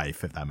own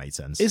life, if that made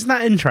sense. Isn't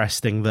that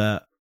interesting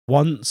that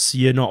once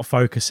you're not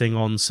focusing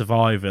on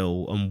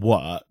survival and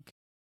work,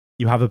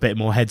 you have a bit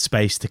more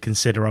headspace to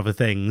consider other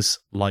things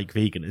like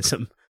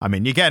veganism? I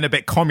mean, you're getting a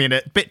bit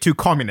too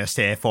communist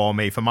here for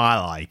my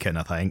liking,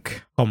 I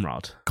think.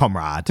 Comrade.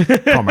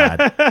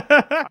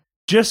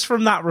 Just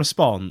from that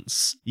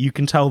response, you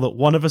can tell that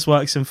one of us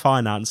works in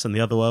finance and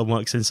the other one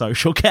works in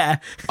social care.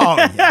 Oh,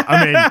 yeah.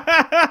 I mean,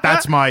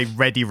 that's my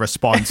ready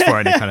response for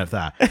any kind of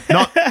that.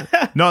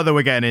 Not that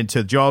we're getting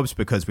into jobs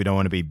because we don't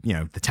want to be,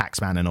 the tax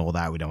man and all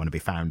that. We don't want to be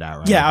found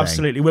out. Yeah,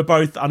 absolutely. We're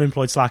both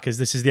unemployed slackers.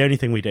 This is the only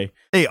thing we do.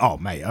 Oh,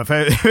 mate, if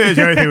it was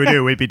the only thing we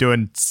do, we'd be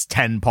doing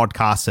 10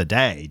 podcasts a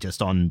day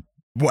just on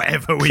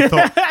whatever we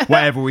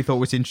thought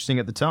was interesting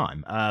at the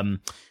time.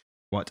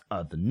 What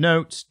other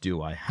notes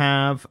do I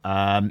have?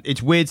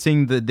 It's weird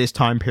seeing that this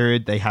time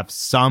period they have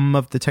some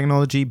of the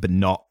technology, but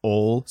not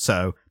all.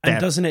 So,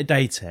 and doesn't it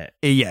date it?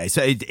 Yeah,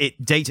 so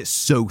it dates it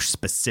so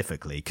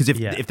specifically because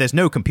if there's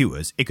no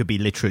computers, it could be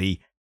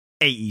literally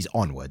 80s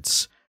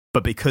onwards.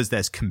 But because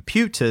there's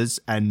computers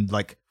and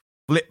like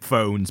flip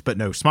phones, but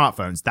no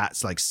smartphones,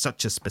 that's like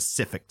such a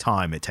specific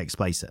time it takes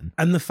place in.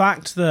 And the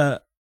fact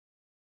that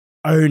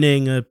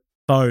owning a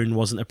phone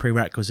wasn't a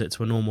prerequisite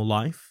to a normal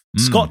life.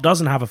 Scott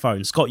doesn't have a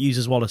phone. Scott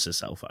uses Wallace's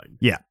cell phone.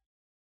 Yeah.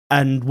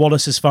 And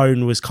Wallace's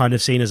phone was kind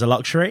of seen as a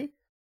luxury.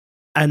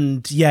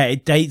 And yeah,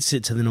 it dates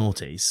it to the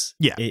noughties.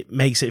 Yeah. It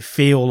makes it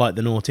feel like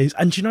the noughties.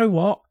 And do you know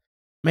what?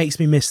 Makes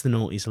me miss the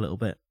noughties a little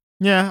bit.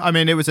 Yeah, I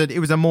mean, it was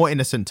a more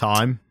innocent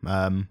time.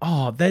 I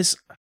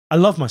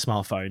love my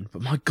smartphone,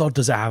 but my God,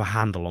 does it have a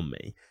handle on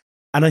me?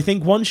 And I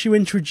think once you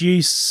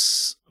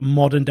introduce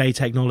modern day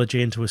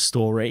technology into a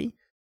story,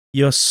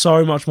 you're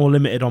so much more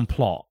limited on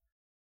plot.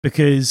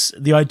 Because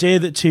the idea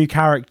that two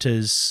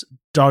characters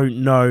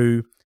don't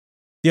know...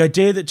 The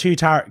idea that two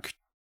characters...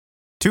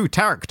 We're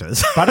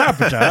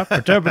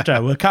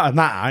cutting that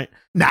out.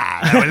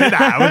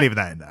 Nah, we'll leave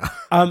that in there.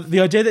 The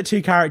idea that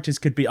two characters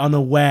could be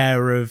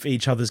unaware of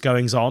each other's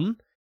goings-on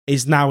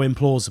is now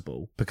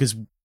implausible. Because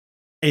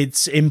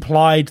it's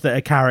implied that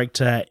a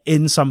character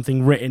in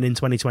something written in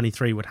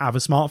 2023 would have a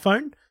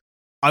smartphone.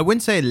 I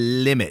wouldn't say it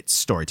limits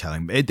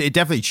storytelling. It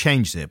definitely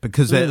changes it.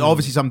 Because there are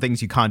obviously some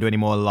things you can't do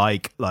anymore,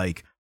 like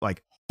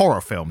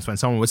horror films. When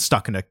someone was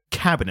stuck in a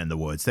cabin in the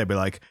woods, they'd be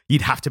like,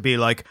 you'd have to be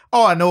like,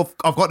 oh, I know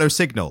I've got no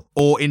signal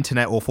or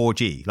internet or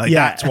 4G.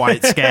 That's why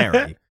it's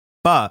scary.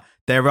 But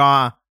there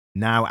are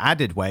now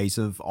added ways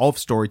of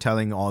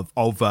storytelling of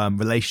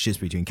relationships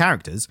between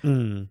characters,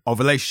 of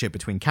relationship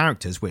between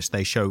characters, which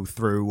they show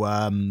through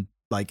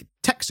like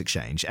text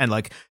exchange. And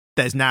like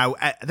there's now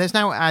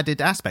added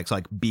aspects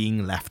like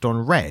being left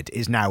on red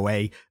is now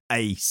a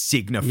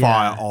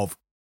signifier of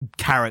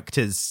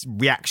characters'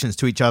 reactions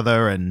to each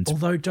other. And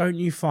although, don't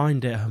you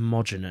find it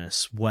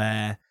homogenous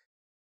where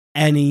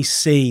any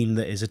scene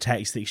that is a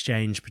text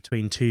exchange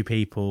between two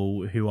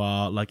people who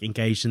are like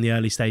engaged in the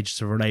early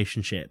stages of a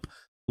relationship,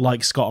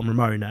 like Scott and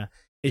Ramona,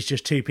 is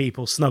just two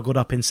people snuggled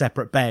up in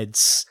separate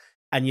beds,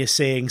 and you're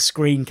seeing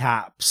screen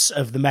caps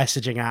of the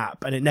messaging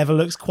app, and it never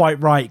looks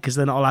quite right because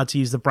they're not allowed to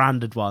use the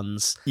branded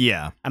ones.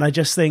 Yeah. And I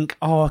just think,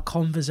 a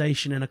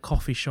conversation in a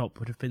coffee shop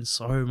would have been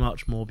so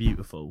much more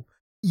beautiful.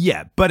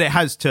 Yeah, but it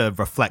has to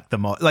reflect the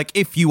like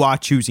if you are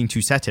choosing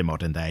to set in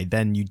modern day,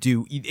 then you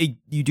do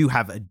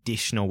have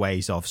additional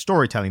ways of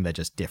storytelling. They're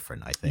just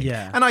different, I think.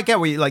 Yeah. And I get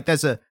what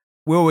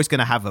we're always going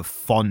to have a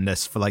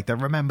fondness for like the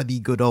remember the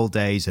good old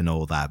days and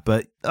all that,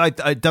 but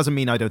it doesn't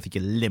mean I don't think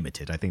you're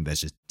limited. I think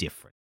there's just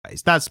different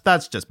ways.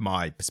 That's just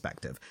my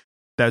perspective.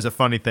 There's a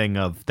funny thing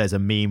there's a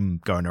meme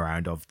going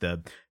around of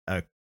the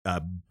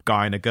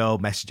guy and a girl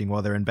messaging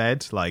while they're in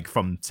bed, like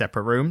from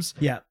separate rooms.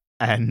 Yeah.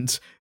 And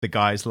the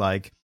guy's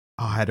like,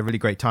 oh, I had a really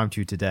great time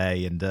to you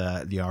today, and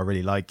I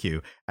really like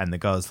you. And the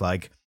girl's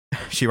like,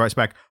 she writes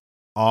back,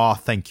 oh,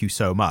 thank you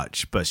so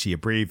much, but she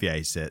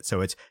abbreviates it, so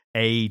it's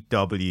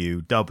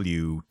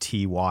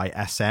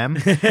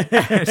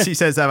AWWTYSM. She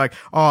says that like,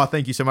 oh,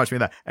 thank you so much for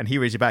that, and he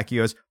reads it back. He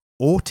goes,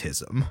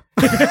 autism.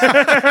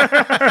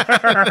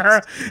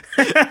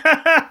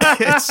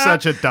 It's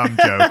such a dumb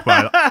joke,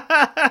 but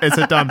it's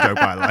a dumb joke,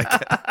 but I like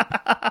it.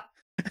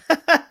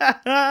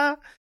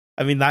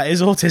 I mean, that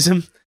is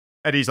autism.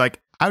 And he's like,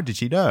 how did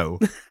she know?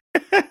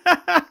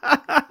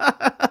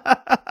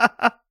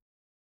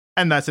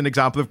 And that's an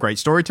example of great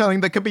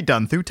storytelling that can be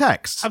done through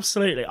text.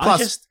 Absolutely.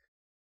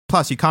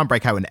 Plus, you can't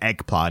break out an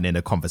eggplant in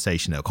a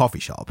conversation at a coffee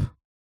shop.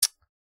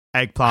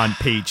 Eggplant,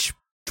 peach,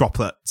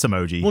 droplets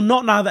emoji. Well,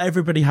 not now that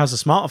everybody has a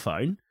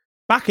smartphone.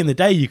 Back in the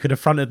day, you could have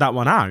fronted that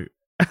one out.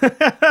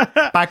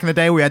 Back in the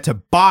day, we had to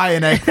buy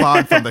an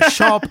eggplant from the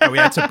shop, and we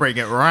had to bring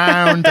it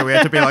round, and we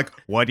had to be like,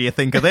 what do you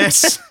think of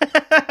this?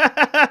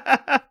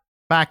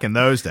 Back in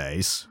those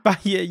days.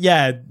 But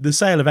yeah, the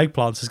sale of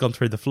eggplants has gone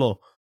through the floor.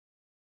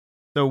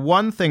 The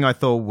one thing I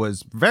thought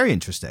was very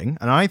interesting,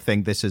 and I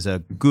think this is a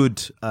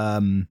good,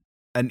 an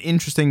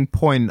interesting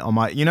point on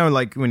my,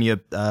 like when you're,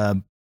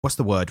 what's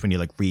the word when you're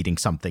like reading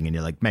something and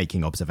you're like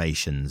making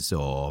observations,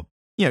 or,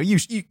 you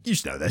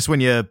should know this,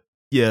 when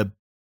you're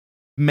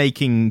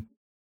making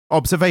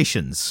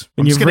observations.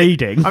 When you're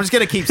reading. I'm just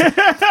going to keep saying,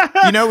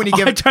 when you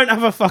give... I don't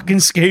have a fucking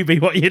Scooby,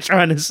 what you're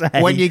trying to say.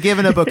 When you're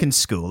given a book in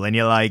school and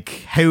you're like,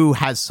 who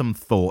has some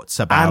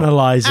thoughts about...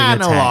 Analysing a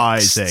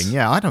text.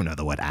 Yeah, I don't know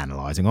the word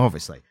analysing,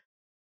 obviously.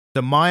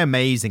 So my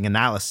amazing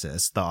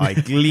analysis that I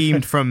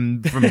gleaned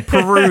from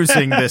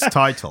perusing this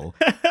title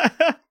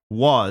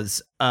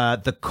was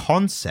the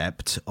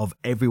concept of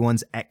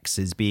everyone's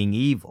exes being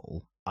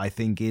evil, I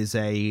think is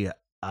a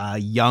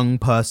young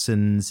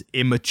person's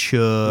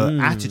immature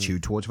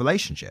attitude towards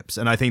relationships.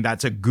 And I think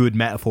that's a good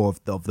metaphor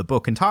of the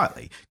book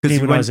entirely.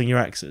 Demonizing your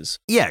exes.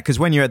 Yeah, because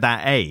when you're at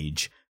that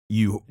age,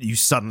 you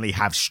suddenly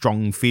have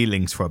strong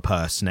feelings for a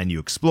person and you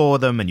explore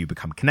them and you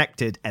become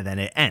connected, and then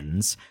it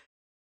ends.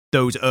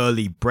 Those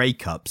early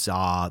breakups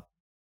are,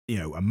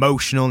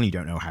 emotional, and you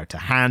don't know how to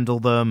handle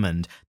them,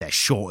 and they're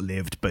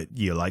short-lived, but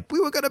you're like,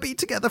 we were going to be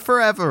together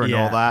forever and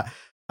all that.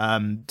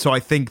 So I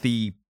think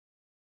the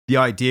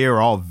idea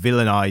of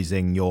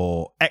villainizing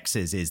your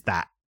exes is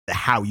that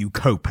how you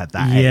cope at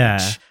that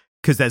age.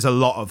 Because there's a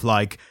lot of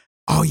like,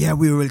 oh yeah,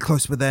 we were really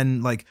close, but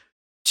then like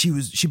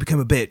she became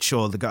a bitch,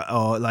 or the guy,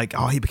 or like,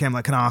 oh, he became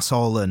like an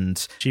asshole,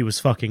 and she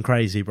was fucking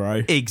crazy,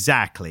 bro.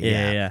 Exactly.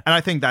 Yeah. And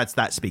I think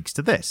that speaks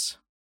to this.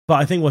 But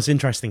I think what's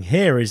interesting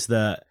here is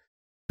that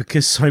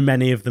because so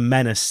many of the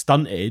men are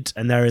stunted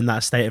and they're in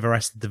that state of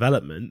arrested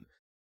development,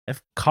 they're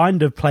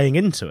kind of playing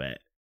into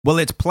it. Well,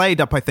 it's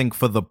played up, I think,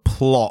 for the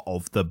plot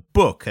of the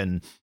book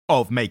and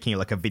of making it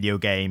like a video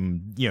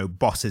game,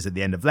 bosses at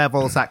the end of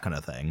levels, that kind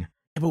of thing.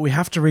 Yeah, but we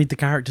have to read the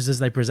characters as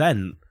they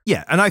present.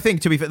 Yeah, and I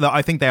think, to be fair,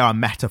 I think they are a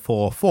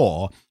metaphor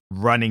for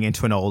running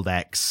into an old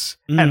ex.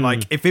 And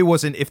like, if there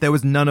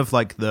was none of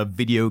like the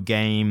video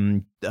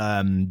game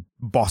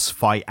boss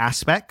fight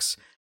aspects,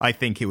 I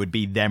think it would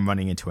be them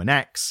running into an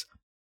ex.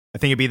 I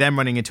think it'd be them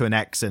running into an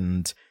ex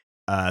and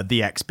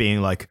the ex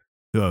being like,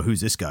 oh,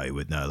 who's this guy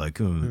with now? Like,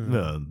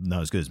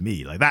 not as good as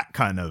me. Like that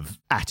kind of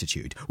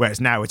attitude.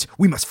 Whereas now it's,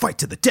 we must fight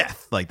to the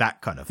death. Like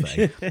that kind of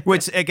thing.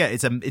 Which, again,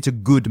 it's a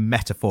good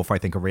metaphor for, I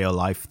think, a real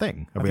life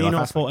thing. Have you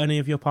not fought any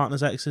of your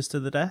partner's exes to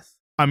the death?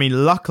 I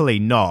mean, luckily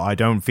not. I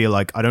don't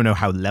know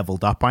how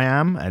leveled up I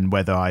am and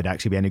whether I'd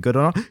actually be any good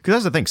or not. Because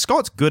that's the thing.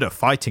 Scott's good at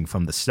fighting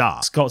from the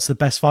start. Scott's the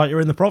best fighter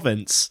in the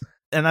province.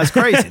 And that's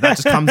crazy. That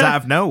just comes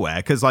out of nowhere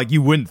because, like,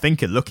 you wouldn't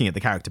think it looking at the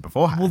character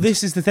beforehand. Well,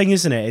 this is the thing,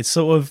 isn't it? It's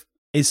sort of,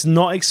 it's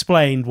not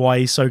explained why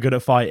he's so good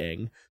at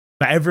fighting,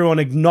 but everyone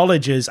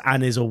acknowledges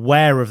and is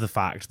aware of the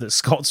fact that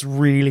Scott's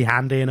really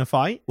handy in a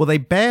fight. Well, they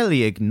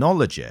barely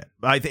acknowledge it.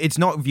 It's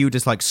not viewed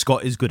as like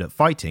Scott is good at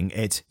fighting.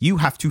 It's you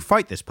have to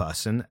fight this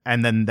person,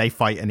 and then they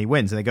fight and he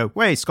wins, and they go,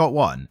 "Wait, Scott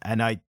won."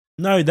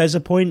 No, there's a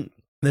point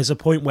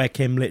where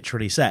Kim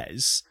literally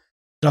says,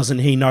 doesn't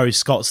he know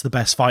Scott's the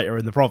best fighter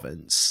in the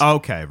province?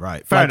 Okay,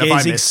 right. Fair enough,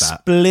 I missed that. It's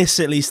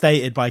explicitly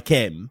stated by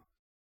Kim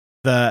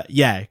that,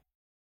 yeah,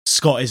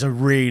 Scott is a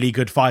really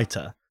good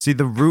fighter. See,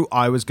 the route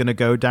I was going to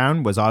go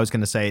down was I was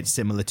going to say it's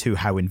similar to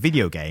how in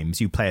video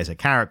games you play as a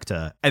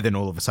character and then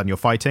all of a sudden you're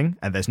fighting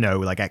and there's no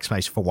like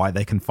explanation for why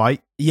they can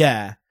fight.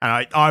 Yeah.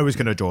 And I was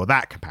going to draw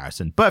that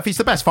comparison. But if he's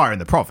the best fighter in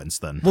the province,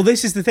 then... Well,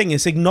 this is the thing.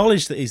 It's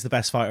acknowledged that he's the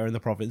best fighter in the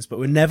province, but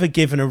we're never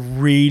given a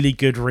really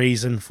good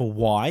reason for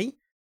why.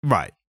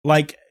 Right.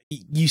 Like,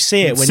 you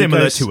see it when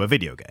similar to a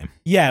video game.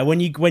 Yeah, when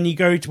he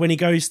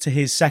goes to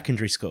his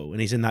secondary school and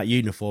he's in that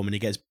uniform and he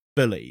gets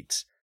bullied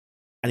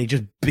and he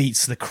just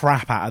beats the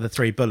crap out of the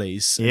three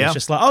bullies. Yeah. It's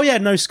just like, oh yeah,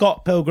 no,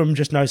 Scott Pilgrim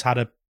just knows how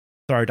to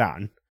throw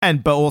down.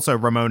 But also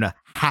Ramona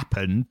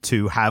happened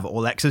to have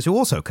all exes who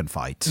also can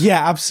fight.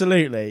 Yeah,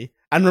 absolutely.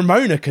 And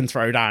Ramona can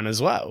throw down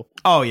as well.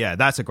 Oh yeah,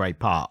 that's a great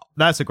part.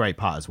 That's a great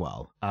part as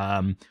well.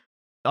 I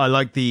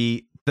like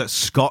that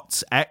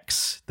Scott's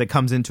ex that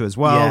comes into as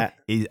well.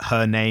 Yeah.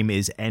 Her name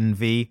is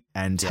Envy,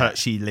 and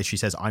she literally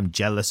says, "I'm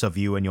jealous of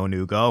you and your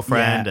new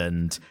girlfriend,"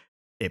 and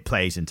it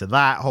plays into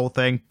that whole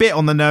thing. Bit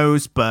on the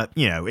nose, but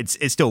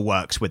it still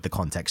works with the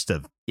context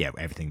of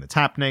everything that's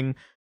happening.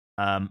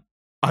 I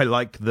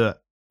like that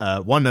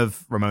one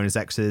of Ramona's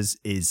exes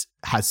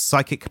has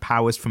psychic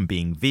powers from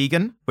being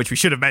vegan, which we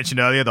should have mentioned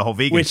earlier. The whole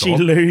vegan which he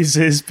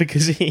loses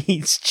because he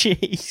eats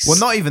cheese. Well,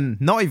 not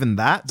even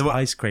that. It's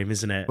ice cream,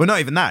 isn't it? Well, not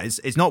even that.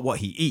 It's not what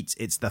he eats.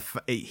 It's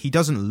he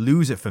doesn't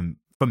lose it from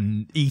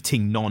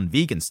eating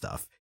non-vegan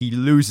stuff. He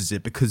loses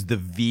it because the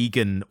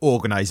vegan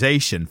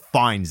organization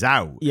finds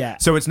out. Yeah.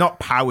 So it's not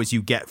powers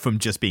you get from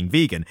just being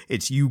vegan.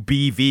 It's you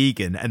be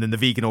vegan, and then the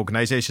vegan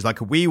organization is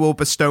like, we will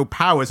bestow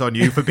powers on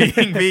you for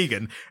being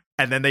vegan.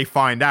 And then they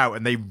find out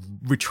and they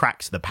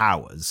retract the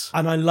powers.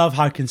 And I love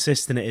how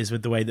consistent it is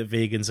with the way that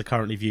vegans are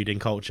currently viewed in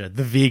culture.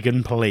 The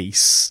vegan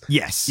police.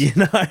 Yes. You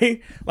know?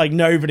 Like,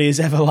 nobody has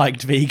ever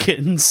liked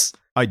vegans.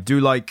 I do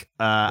like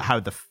how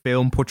the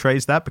film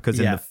portrays that,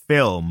 because in the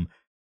film,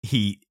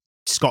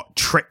 Scott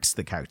tricks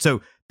the character.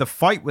 So the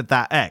fight with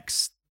that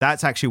ex,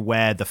 that's actually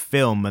where the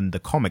film and the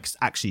comics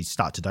actually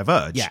start to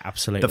diverge. Yeah,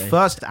 absolutely. The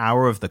first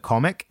hour of the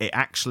comic, it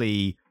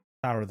actually...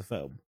 Hour of the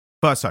film.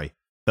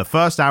 The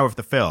first hour of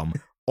the film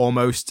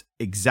almost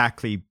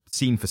exactly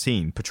scene for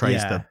scene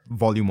portrays the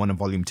volume 1 and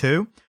volume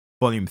 2.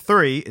 Volume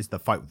 3 is the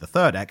fight with the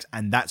third ex,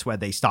 and that's where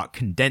they start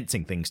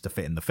condensing things to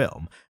fit in the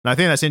film. And I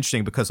think that's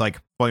interesting because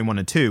like volume 1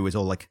 and 2 is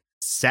all like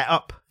set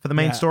up for the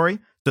main story.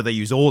 So they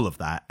use all of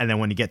that. And then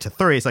when you get to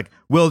 3, it's like,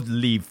 we're going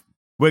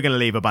to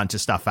leave a bunch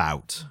of stuff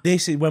out.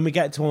 This is when we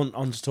get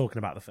on to talking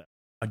about the film.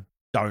 I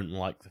don't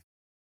like the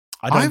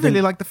film. I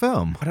really like the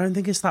film. I don't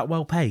think it's that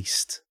well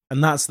paced.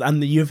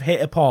 And you've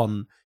hit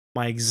upon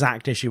my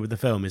exact issue with the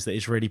film, is that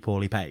it's really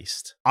poorly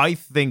paced. I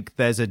think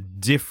there's a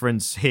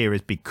difference here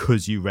is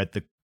because you read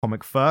the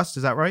comic first.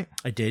 Is that right?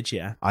 I did,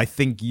 yeah. I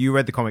think you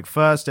read the comic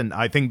first, and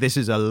I think this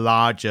is a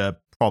larger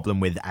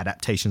problem with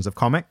adaptations of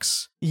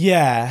comics.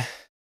 Yeah.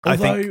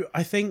 Although,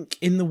 I think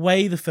in the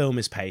way the film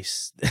is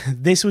paced,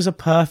 this was a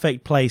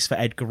perfect place for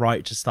Edgar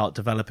Wright to start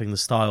developing the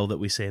style that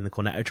we see in the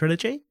Cornetto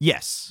trilogy.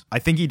 Yes. I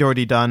think he'd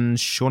already done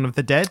Shaun of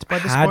the Dead by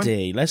this point. Had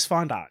he? Let's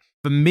find out.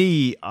 For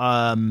me,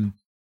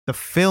 the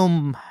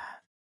film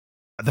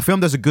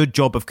does a good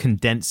job of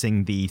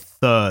condensing the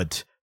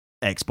third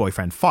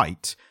ex-boyfriend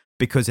fight,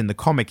 because in the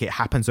comic, it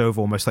happens over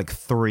almost like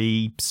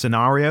 3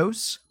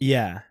 scenarios.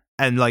 Yeah.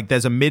 And like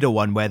there's a middle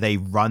one where they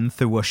run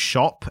through a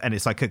shop, and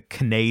it's like a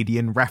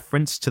Canadian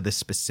reference to the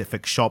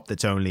specific shop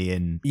that's only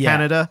in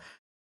Canada.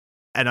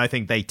 And I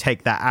think they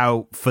take that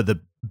out for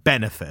the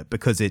benefit,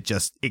 because it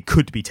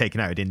could be taken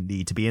out. It didn't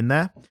need to be in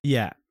there.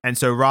 Yeah. And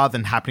so rather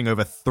than happening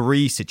over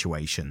 3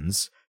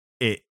 situations,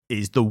 it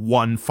is the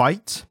one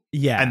fight.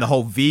 Yeah. And the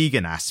whole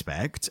vegan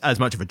aspect, as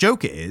much of a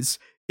joke it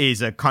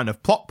is a kind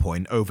of plot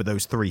point over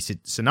those 3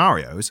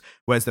 scenarios,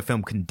 whereas the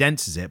film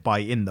condenses it by,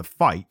 in the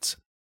fight,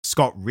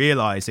 Scott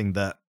realizing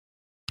that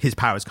his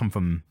powers come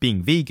from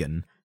being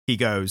vegan, he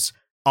goes,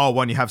 "Oh,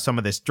 why don't you have some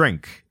of this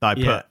drink that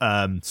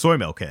I put soy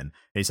milk in?" And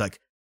he's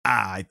like,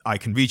 I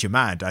can read your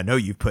mind. I know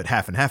you've put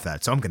half and half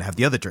that, so I'm going to have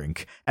the other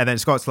drink. And then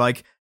Scott's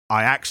like,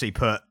 "I actually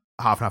put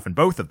half and half in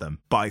both of them,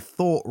 but I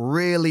thought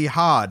really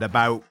hard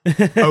about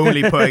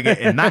only putting it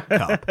in that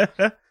cup."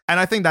 And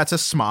I think that's a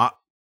smart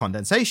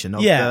condensation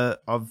of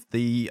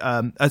the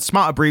a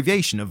smart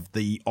abbreviation of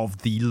the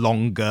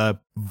longer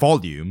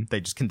volume.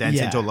 They just condense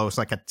it into almost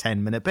like a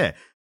 10-minute bit,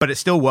 but it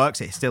still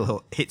works. It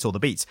still hits all the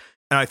beats,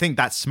 and I think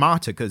that's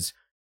smarter because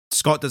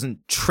Scott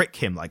doesn't trick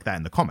him like that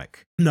in the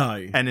comic.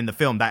 No, and in the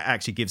film, that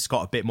actually gives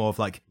Scott a bit more of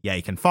like, yeah,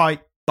 he can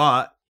fight,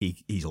 but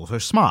he's also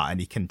smart and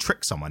he can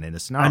trick someone in a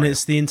scenario. And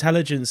it's the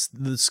intelligence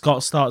that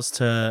Scott starts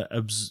to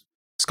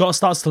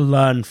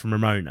learn from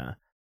Ramona.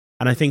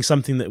 And I think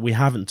something that we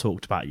haven't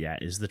talked about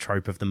yet is the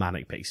trope of the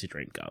manic pixie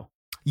dream girl.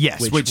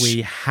 Yes, which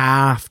we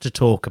have to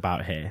talk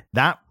about here.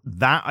 That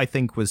I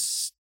think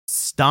was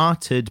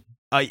started.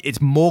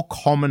 It's more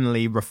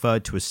commonly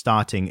referred to as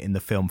starting in the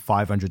film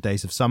 500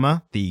 Days of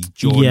Summer. The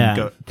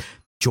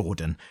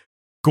Gordon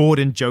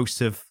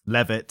Joseph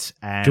Levitt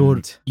and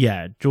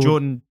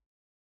Gordon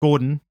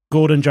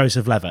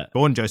Joseph Levitt.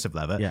 Gordon Joseph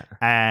Levitt. Yeah,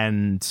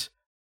 and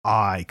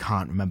I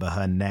can't remember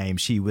her name.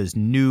 She was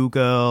New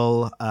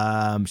Girl.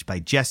 She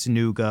played Jess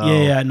New Girl.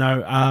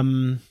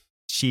 Zooey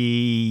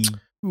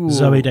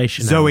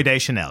Deschanel. Zooey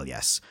Deschanel,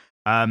 yes.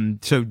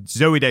 So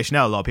Zooey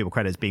Deschanel, a lot of people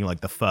credit as being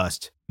like the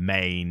first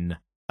main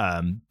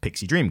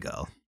pixie dream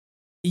girl.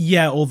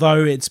 Yeah,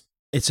 although it's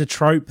a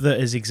trope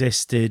that has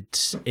existed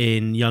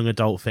in young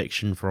adult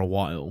fiction for a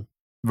while.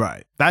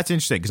 Right. That's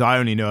interesting because I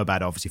only know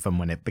about it obviously from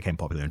when it became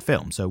popular in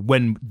film. So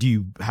when do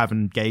you have a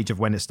gauge of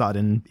when it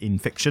started in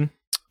fiction?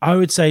 I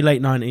would say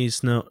late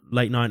 90s,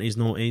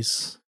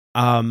 noughties.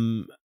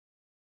 And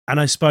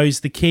I suppose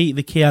the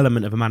key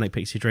element of a manic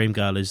pixie dream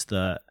girl is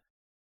that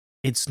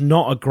it's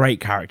not a great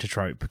character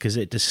trope because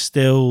it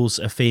distills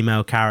a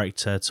female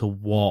character to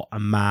what a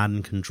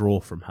man can draw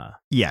from her.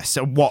 Yes,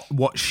 so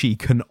what she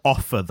can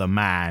offer the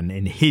man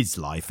in his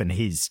life and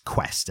his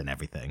quest and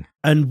everything.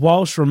 And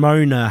whilst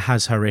Ramona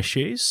has her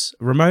issues,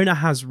 Ramona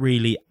has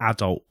really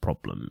adult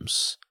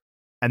problems.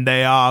 And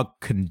they are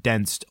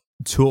condensed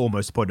to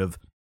almost the point of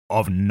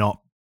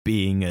not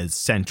being as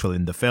central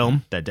in the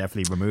film. They're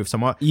definitely removed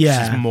somewhat.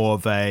 Yeah. She's more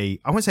of I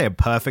wouldn't say a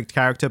perfect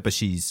character, but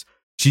she's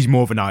she's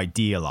more of an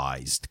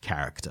idealized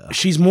character.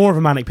 She's more of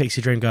a manic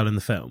pixie dream girl in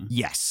the film.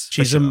 Yes,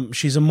 she's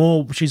a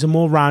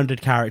more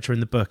rounded character in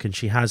the book, and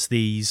she has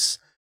these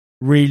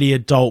really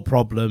adult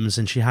problems,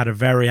 and she had a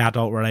very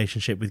adult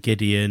relationship with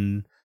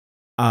Gideon.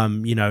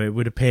 It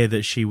would appear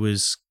that she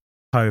was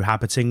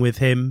cohabiting with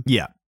him.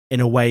 Yeah. In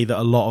a way that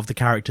a lot of the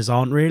characters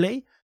aren't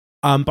really.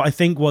 But I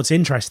think what's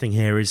interesting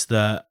here is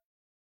that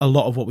a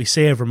lot of what we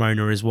see of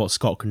Ramona is what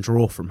Scott can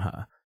draw from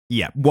her.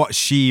 Yeah, what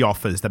she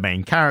offers the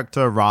main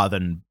character rather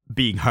than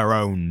being her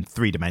own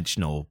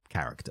three-dimensional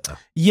character.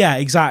 Yeah,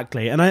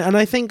 exactly. And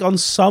I think on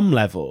some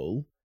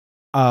level,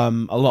 a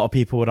lot of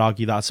people would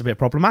argue that's a bit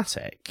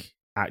problematic,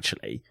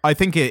 actually. I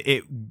think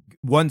it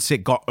once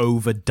it got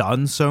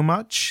overdone so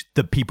much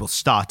that people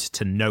started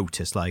to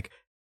notice, like,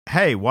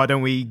 hey, why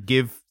don't we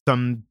give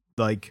some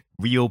like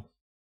real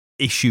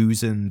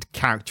issues and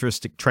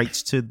characteristic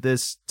traits to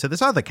this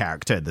other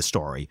character in the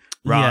story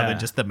rather than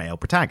just the male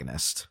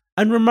protagonist?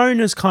 And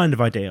Ramona's kind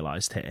of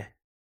idealized here.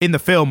 In the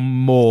film,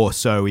 more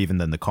so even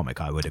than the comic,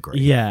 I would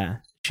agree. Yeah,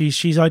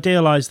 she's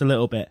idealized a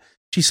little bit.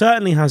 She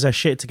certainly has her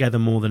shit together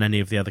more than any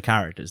of the other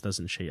characters,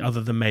 doesn't she?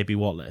 Other than maybe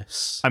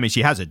Wallace. I mean,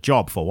 she has a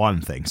job for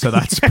one thing, so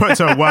that's puts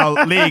her well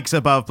leagues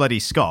above bloody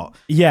Scott.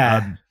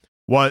 Yeah.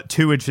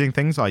 Two interesting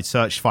things. I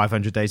searched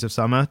 500 Days of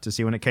Summer to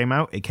see when it came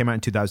out. It came out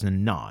in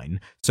 2009.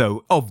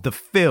 So of the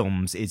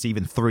films, it's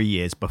even 3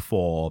 years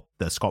before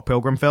the Scott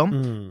Pilgrim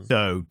film.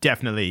 So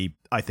definitely,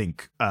 I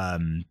think,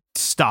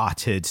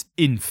 started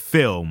in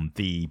film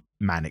the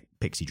manic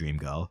pixie dream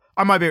girl.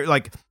 I might be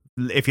like,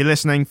 if you're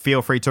listening,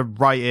 feel free to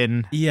write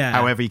in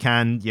however you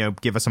can,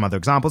 give us some other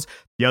examples.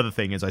 The other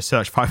thing is I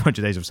searched 500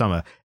 Days of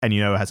Summer and, it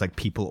has like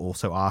people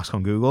also ask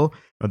on Google.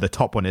 And the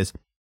top one is,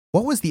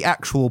 what was the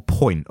actual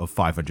point of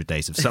 500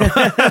 Days of Summer?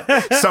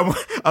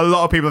 A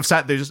lot of people have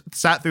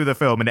sat through the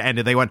film and it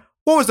ended. They went,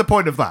 what was the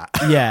point of that?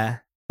 Yeah.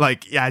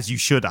 Like, as you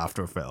should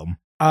after a film.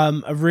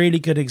 A really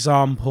good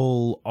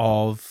example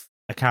of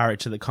a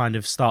character that kind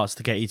of starts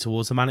to get you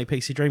towards the manic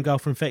pixie dream girl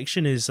from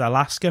fiction is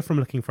Alaska from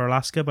Looking for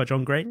Alaska by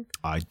John Green.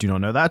 I do not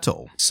know that at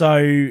all.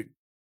 So,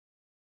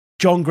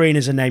 John Green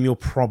is a name you'll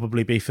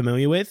probably be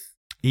familiar with.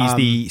 He's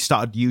the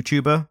started off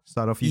YouTuber.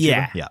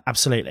 Yeah,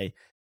 absolutely.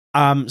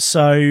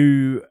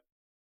 So,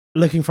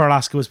 Looking for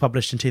Alaska was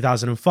published in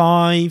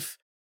 2005.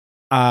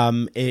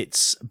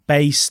 It's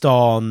based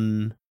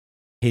on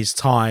his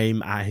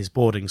time at his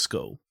boarding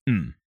school.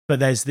 But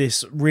there's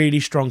this really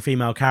strong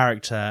female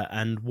character,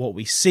 and what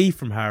we see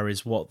from her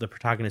is what the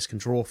protagonist can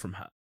draw from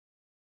her.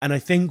 And I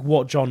think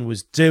what John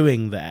was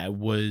doing there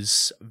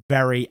was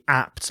very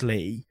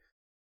aptly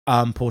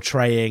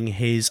portraying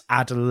his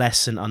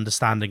adolescent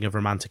understanding of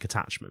romantic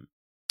attachment.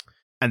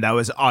 And that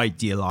was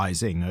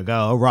idealizing a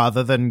girl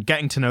rather than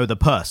getting to know the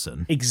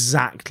person.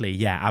 Exactly,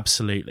 yeah,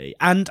 absolutely.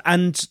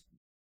 And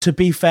to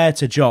be fair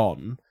to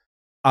John,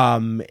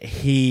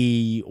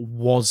 he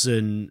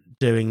wasn't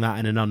doing that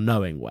in an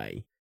unknowing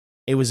way.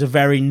 It was a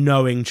very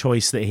knowing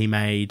choice that he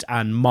made,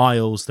 and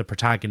Miles, the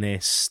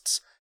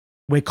protagonist,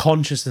 we're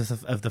conscious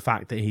of the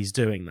fact that he's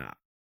doing that.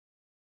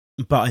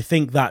 But I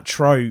think that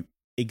trope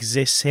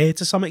exists here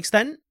to some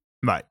extent.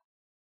 Right.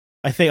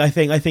 I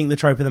think the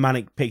trope of the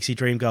manic pixie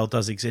dream girl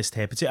does exist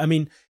here. But I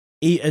mean,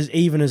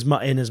 even as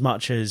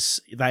much as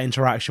that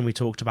interaction we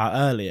talked about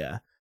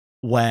earlier,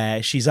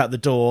 where she's at the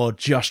door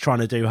just trying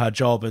to do her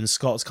job, and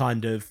Scott's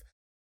kind of,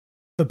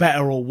 for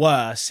better or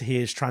worse, he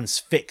is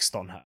transfixed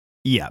on her.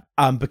 Yeah.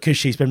 Because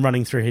she's been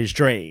running through his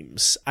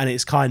dreams, and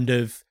it's kind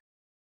of,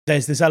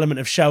 there's this element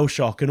of shell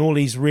shock, and all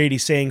he's really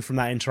seeing from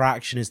that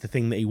interaction is the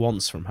thing that he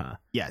wants from her.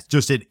 Yeah, it's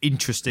just an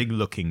interesting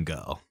looking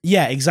girl.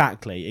 Yeah,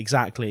 exactly.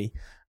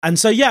 And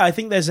so, yeah, I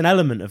think there's an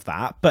element of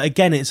that. But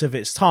again, it's of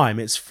its time.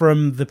 It's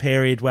from the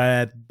period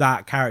where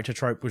that character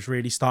trope was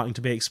really starting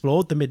to be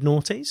explored, the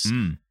mid-noughties.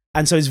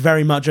 And so it's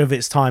very much of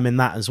its time in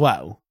that as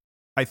well.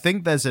 I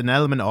think there's an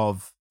element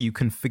of, you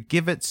can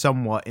forgive it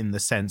somewhat in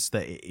the sense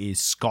that it is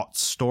Scott's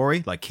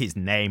story. Like, his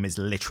name is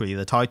literally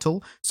the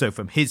title. So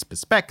from his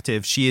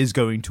perspective, she is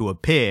going to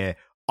appear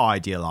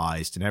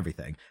idealized and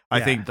everything. I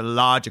think the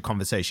larger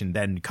conversation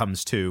then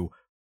comes to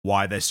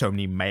why there's so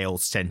many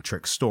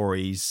male-centric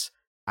stories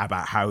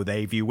about how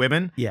they view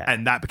women. Yeah.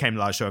 And that became a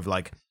large show of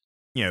like,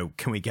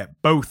 can we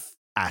get both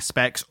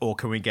aspects, or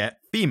can we get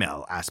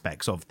female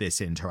aspects of this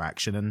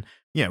interaction and,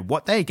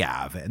 what they get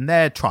out of it and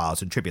their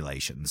trials and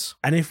tribulations.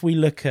 And if we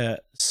look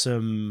at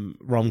some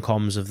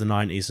rom-coms of the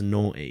 90s and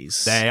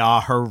noughties, they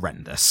are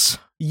horrendous.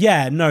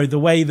 Yeah, no, the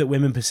way that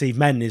women perceive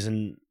men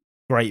isn't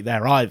great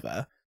there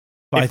either.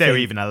 But if they're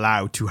even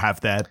allowed to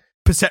have their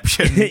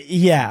perception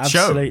yeah,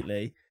 shown.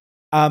 Absolutely.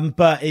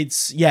 But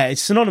it's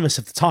synonymous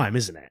of the time,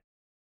 isn't it?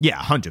 Yeah,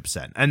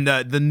 100%. And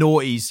the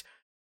noughties,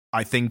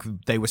 I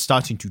think they were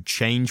starting to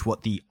change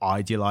what the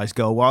idealized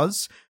girl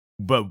was,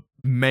 but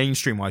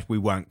mainstream-wise, we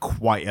weren't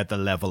quite at the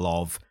level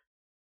of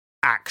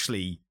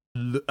actually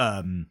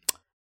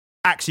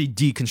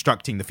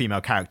deconstructing the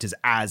female characters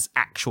as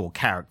actual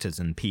characters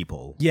and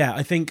people. Yeah,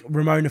 I think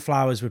Ramona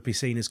Flowers would be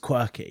seen as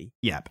quirky.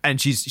 Yeah,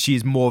 and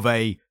she's more of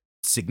a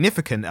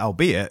significant,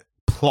 albeit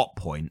plot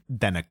point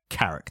than a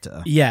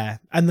character. Yeah,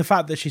 and the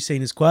fact that she's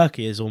seen as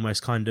quirky is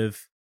almost kind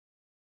of,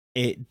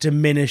 it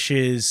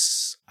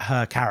diminishes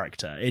her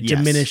character. It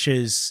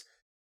diminishes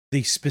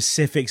the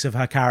specifics of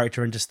her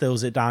character and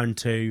distills it down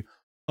to,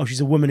 oh, she's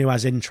a woman who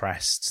has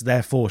interests,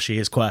 therefore she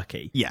is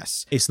quirky.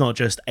 Yes. It's not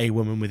just a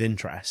woman with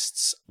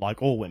interests,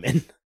 like all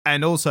women.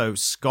 And also,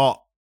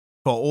 Scott,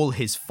 for all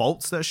his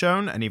faults that are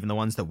shown, and even the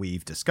ones that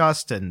we've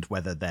discussed, and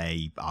whether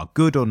they are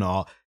good or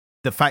not,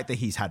 the fact that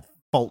he's had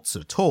faults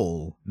at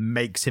all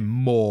makes him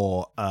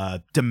more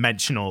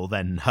dimensional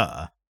than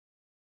her.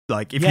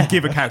 Like, if you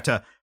give a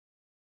character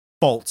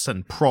faults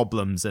and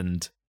problems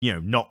and, you know,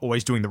 not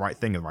always doing the right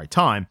thing at the right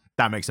time,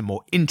 that makes him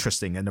more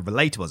interesting and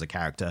relatable as a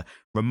character.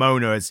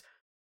 Ramona is,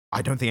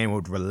 I don't think anyone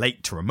would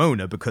relate to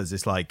Ramona, because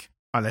it's like,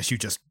 unless you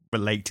just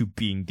relate to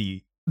being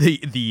the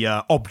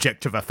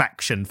object of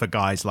affection for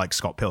guys like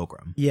Scott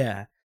Pilgrim.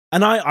 Yeah.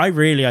 And I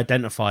really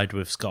identified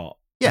with Scott.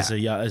 Yeah.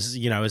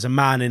 As a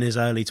man in his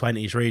early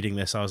 20s reading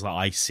this, I was like,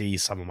 I see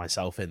some of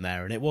myself in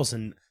there. And it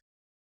wasn't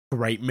a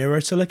great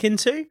mirror to look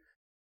into,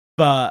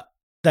 but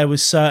there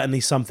was certainly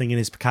something in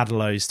his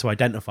peccadillos to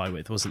identify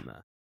with, wasn't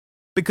there?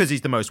 Because he's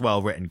the most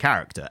well-written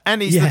character,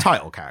 and he's the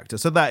title character,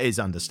 so that is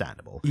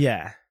understandable.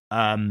 Yeah.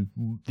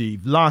 The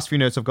last few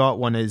notes I've got,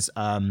 one is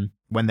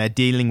when they're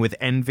dealing with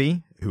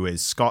Envy, who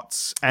is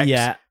Scott's ex.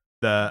 Yeah.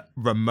 The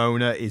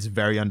Ramona is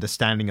very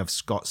understanding of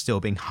Scott still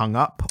being hung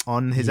up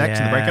on his ex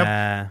in the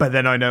breakup. But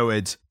then I know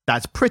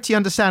that's pretty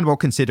understandable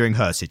considering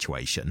her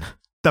situation.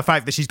 The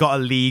fact that she's got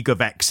a league of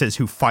exes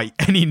who fight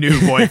any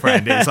new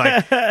boyfriend is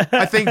like,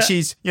 I think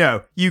she's, you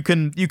know, you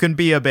can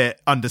be a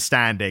bit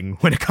understanding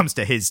when it comes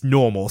to his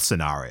normal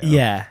scenario.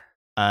 Yeah.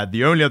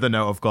 The only other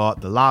note I've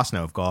got, the last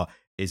note I've got,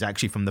 is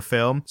actually from the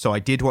film. So I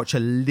did watch a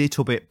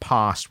little bit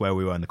past where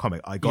we were in the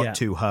comic. I got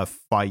to her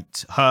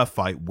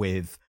fight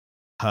with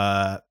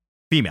her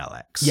female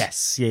ex.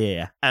 Yes,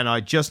 yeah. And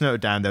I just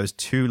noted down those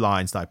two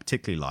lines that I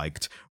particularly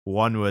liked.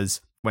 One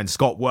was when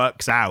Scott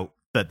works out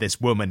that this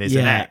woman is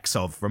an ex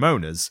of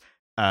Ramona's,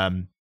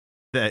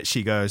 that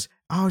she goes,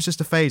 oh, it's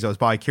just a phase, I was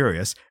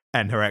bi-curious.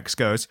 And her ex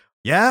goes,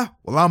 yeah,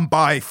 well, I'm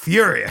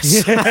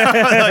bi-furious.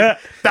 Like,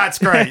 that's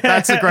great.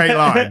 That's a great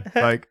line.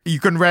 Like, you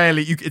can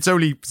rarely, it's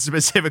only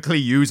specifically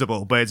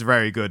usable, but it's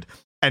very good.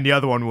 And the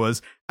other one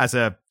was, as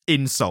a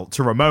insult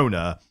to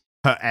Ramona,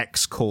 her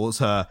ex calls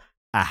her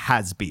a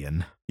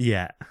has-been.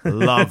 Yeah.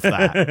 Love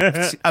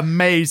that.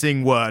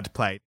 Amazing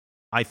wordplay.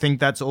 I think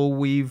that's all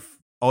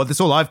that's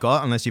all I've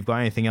got, unless you've got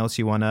anything else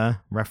you want to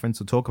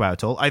reference or talk about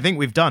at all. I think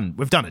we've done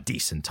a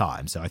decent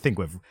time. So I think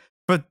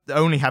but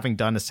only having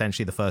done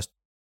essentially the first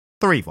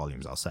 3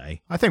 volumes, I'll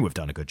say, I think we've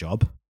done a good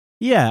job.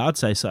 Yeah, I'd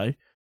say so.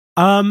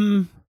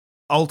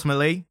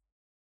 Ultimately,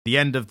 the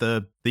end of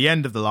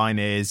the line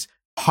is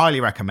highly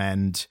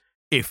recommend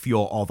if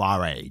you're of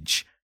our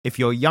age. If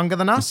you're younger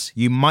than us,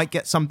 you might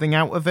get something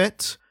out of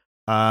it.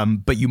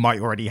 But you might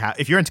already have,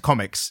 if you're into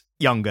comics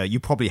younger, you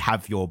probably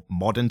have your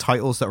modern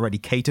titles that already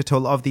cater to a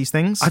lot of these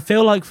things. I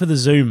feel like for the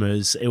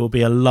Zoomers, it will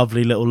be a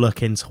lovely little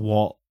look into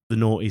what the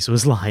noughties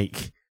was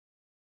like.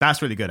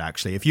 That's really good,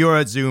 actually. If you're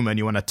a Zoomer and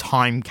you want a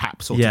time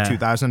capsule to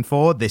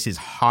 2004, this is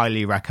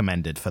highly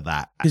recommended for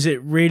that. Because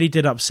it really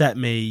did upset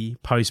me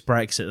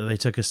post-Brexit that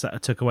they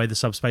took away the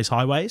subspace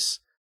highways.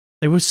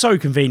 They were so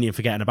convenient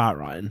for getting about,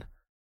 Ryan.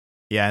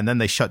 Yeah, and then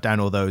they shut down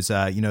all those,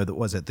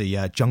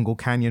 the Jungle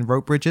Canyon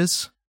rope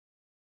bridges?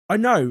 I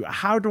know.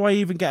 How do I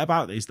even get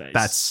about these days?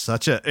 That's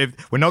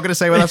we're not going to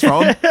say where that's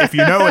from. If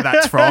you know where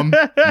that's from,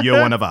 you're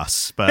one of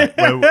us. But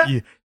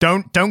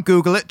don't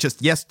Google it.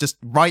 Just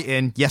write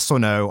in yes or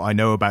no. I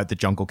know about the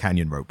Jungle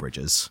Canyon rope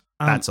bridges.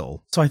 That's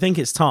all. So I think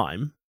it's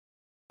time.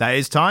 That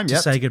is time. To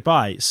say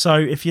goodbye. So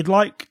if you'd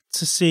like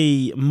to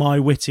see my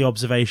witty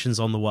observations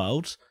on the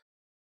world,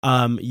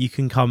 you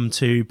can come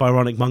to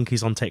Byronic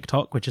Monkeys on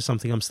TikTok, which is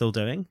something I'm still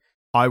doing.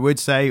 I would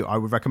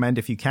recommend,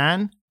 if you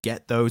can,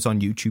 get those on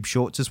YouTube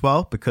Shorts as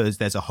well, because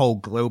there's a whole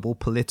global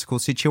political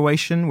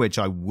situation, which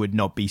I would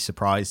not be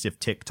surprised if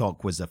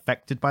TikTok was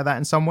affected by that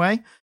in some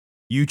way.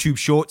 YouTube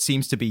Shorts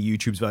seems to be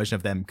YouTube's version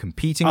of them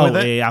competing with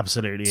it. It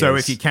absolutely so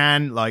is. If you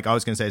can, like I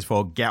was going to say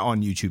before, get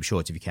on YouTube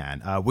Shorts if you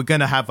can. We're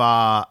going to have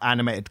our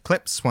animated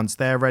clips once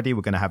they're ready.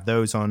 We're going to have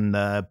those on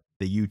the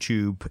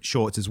YouTube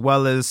Shorts as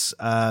well as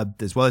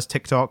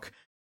TikTok.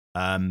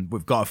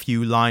 We've got a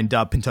few lined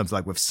up in terms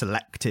of we've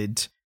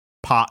selected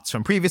parts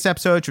from previous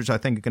episodes, which I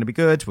think are going to be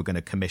good. We're going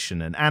to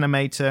commission an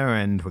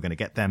animator and we're going to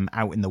get them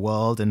out in the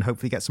world and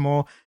hopefully get some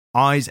more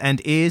eyes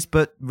and ears,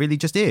 but really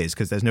just ears,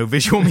 because there's no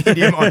visual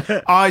medium on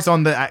eyes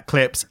on the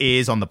clips,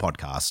 ears on the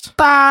podcast.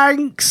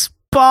 Thanks.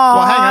 Bye.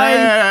 Well,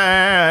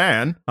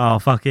 hang on. Oh,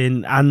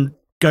 fucking, and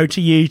go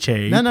to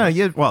YouTube.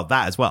 No,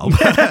 that as well.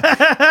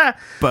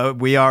 But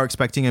we are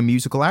expecting a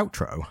musical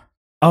outro.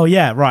 Oh,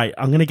 yeah, right.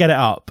 I'm going to get it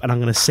up and I'm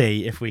going to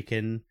see if we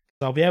can,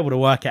 I'll be able to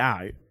work it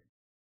out.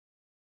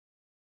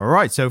 All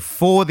right, so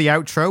for the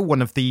outro,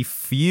 one of the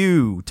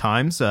few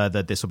times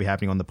that this will be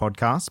happening on the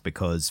podcast,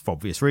 because for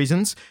obvious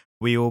reasons,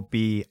 we will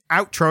be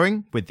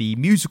outroing with the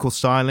musical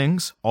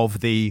stylings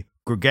of the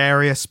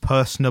gregarious,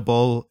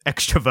 personable,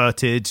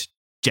 extroverted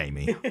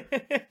Jamie,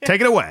 take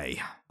it away.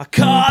 I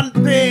can't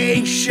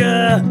be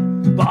sure,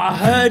 but I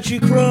heard you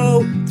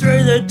crawl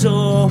through the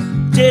door.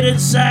 Didn't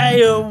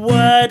say a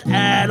word,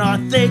 and I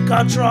think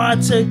I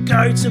tried to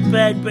go to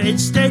bed, but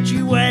instead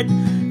you went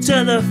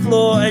to the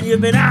floor, and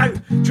you've been out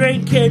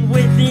drinking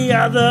with the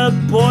other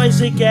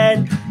boys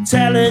again,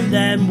 telling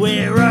them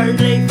we're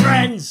only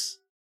friends.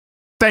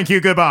 Thank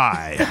you,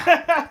 goodbye.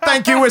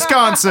 Thank you,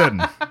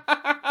 Wisconsin.